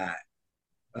caller or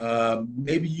not.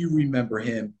 Maybe you remember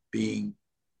him being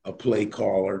a play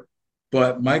caller,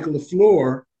 but Mike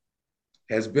LaFleur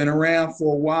has been around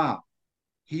for a while.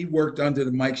 He worked under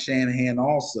the Mike Shanahan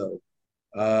also.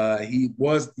 He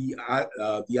was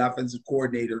the offensive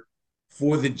coordinator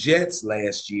for the Jets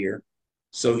last year.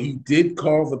 So he did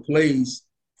call the plays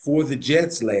for the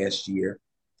Jets last year.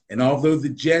 And although the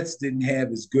Jets didn't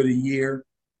have as good a year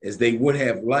as they would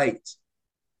have liked,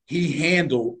 he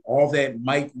handled all that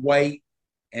Mike White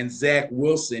and Zach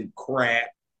Wilson crap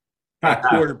at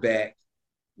quarterback,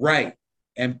 right?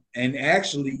 And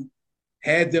actually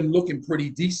had them looking pretty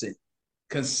decent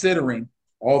considering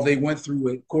all they went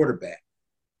through at quarterback.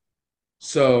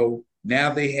 So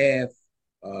now they have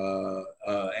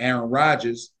Aaron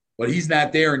Rodgers, but he's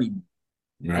not there anymore.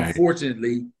 Right.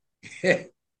 Unfortunately,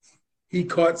 he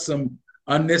caught some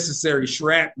unnecessary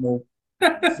shrapnel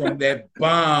from that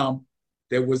bomb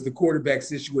that was the quarterback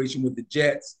situation with the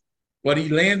Jets, but he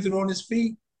landed on his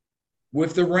feet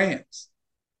with the Rams.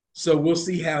 So we'll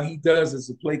see how he does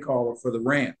as a play caller for the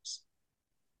Rams.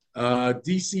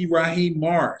 DC Raheem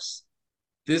Morris.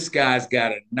 This guy's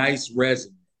got a nice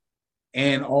resume.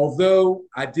 And although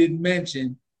I did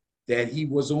mention that he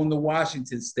was on the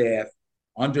Washington staff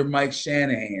under Mike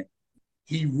Shanahan,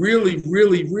 he really,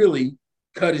 really, really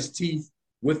cut his teeth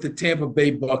with the Tampa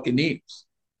Bay Buccaneers.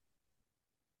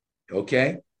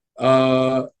 Okay.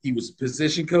 He was a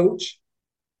position coach.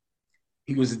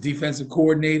 He was a defensive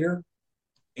coordinator,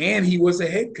 and he was a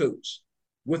head coach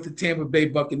with the Tampa Bay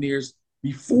Buccaneers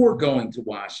before going to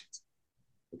Washington.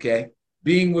 Okay.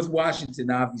 Being with Washington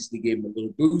obviously gave him a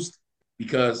little boost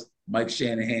because Mike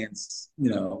Shanahan's,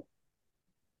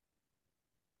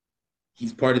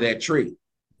 he's part of that tree.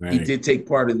 Right. He did take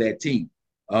part of that team.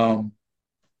 I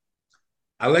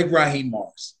like Raheem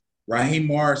Morris. Raheem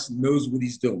Morris knows what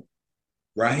he's doing.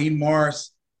 Raheem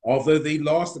Morris, although they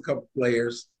lost a couple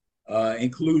players,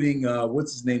 including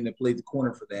what's his name that played the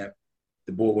corner for them,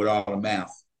 the boy with all the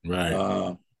mouth. Right.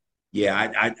 I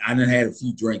done had a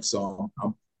few drinks, so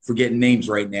I'm forgetting names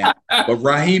right now. But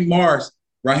Raheem Morris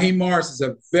is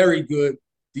a very good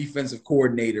defensive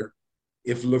coordinator.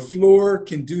 If LaFleur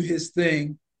can do his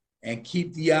thing and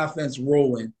keep the offense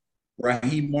rolling,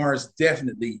 Raheem Morris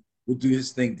definitely will do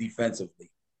his thing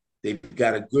defensively. They've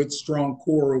got a good, strong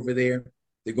core over there.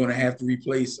 They're going to have to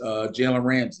replace Jalen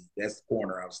Ramsey. That's the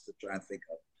corner I was trying to think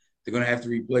of. They're going to have to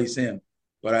replace him,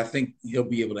 but I think he'll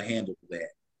be able to handle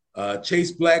that.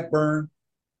 Chase Blackburn,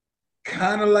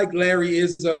 kind of like Larry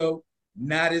Izzo,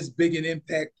 not as big an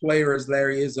impact player as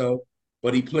Larry Izzo,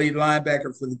 but he played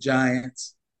linebacker for the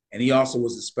Giants, and he also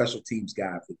was a special teams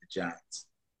guy for the Giants.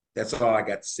 That's all I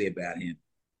got to say about him.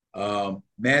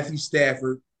 Matthew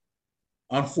Stafford,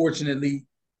 unfortunately,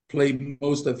 played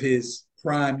most of his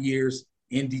prime years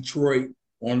in Detroit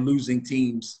on losing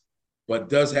teams, but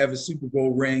does have a Super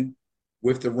Bowl ring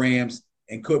with the Rams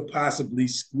and could possibly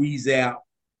squeeze out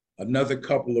another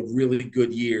couple of really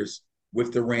good years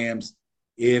with the Rams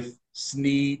if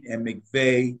Snead and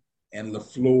McVay and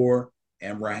LaFleur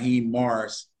and Raheem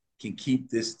Morris can keep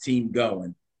this team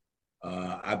going.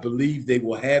 I believe they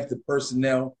will have the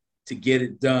personnel to get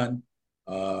it done.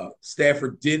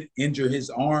 Stafford did injure his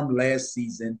arm last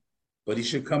season, but he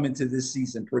should come into this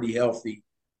season pretty healthy,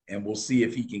 and we'll see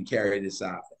if he can carry this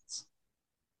offense.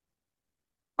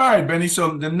 All right, Benny.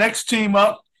 So the next team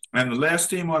up and the last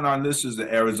team on our list is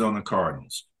the Arizona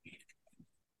Cardinals.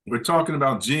 We're talking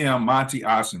about GM Monty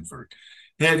Ossenfort,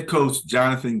 head coach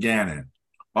Jonathan Gannon,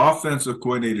 offensive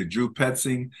coordinator Drew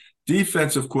Petzing,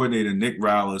 defensive coordinator Nick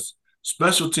Rallis,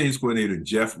 special teams coordinator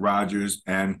Jeff Rogers,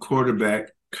 and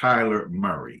quarterback Kyler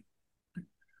Murray.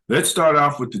 Let's start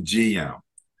off with the GM.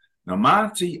 Now,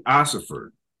 Monty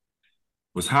Ossenfort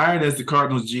was hired as the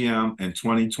Cardinals GM in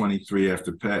 2023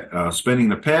 after spending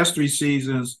the past 3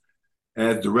 seasons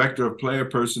as director of player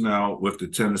personnel with the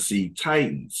Tennessee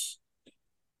Titans.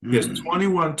 He has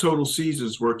 21 total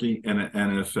seasons working in the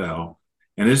NFL,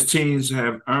 and his teams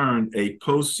have earned a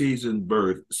postseason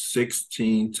berth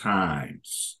 16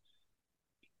 times.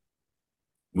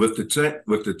 With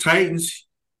the Titans,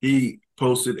 he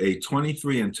posted a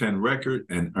 23-10 record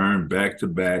and earned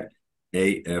back-to-back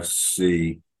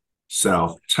AFC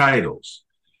South titles.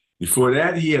 Before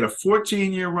that, he had a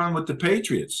 14-year run with the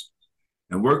Patriots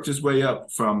and worked his way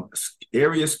up from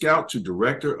area scout to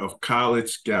director of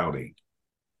college scouting.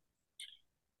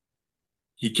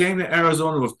 He came to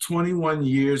Arizona with 21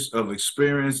 years of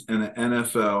experience in the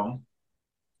NFL.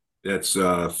 That's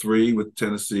 3 with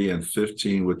Tennessee and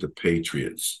 15 with the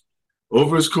Patriots.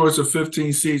 Over his course of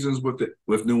 15 seasons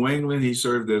with New England, he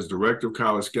served as director of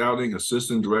college scouting,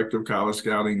 assistant director of college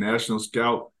scouting, national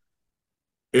scout,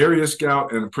 area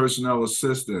scout, and personnel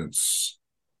assistants.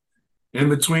 In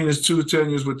between his two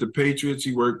tenures with the Patriots,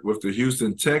 he worked with the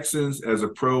Houston Texans as a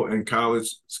pro and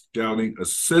college scouting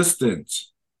assistant.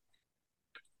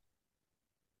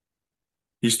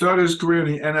 He started his career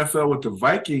in the NFL with the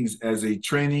Vikings as a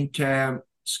training camp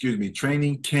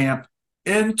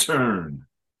intern,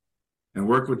 and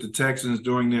worked with the Texans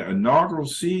during their inaugural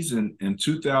season in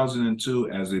 2002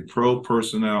 as a pro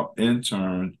personnel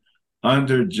intern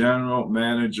under general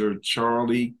manager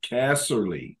Charlie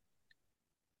Casserly.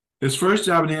 His first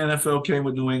job in the NFL came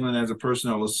with New England as a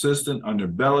personnel assistant under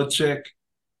Belichick,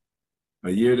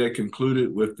 a year that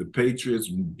concluded with the Patriots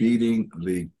beating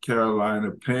the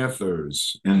Carolina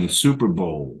Panthers in the Super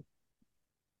Bowl.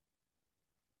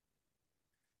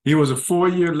 He was a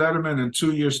 4-year letterman and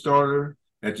 2-year starter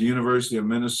at the University of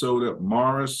Minnesota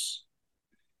Morris.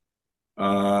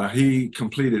 He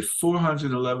completed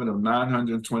 411 of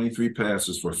 923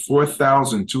 passes for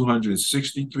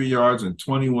 4,263 yards and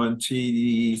 21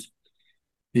 TDs.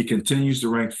 He continues to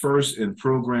rank first in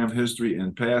program history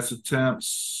in pass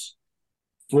attempts,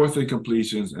 fourth in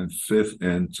completions, and fifth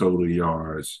in total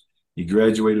yards. He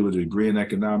graduated with a degree in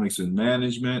economics and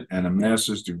management and a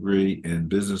master's degree in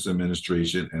business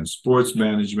administration and sports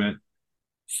management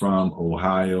from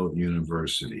Ohio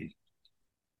University.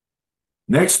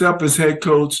 Next up is head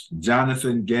coach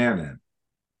Jonathan Gannon.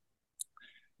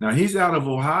 Now, he's out of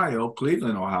Ohio,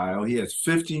 Cleveland, Ohio. He has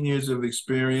 15 years of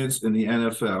experience in the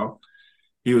NFL.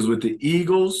 He was with the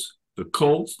Eagles, the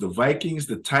Colts, the Vikings,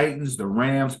 the Titans, the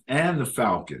Rams, and the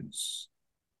Falcons.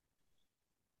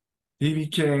 He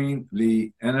became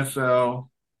the NFL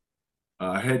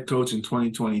head coach in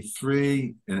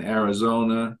 2023 in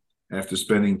Arizona after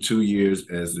spending 2 years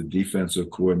as the defensive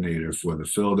coordinator for the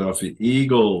Philadelphia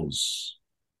Eagles.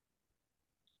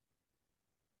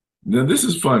 Now, this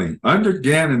is funny. Under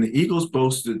Gannon, the Eagles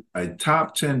boasted a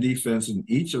top 10 defense in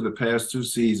each of the past 2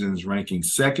 seasons, ranking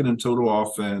second in total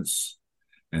offense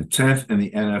and 10th in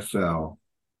the NFL,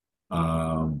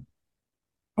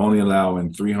 only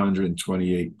allowing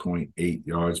 328.8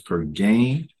 yards per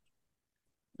game.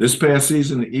 This past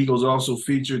season, the Eagles also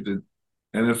featured the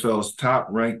NFL's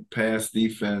top-ranked pass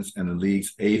defense and the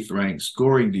league's 8th-ranked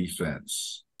scoring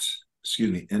defense.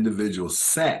 Individual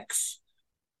sacks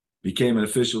became an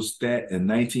official stat in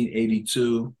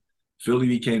 1982. Philly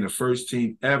became the first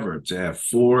team ever to have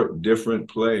 4 different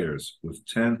players with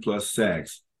 10-plus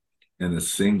sacks in a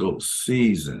single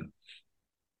season.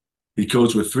 He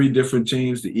coached with 3 different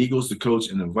teams, the Eagles, the coach,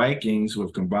 and the Vikings, who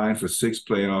have combined for 6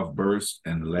 playoff berths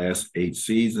in the last 8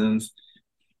 seasons.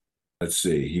 Let's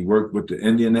see. He worked with the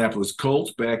Indianapolis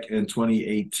Colts back in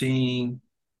 2018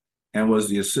 and was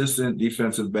the assistant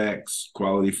defensive backs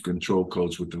quality control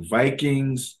coach with the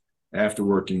Vikings after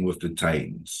working with the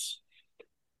Titans.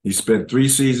 He spent 3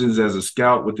 seasons as a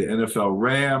scout with the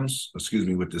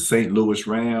with the St. Louis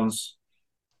Rams,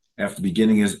 after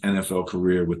beginning his NFL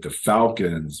career with the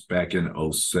Falcons back in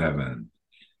 2007,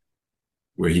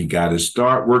 where he got his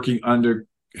start working under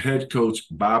head coach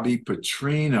Bobby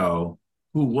Petrino,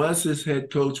 who was his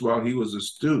head coach while he was a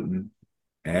student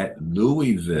at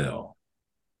Louisville.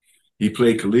 He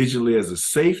played collegiately as a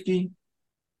safety.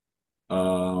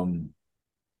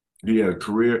 He had a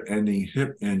career-ending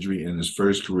hip injury in his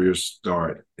first career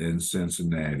start in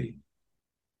Cincinnati.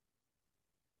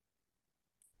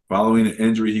 Following the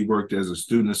injury, he worked as a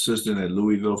student assistant at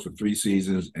Louisville for 3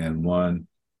 seasons and 1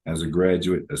 as a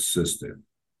graduate assistant.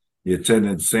 He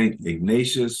attended St.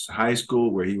 Ignatius High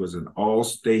School, where he was an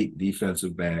all-state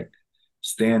defensive back,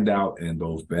 standout in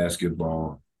both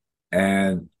basketball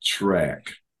and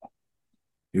track.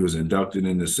 He was inducted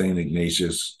in the St.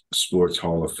 Ignatius Sports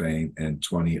Hall of Fame in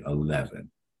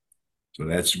 2011. So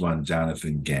that's one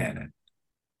Jonathan Gannon.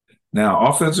 Now,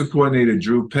 offensive coordinator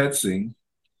Drew Petzing,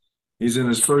 he's in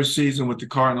his first season with the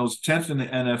Cardinals, 10th in the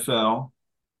NFL.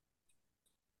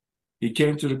 He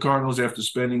came to the Cardinals after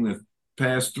spending the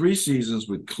past 3 seasons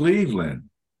with Cleveland,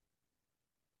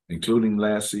 including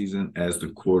last season as the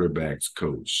quarterback's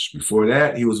coach. Before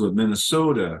that, he was with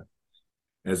Minnesota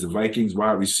as the Vikings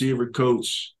wide receiver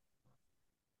coach.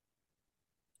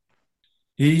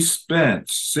 He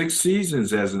spent 6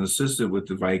 seasons as an assistant with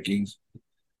the Vikings,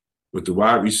 with the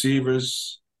wide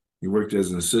receivers. He worked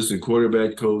as an assistant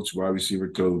quarterback coach, wide receiver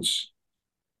coach.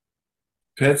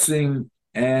 Petzing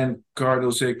and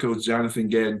Cardinals head coach Jonathan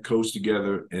Gannon coached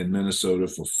together in Minnesota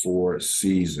for 4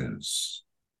 seasons.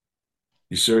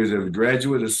 He served as a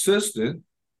graduate assistant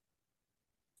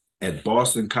at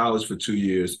Boston College for 2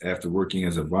 years after working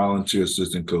as a volunteer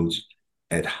assistant coach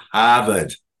at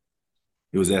Harvard.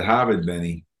 He was at Harvard,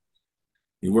 Benny.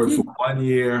 He worked for 1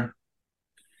 year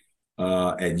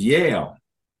at Yale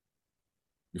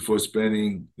before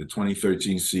spending the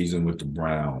 2013 season with the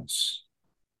Browns.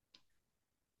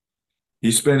 He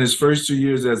spent his first 2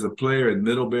 years as a player at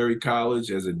Middlebury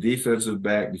College as a defensive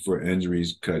back before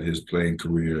injuries cut his playing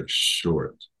career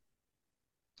short.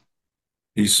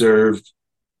 He served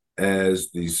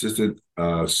as the student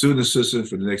assistant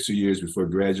for the next 2 years before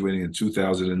graduating in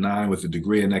 2009 with a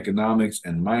degree in economics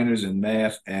and minors in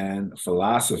math and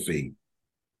philosophy.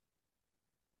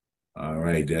 All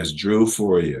right, that's Drew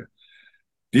for you.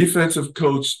 Defensive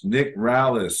coach Nick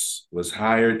Rallis was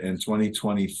hired in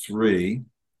 2023.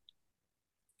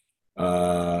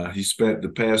 He spent the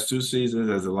past 2 seasons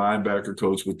as a linebacker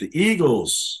coach with the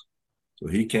Eagles. So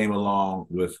he came along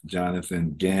with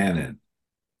Jonathan Gannon.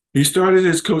 He started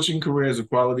his coaching career as a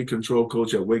quality control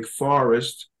coach at Wake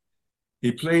Forest.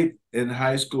 He played in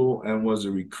high school and was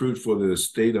a recruit for the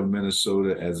state of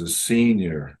Minnesota as a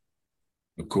senior,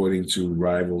 according to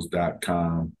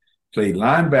Rivals.com. Played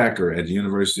linebacker at the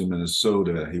University of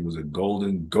Minnesota. He was a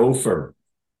Golden Gopher.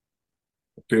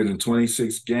 Appeared in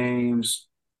 26 games.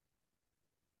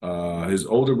 His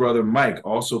older brother, Mike,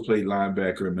 also played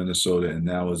linebacker in Minnesota and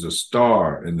now is a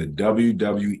star in the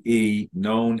WWE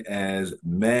known as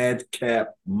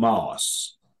Madcap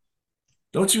Moss.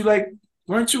 Weren't you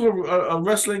a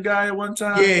wrestling guy at one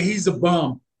time? Yeah, he's a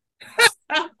bum.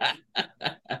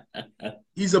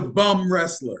 He's a bum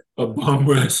wrestler. A bum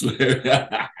wrestler.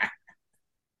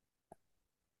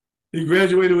 He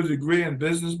graduated with a degree in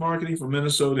business marketing from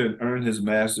Minnesota and earned his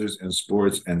master's in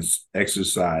sports and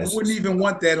exercise. I wouldn't even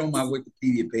want that on my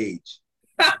Wikipedia page.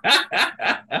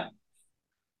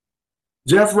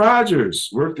 Jeff Rogers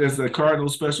worked as the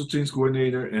Cardinals special teams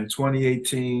coordinator in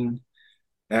 2018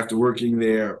 after working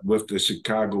there with the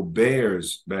Chicago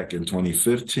Bears back in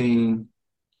 2015.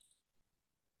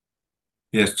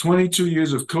 He has 22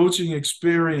 years of coaching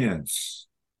experience.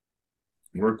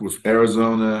 Worked with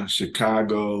Arizona,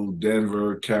 Chicago,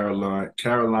 Denver,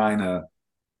 Carolina,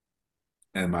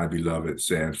 and my beloved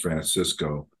San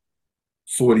Francisco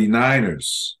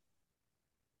 49ers.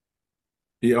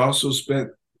 He also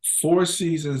spent 4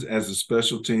 seasons as a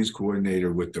special teams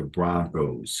coordinator with the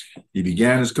Broncos. He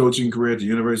began his coaching career at the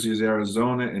University of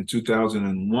Arizona in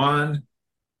 2001,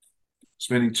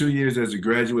 spending 2 years as a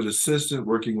graduate assistant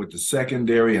working with the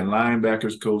secondary and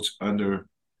linebackers coach under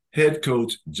head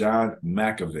coach John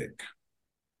Mackovic.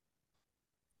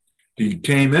 He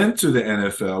came into the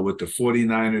NFL with the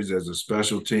 49ers as a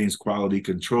special teams quality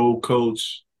control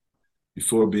coach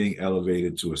before being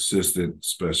elevated to assistant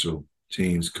special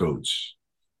teams coach.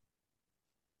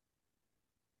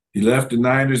 He left the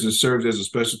Niners and served as a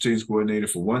special teams coordinator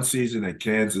for 1 season at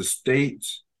Kansas State.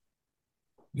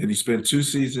 Then he spent 2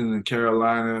 seasons in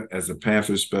Carolina as a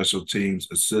Panthers special teams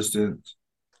assistant.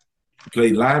 He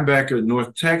played linebacker at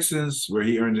North Texans, where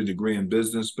he earned a degree in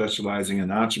business, specializing in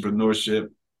entrepreneurship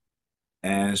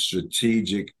and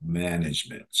strategic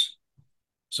management.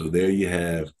 So there you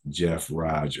have Jeff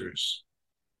Rogers.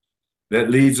 That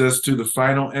leads us to the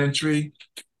final entry,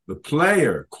 the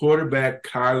player, quarterback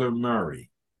Kyler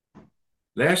Murray.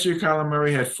 Last year, Kyler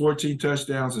Murray had 14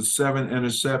 touchdowns and 7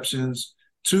 interceptions,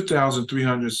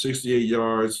 2,368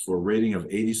 yards for a rating of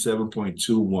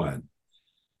 87.21.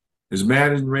 His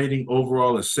Madden rating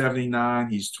overall is 79.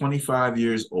 He's 25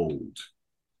 years old.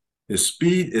 His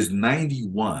speed is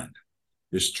 91.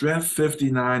 His strength,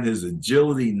 59. His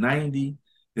agility, 90.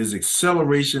 His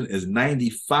acceleration is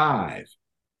 95.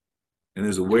 And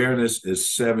his awareness is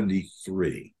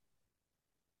 73.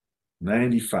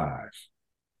 95.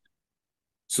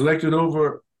 Selected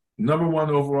over number 1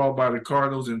 overall by the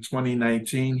Cardinals in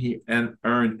 2019, he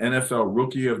earned NFL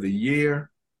Rookie of the Year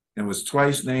and was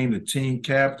twice named the team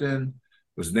captain,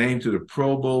 was named to the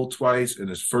Pro Bowl twice in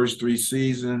his first 3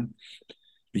 seasons,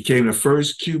 became the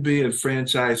first QB in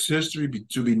franchise history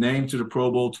to be named to the Pro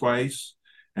Bowl twice,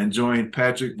 and joined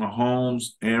Patrick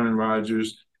Mahomes, Aaron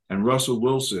Rodgers, and Russell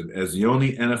Wilson as the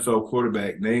only NFL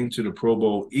quarterback named to the Pro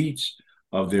Bowl each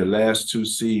of their last 2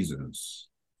 seasons.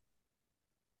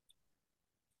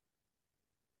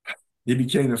 He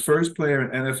became the first player in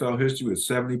NFL history with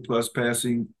 70-plus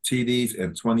passing TDs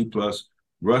and 20-plus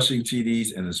rushing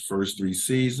TDs in his first 3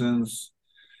 seasons.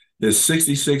 His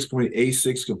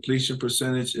 66.86 completion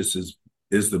percentage is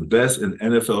the best in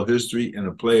NFL history in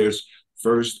a player's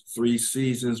first 3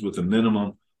 seasons with a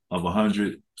minimum of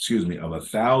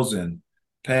 1,000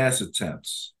 pass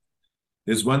attempts.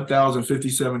 His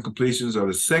 1,057 completions are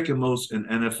the second most in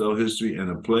NFL history in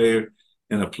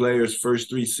a player's first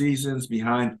 3 seasons,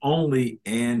 behind only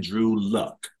Andrew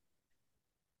Luck.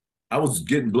 I was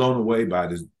getting blown away by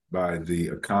the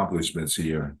accomplishments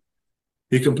here.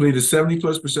 He completed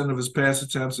 70+% of his pass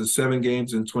attempts in 7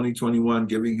 games in 2021,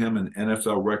 giving him an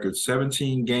NFL record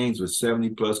 17 games with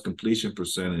 70+ completion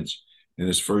percentage in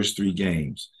his first 3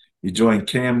 games. He joined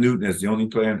Cam Newton as the only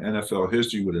player in NFL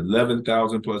history with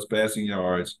 11,000+ passing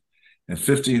yards and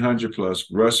 1,500+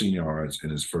 rushing yards in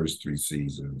his first 3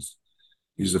 seasons.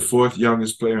 He's the 4th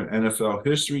youngest player in NFL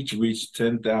history to reach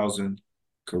 10,000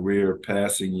 career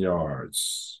passing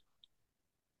yards.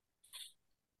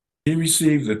 He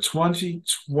received the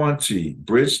 2020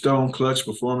 Bridgestone Clutch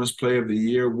Performance Player of the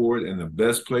Year award and the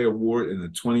Best Player award in the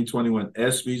 2021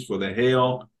 ESPYs for the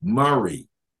Hail Murray.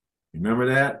 Remember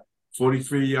that?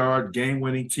 43-yard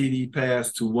game-winning TD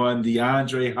pass to one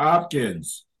DeAndre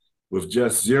Hopkins with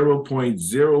just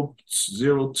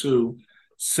 0.002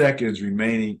 seconds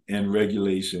remaining in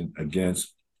regulation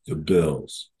against the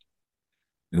Bills.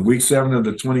 In week 7 of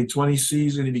the 2020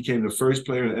 season, he became the first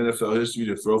player in NFL history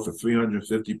to throw for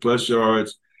 350+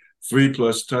 yards,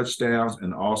 3+ touchdowns,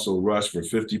 and also rush for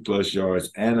 50+ yards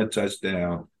and a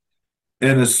touchdown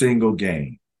in a single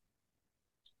game.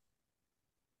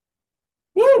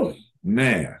 Woo,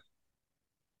 man.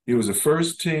 He was a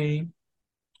first-team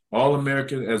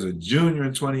All-American as a junior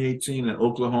in 2018 in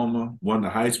Oklahoma, won the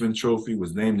Heisman Trophy,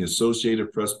 was named the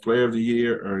Associated Press Player of the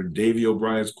Year, earned Davey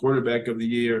O'Brien's Quarterback of the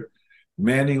Year,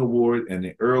 Manning Award, and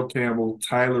the Earl Campbell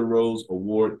Tyler Rose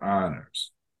Award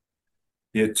honors.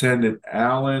 He attended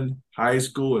Allen High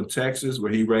School in Texas,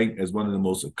 where he ranked as one of the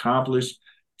most accomplished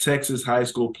Texas high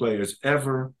school players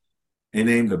ever, and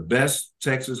named the best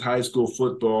Texas high school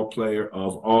football player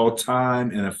of all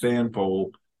time in a fan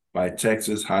poll by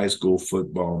Texas High School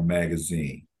Football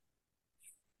magazine.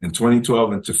 In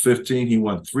 2012 and 2015, he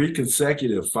won 3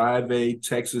 consecutive 5A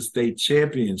Texas State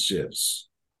championships,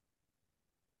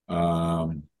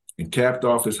 and capped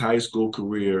off his high school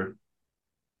career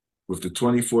with the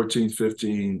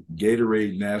 2014-15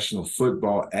 Gatorade National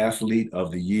Football Athlete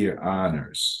of the Year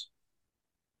honors.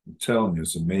 I'm telling you,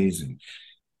 it's amazing.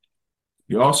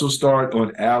 He also starred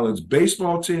on Allen's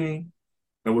baseball team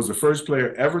and was the first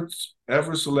player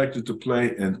ever selected to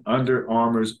play in Under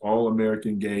Armour's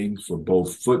All-American game for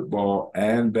both football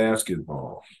and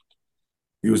basketball.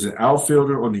 He was an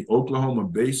outfielder on the Oklahoma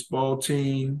baseball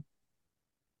team.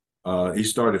 He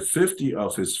started 50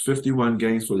 of his 51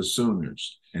 games for the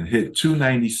Sooners and hit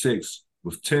 .296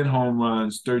 with 10 home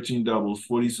runs, 13 doubles,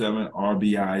 47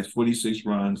 RBIs, 46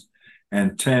 runs,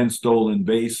 and 10 stolen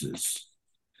bases.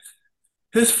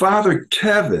 His father,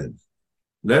 Kevin,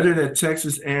 lettered at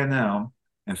Texas A&M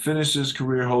and finished his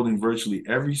career holding virtually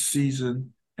every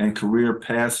season and career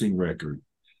passing record.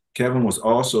 Kevin was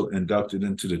also inducted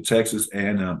into the Texas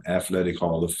A&M Athletic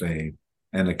Hall of Fame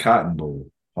and the Cotton Bowl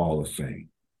Hall of Fame.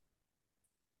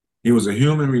 He was a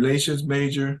human relations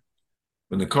major.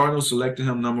 When the Cardinals selected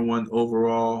him #1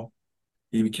 overall,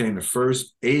 he became the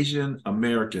first Asian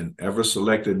American ever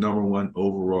selected #1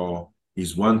 overall.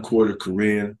 He's 1/4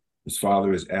 Korean. His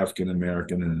father is African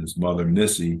American, and his mother,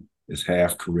 Missy, is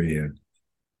half Korean.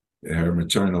 Her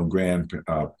maternal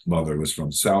grandmother was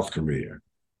from South Korea.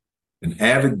 An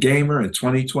avid gamer, in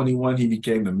 2021, he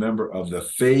became a member of the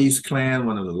FaZe Clan,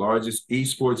 one of the largest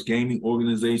esports gaming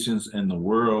organizations in the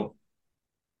world.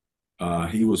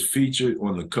 He was featured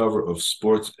on the cover of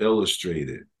Sports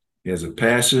Illustrated. He has a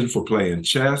passion for playing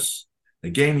chess, a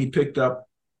game he picked up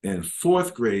in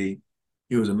 4th grade.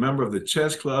 He was a member of the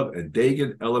chess club at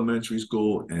Dagan Elementary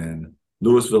School in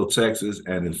Louisville, Texas,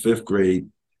 and in 5th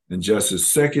grade, in just his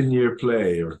 2nd year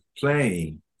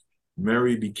playing,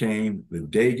 Murray became the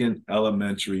Dagan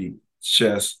Elementary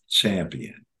chess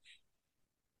champion.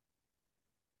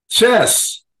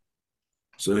 Chess!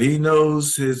 So he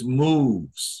knows his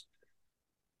moves.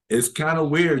 It's kind of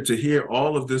weird to hear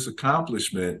all of this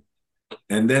accomplishment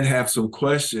and then have some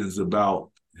questions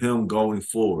about him going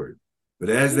forward. But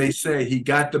as they say, he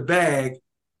got the bag.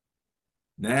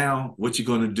 Now, what you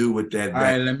going to do with that bag? All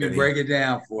right, let me break it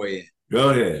down for you.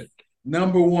 Go ahead.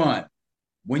 #1,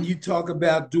 when you talk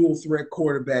about dual threat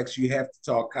quarterbacks, you have to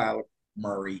talk Kyler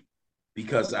Murray,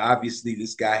 because obviously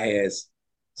this guy has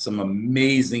some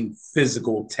amazing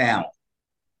physical talent.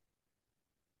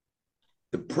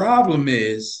 The problem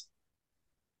is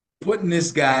putting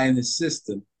this guy in a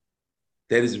system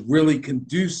that is really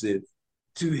conducive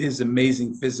to his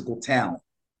amazing physical talent.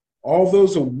 All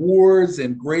those awards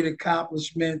and great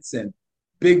accomplishments and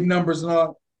big numbers and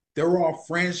all, they're all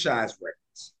franchise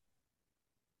records.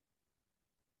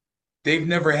 They've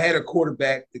never had a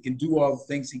quarterback that can do all the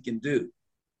things he can do.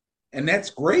 And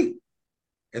that's great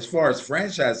as far as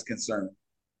franchise is concerned.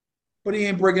 But he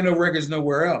ain't breaking no records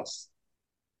nowhere else.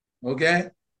 Okay?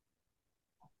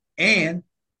 And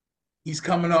He's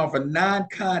coming off a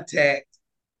non-contact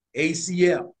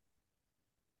ACL,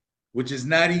 which is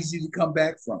not easy to come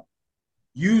back from.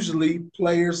 Usually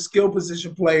players, skill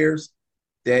position players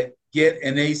that get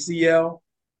an ACL,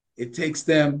 it takes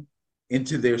them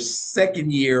into their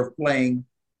second year of playing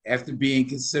after being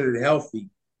considered healthy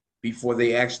before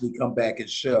they actually come back and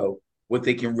show what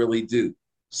they can really do.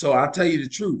 So I'll tell you the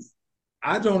truth.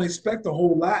 I don't expect a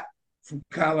whole lot from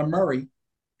Kyler Murray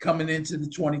coming into the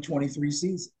 2023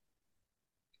 season.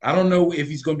 I don't know if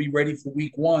he's going to be ready for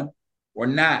week one or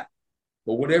not,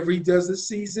 but whatever he does this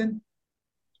season,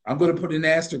 I'm going to put an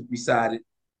asterisk beside it.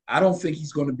 I don't think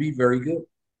he's going to be very good.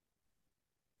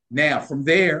 Now, from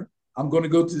there, I'm going to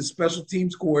go to the special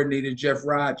teams coordinator, Jeff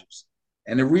Rodgers.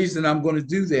 And the reason I'm going to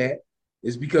do that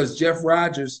is because Jeff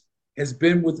Rodgers has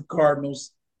been with the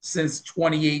Cardinals since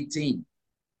 2018,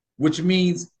 which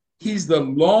means he's the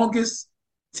longest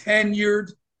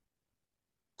tenured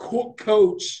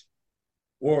coach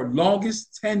or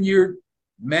longest tenured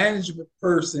management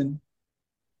person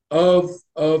of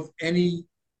any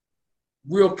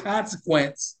real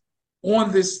consequence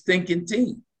on this stinking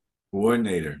team.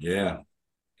 Coordinator, yeah.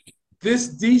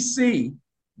 This DC,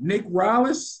 Nick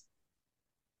Rallis,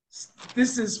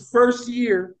 this is first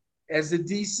year as a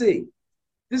DC.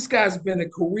 This guy's been a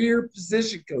career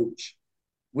position coach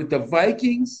with the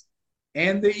Vikings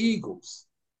and the Eagles.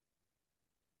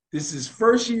 This is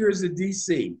first year as a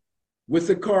DC with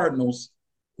the Cardinals,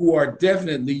 who are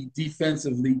definitely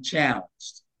defensively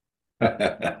challenged.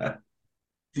 The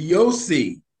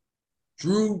OC,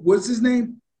 Drew, what's his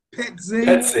name? Petzing.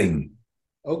 Petzing.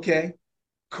 Okay.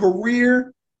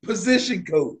 Career position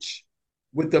coach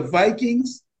with the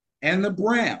Vikings and the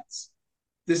Browns.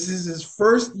 This is his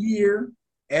first year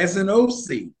as an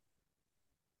OC.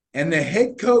 And the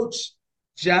head coach,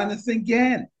 Jonathan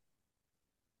Gannon,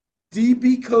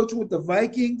 DB coach with the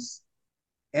Vikings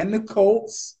and the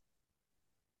Colts,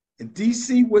 and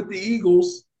DC with the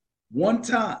Eagles one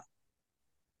time.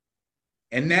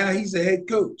 And now he's a head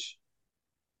coach.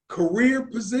 Career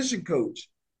position coach,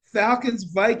 Falcons,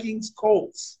 Vikings,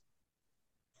 Colts.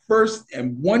 First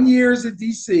and 1 year as a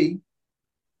DC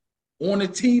on a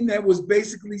team that was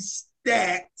basically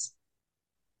stacked.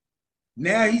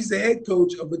 Now he's the head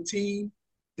coach of a team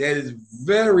that is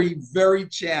very, very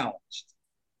challenged,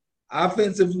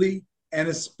 offensively and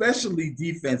especially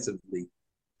defensively,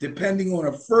 depending on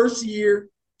a first-year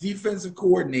defensive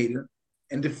coordinator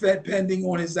and depending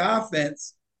on his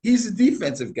offense. He's a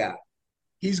defensive guy.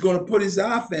 He's going to put his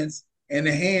offense in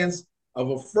the hands of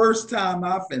a first-time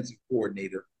offensive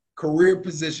coordinator, career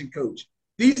position coach.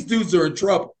 These dudes are in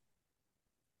trouble.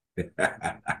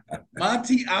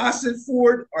 Monty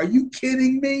Ossenford, are you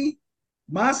kidding me?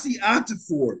 Monty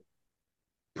Ossenford,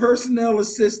 personnel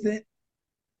assistant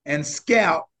and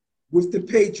scout with the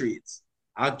Patriots.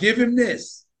 I'll give him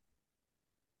this.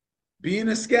 Being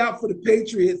a scout for the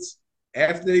Patriots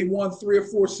after they won 3 or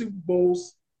 4 Super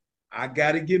Bowls, I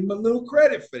got to give him a little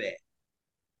credit for that.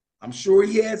 I'm sure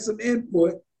he had some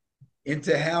input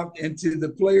into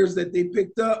the players that they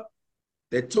picked up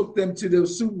that took them to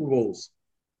those Super Bowls.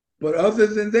 But other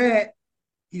than that,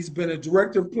 he's been a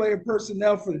director of player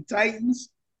personnel for the Titans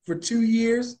for 2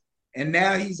 years, and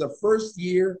now he's a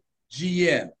first-year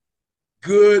GM.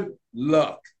 Good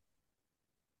luck.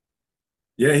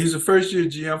 Yeah, he's a first-year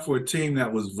GM for a team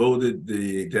that was voted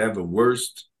to have the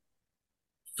worst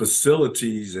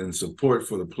facilities and support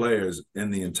for the players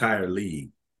in the entire league.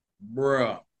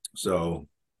 Bruh. So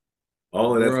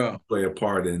all of that's going to play a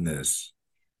part in this.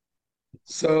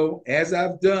 So as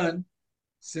I've done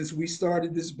since we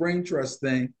started this brain trust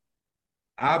thing,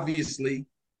 obviously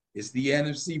it's the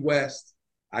NFC West.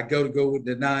 I go with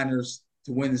the Niners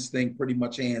to win this thing pretty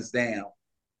much hands down.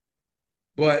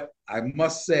 But I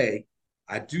must say,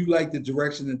 I do like the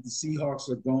direction that the Seahawks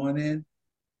are going in.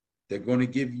 They're going to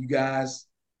give you guys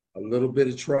a little bit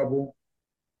of trouble.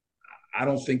 I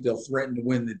don't think they'll threaten to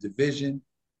win the division,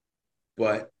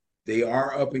 but they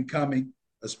are up and coming,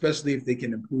 especially if they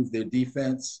can improve their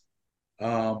defense.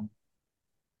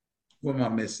 What am I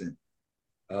missing?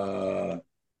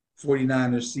 49ers,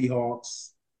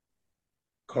 Seahawks,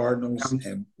 Cardinals,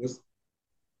 and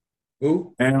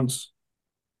who? Rams.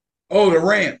 Oh, the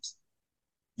Rams.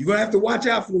 You're going to have to watch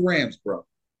out for the Rams, bro.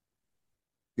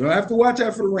 You're going to have to watch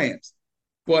out for the Rams.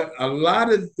 But a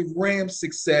lot of the Rams'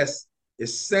 success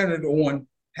is centered on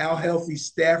how healthy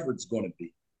Stafford's going to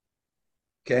be.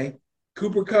 Okay?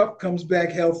 Cooper Kupp comes back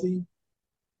healthy,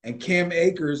 and Cam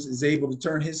Akers is able to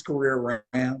turn his career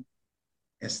around,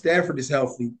 and Stafford is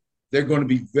healthy. They're going to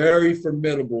be very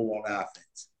formidable on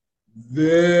offense.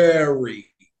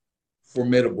 Very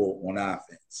formidable on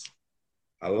offense.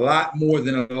 A lot more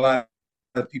than a lot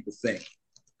of people think.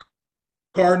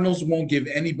 Cardinals won't give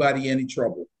anybody any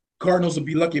trouble. Cardinals will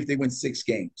be lucky if they win 6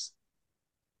 games.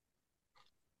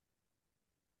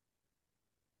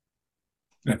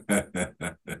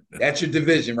 That's your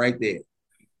division right there.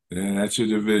 Yeah, that's your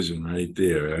division right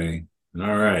there, right?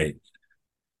 All right.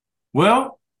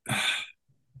 Well,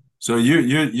 so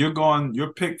you're going.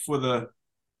 Your pick for the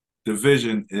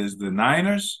division is the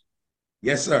Niners.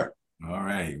 Yes, sir. All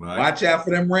right. Well, watch out for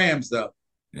them Rams, though.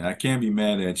 Yeah, I can't be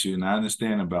mad at you, and I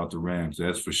understand about the Rams.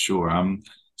 That's for sure. I'm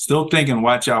still thinking,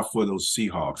 watch out for those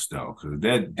Seahawks, though, because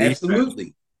that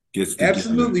absolutely gets together.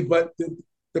 Absolutely. But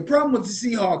the problem with the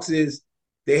Seahawks is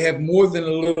they have more than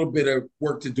a little bit of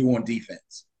work to do on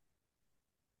defense.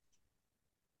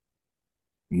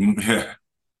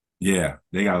 Yeah,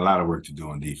 they got a lot of work to do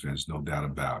on defense, no doubt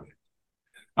about it.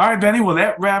 All right, Benny. Well,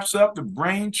 that wraps up the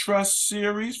Brain Trust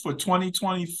series for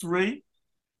 2023.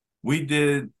 We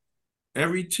did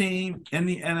every team in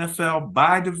the NFL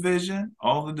by division,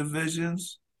 all the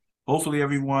divisions. Hopefully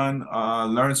everyone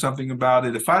learned something about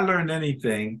it. If I learned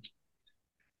anything,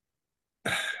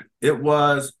 it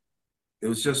was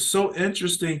just so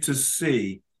interesting to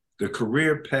see the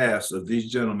career paths of these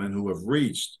gentlemen who have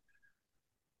reached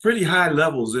pretty high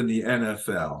levels in the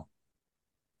NFL,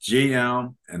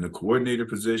 GM and the coordinator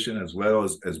position, as well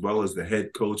as the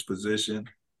head coach position.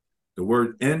 The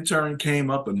word intern came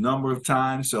up a number of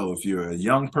times. So if you're a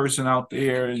young person out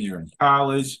there and you're in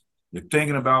college, you're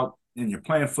thinking about, and you're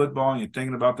playing football and you're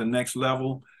thinking about the next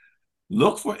level,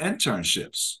 look for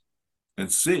internships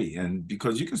and see. And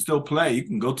because you can still play, you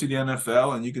can go to the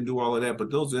NFL and you can do all of that,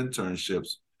 but those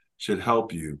internships should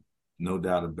help you, no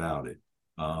doubt about it.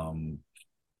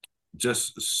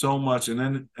 Just so much.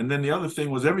 And then the other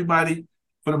thing was everybody,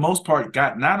 for the most part,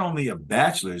 got not only a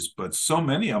bachelor's, but so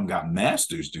many of them got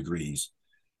master's degrees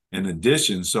in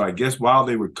addition. So I guess while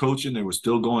they were coaching, they were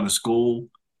still going to school,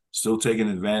 still taking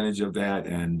advantage of that.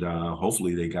 And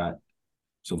hopefully they got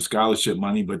some scholarship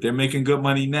money, but they're making good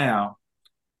money now.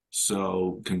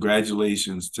 So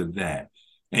congratulations to that.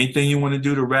 Anything you want to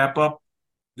do to wrap up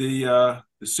the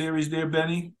series there,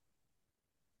 Benny?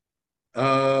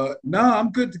 No,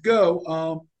 I'm good to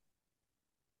go.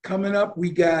 Coming up,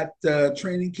 we got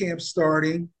training camp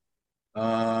starting.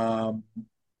 In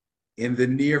the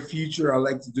near future, I'd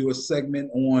like to do a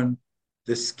segment on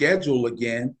the schedule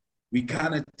again. We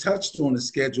kind of touched on the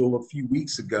schedule a few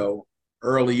weeks ago,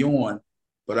 early on,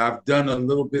 but I've done a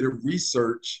little bit of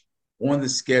research on the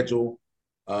schedule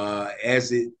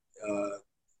as it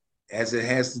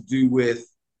has to do with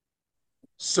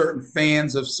certain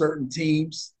fans of certain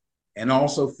teams and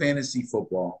also fantasy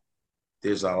football.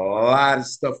 There's a lot of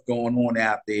stuff going on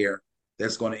out there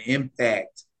that's going to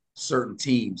impact certain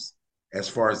teams as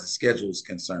far as the schedule is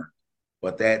concerned.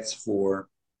 But that's for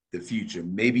the future.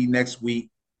 Maybe next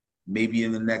week, maybe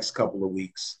in the next couple of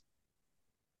weeks.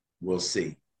 We'll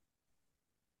see.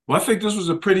 Well, I think this was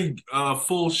a pretty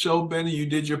full show, Benny. You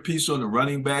did your piece on the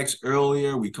running backs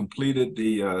earlier. We completed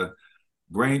the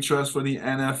brain trust for the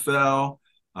NFL.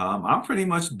 I'm pretty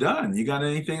much done. You got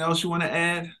anything else you want to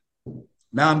add?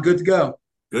 No, I'm good to go.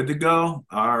 Good to go?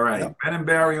 All right. Yep. Ben and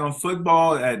Barry on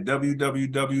football at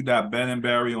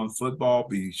www.benandbarryonfootball.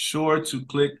 Be sure to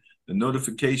click the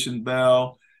notification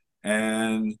bell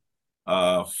and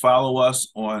follow us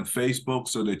on Facebook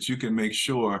so that you can make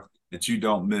sure that you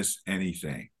don't miss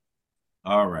anything.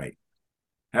 All right.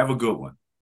 Have a good one.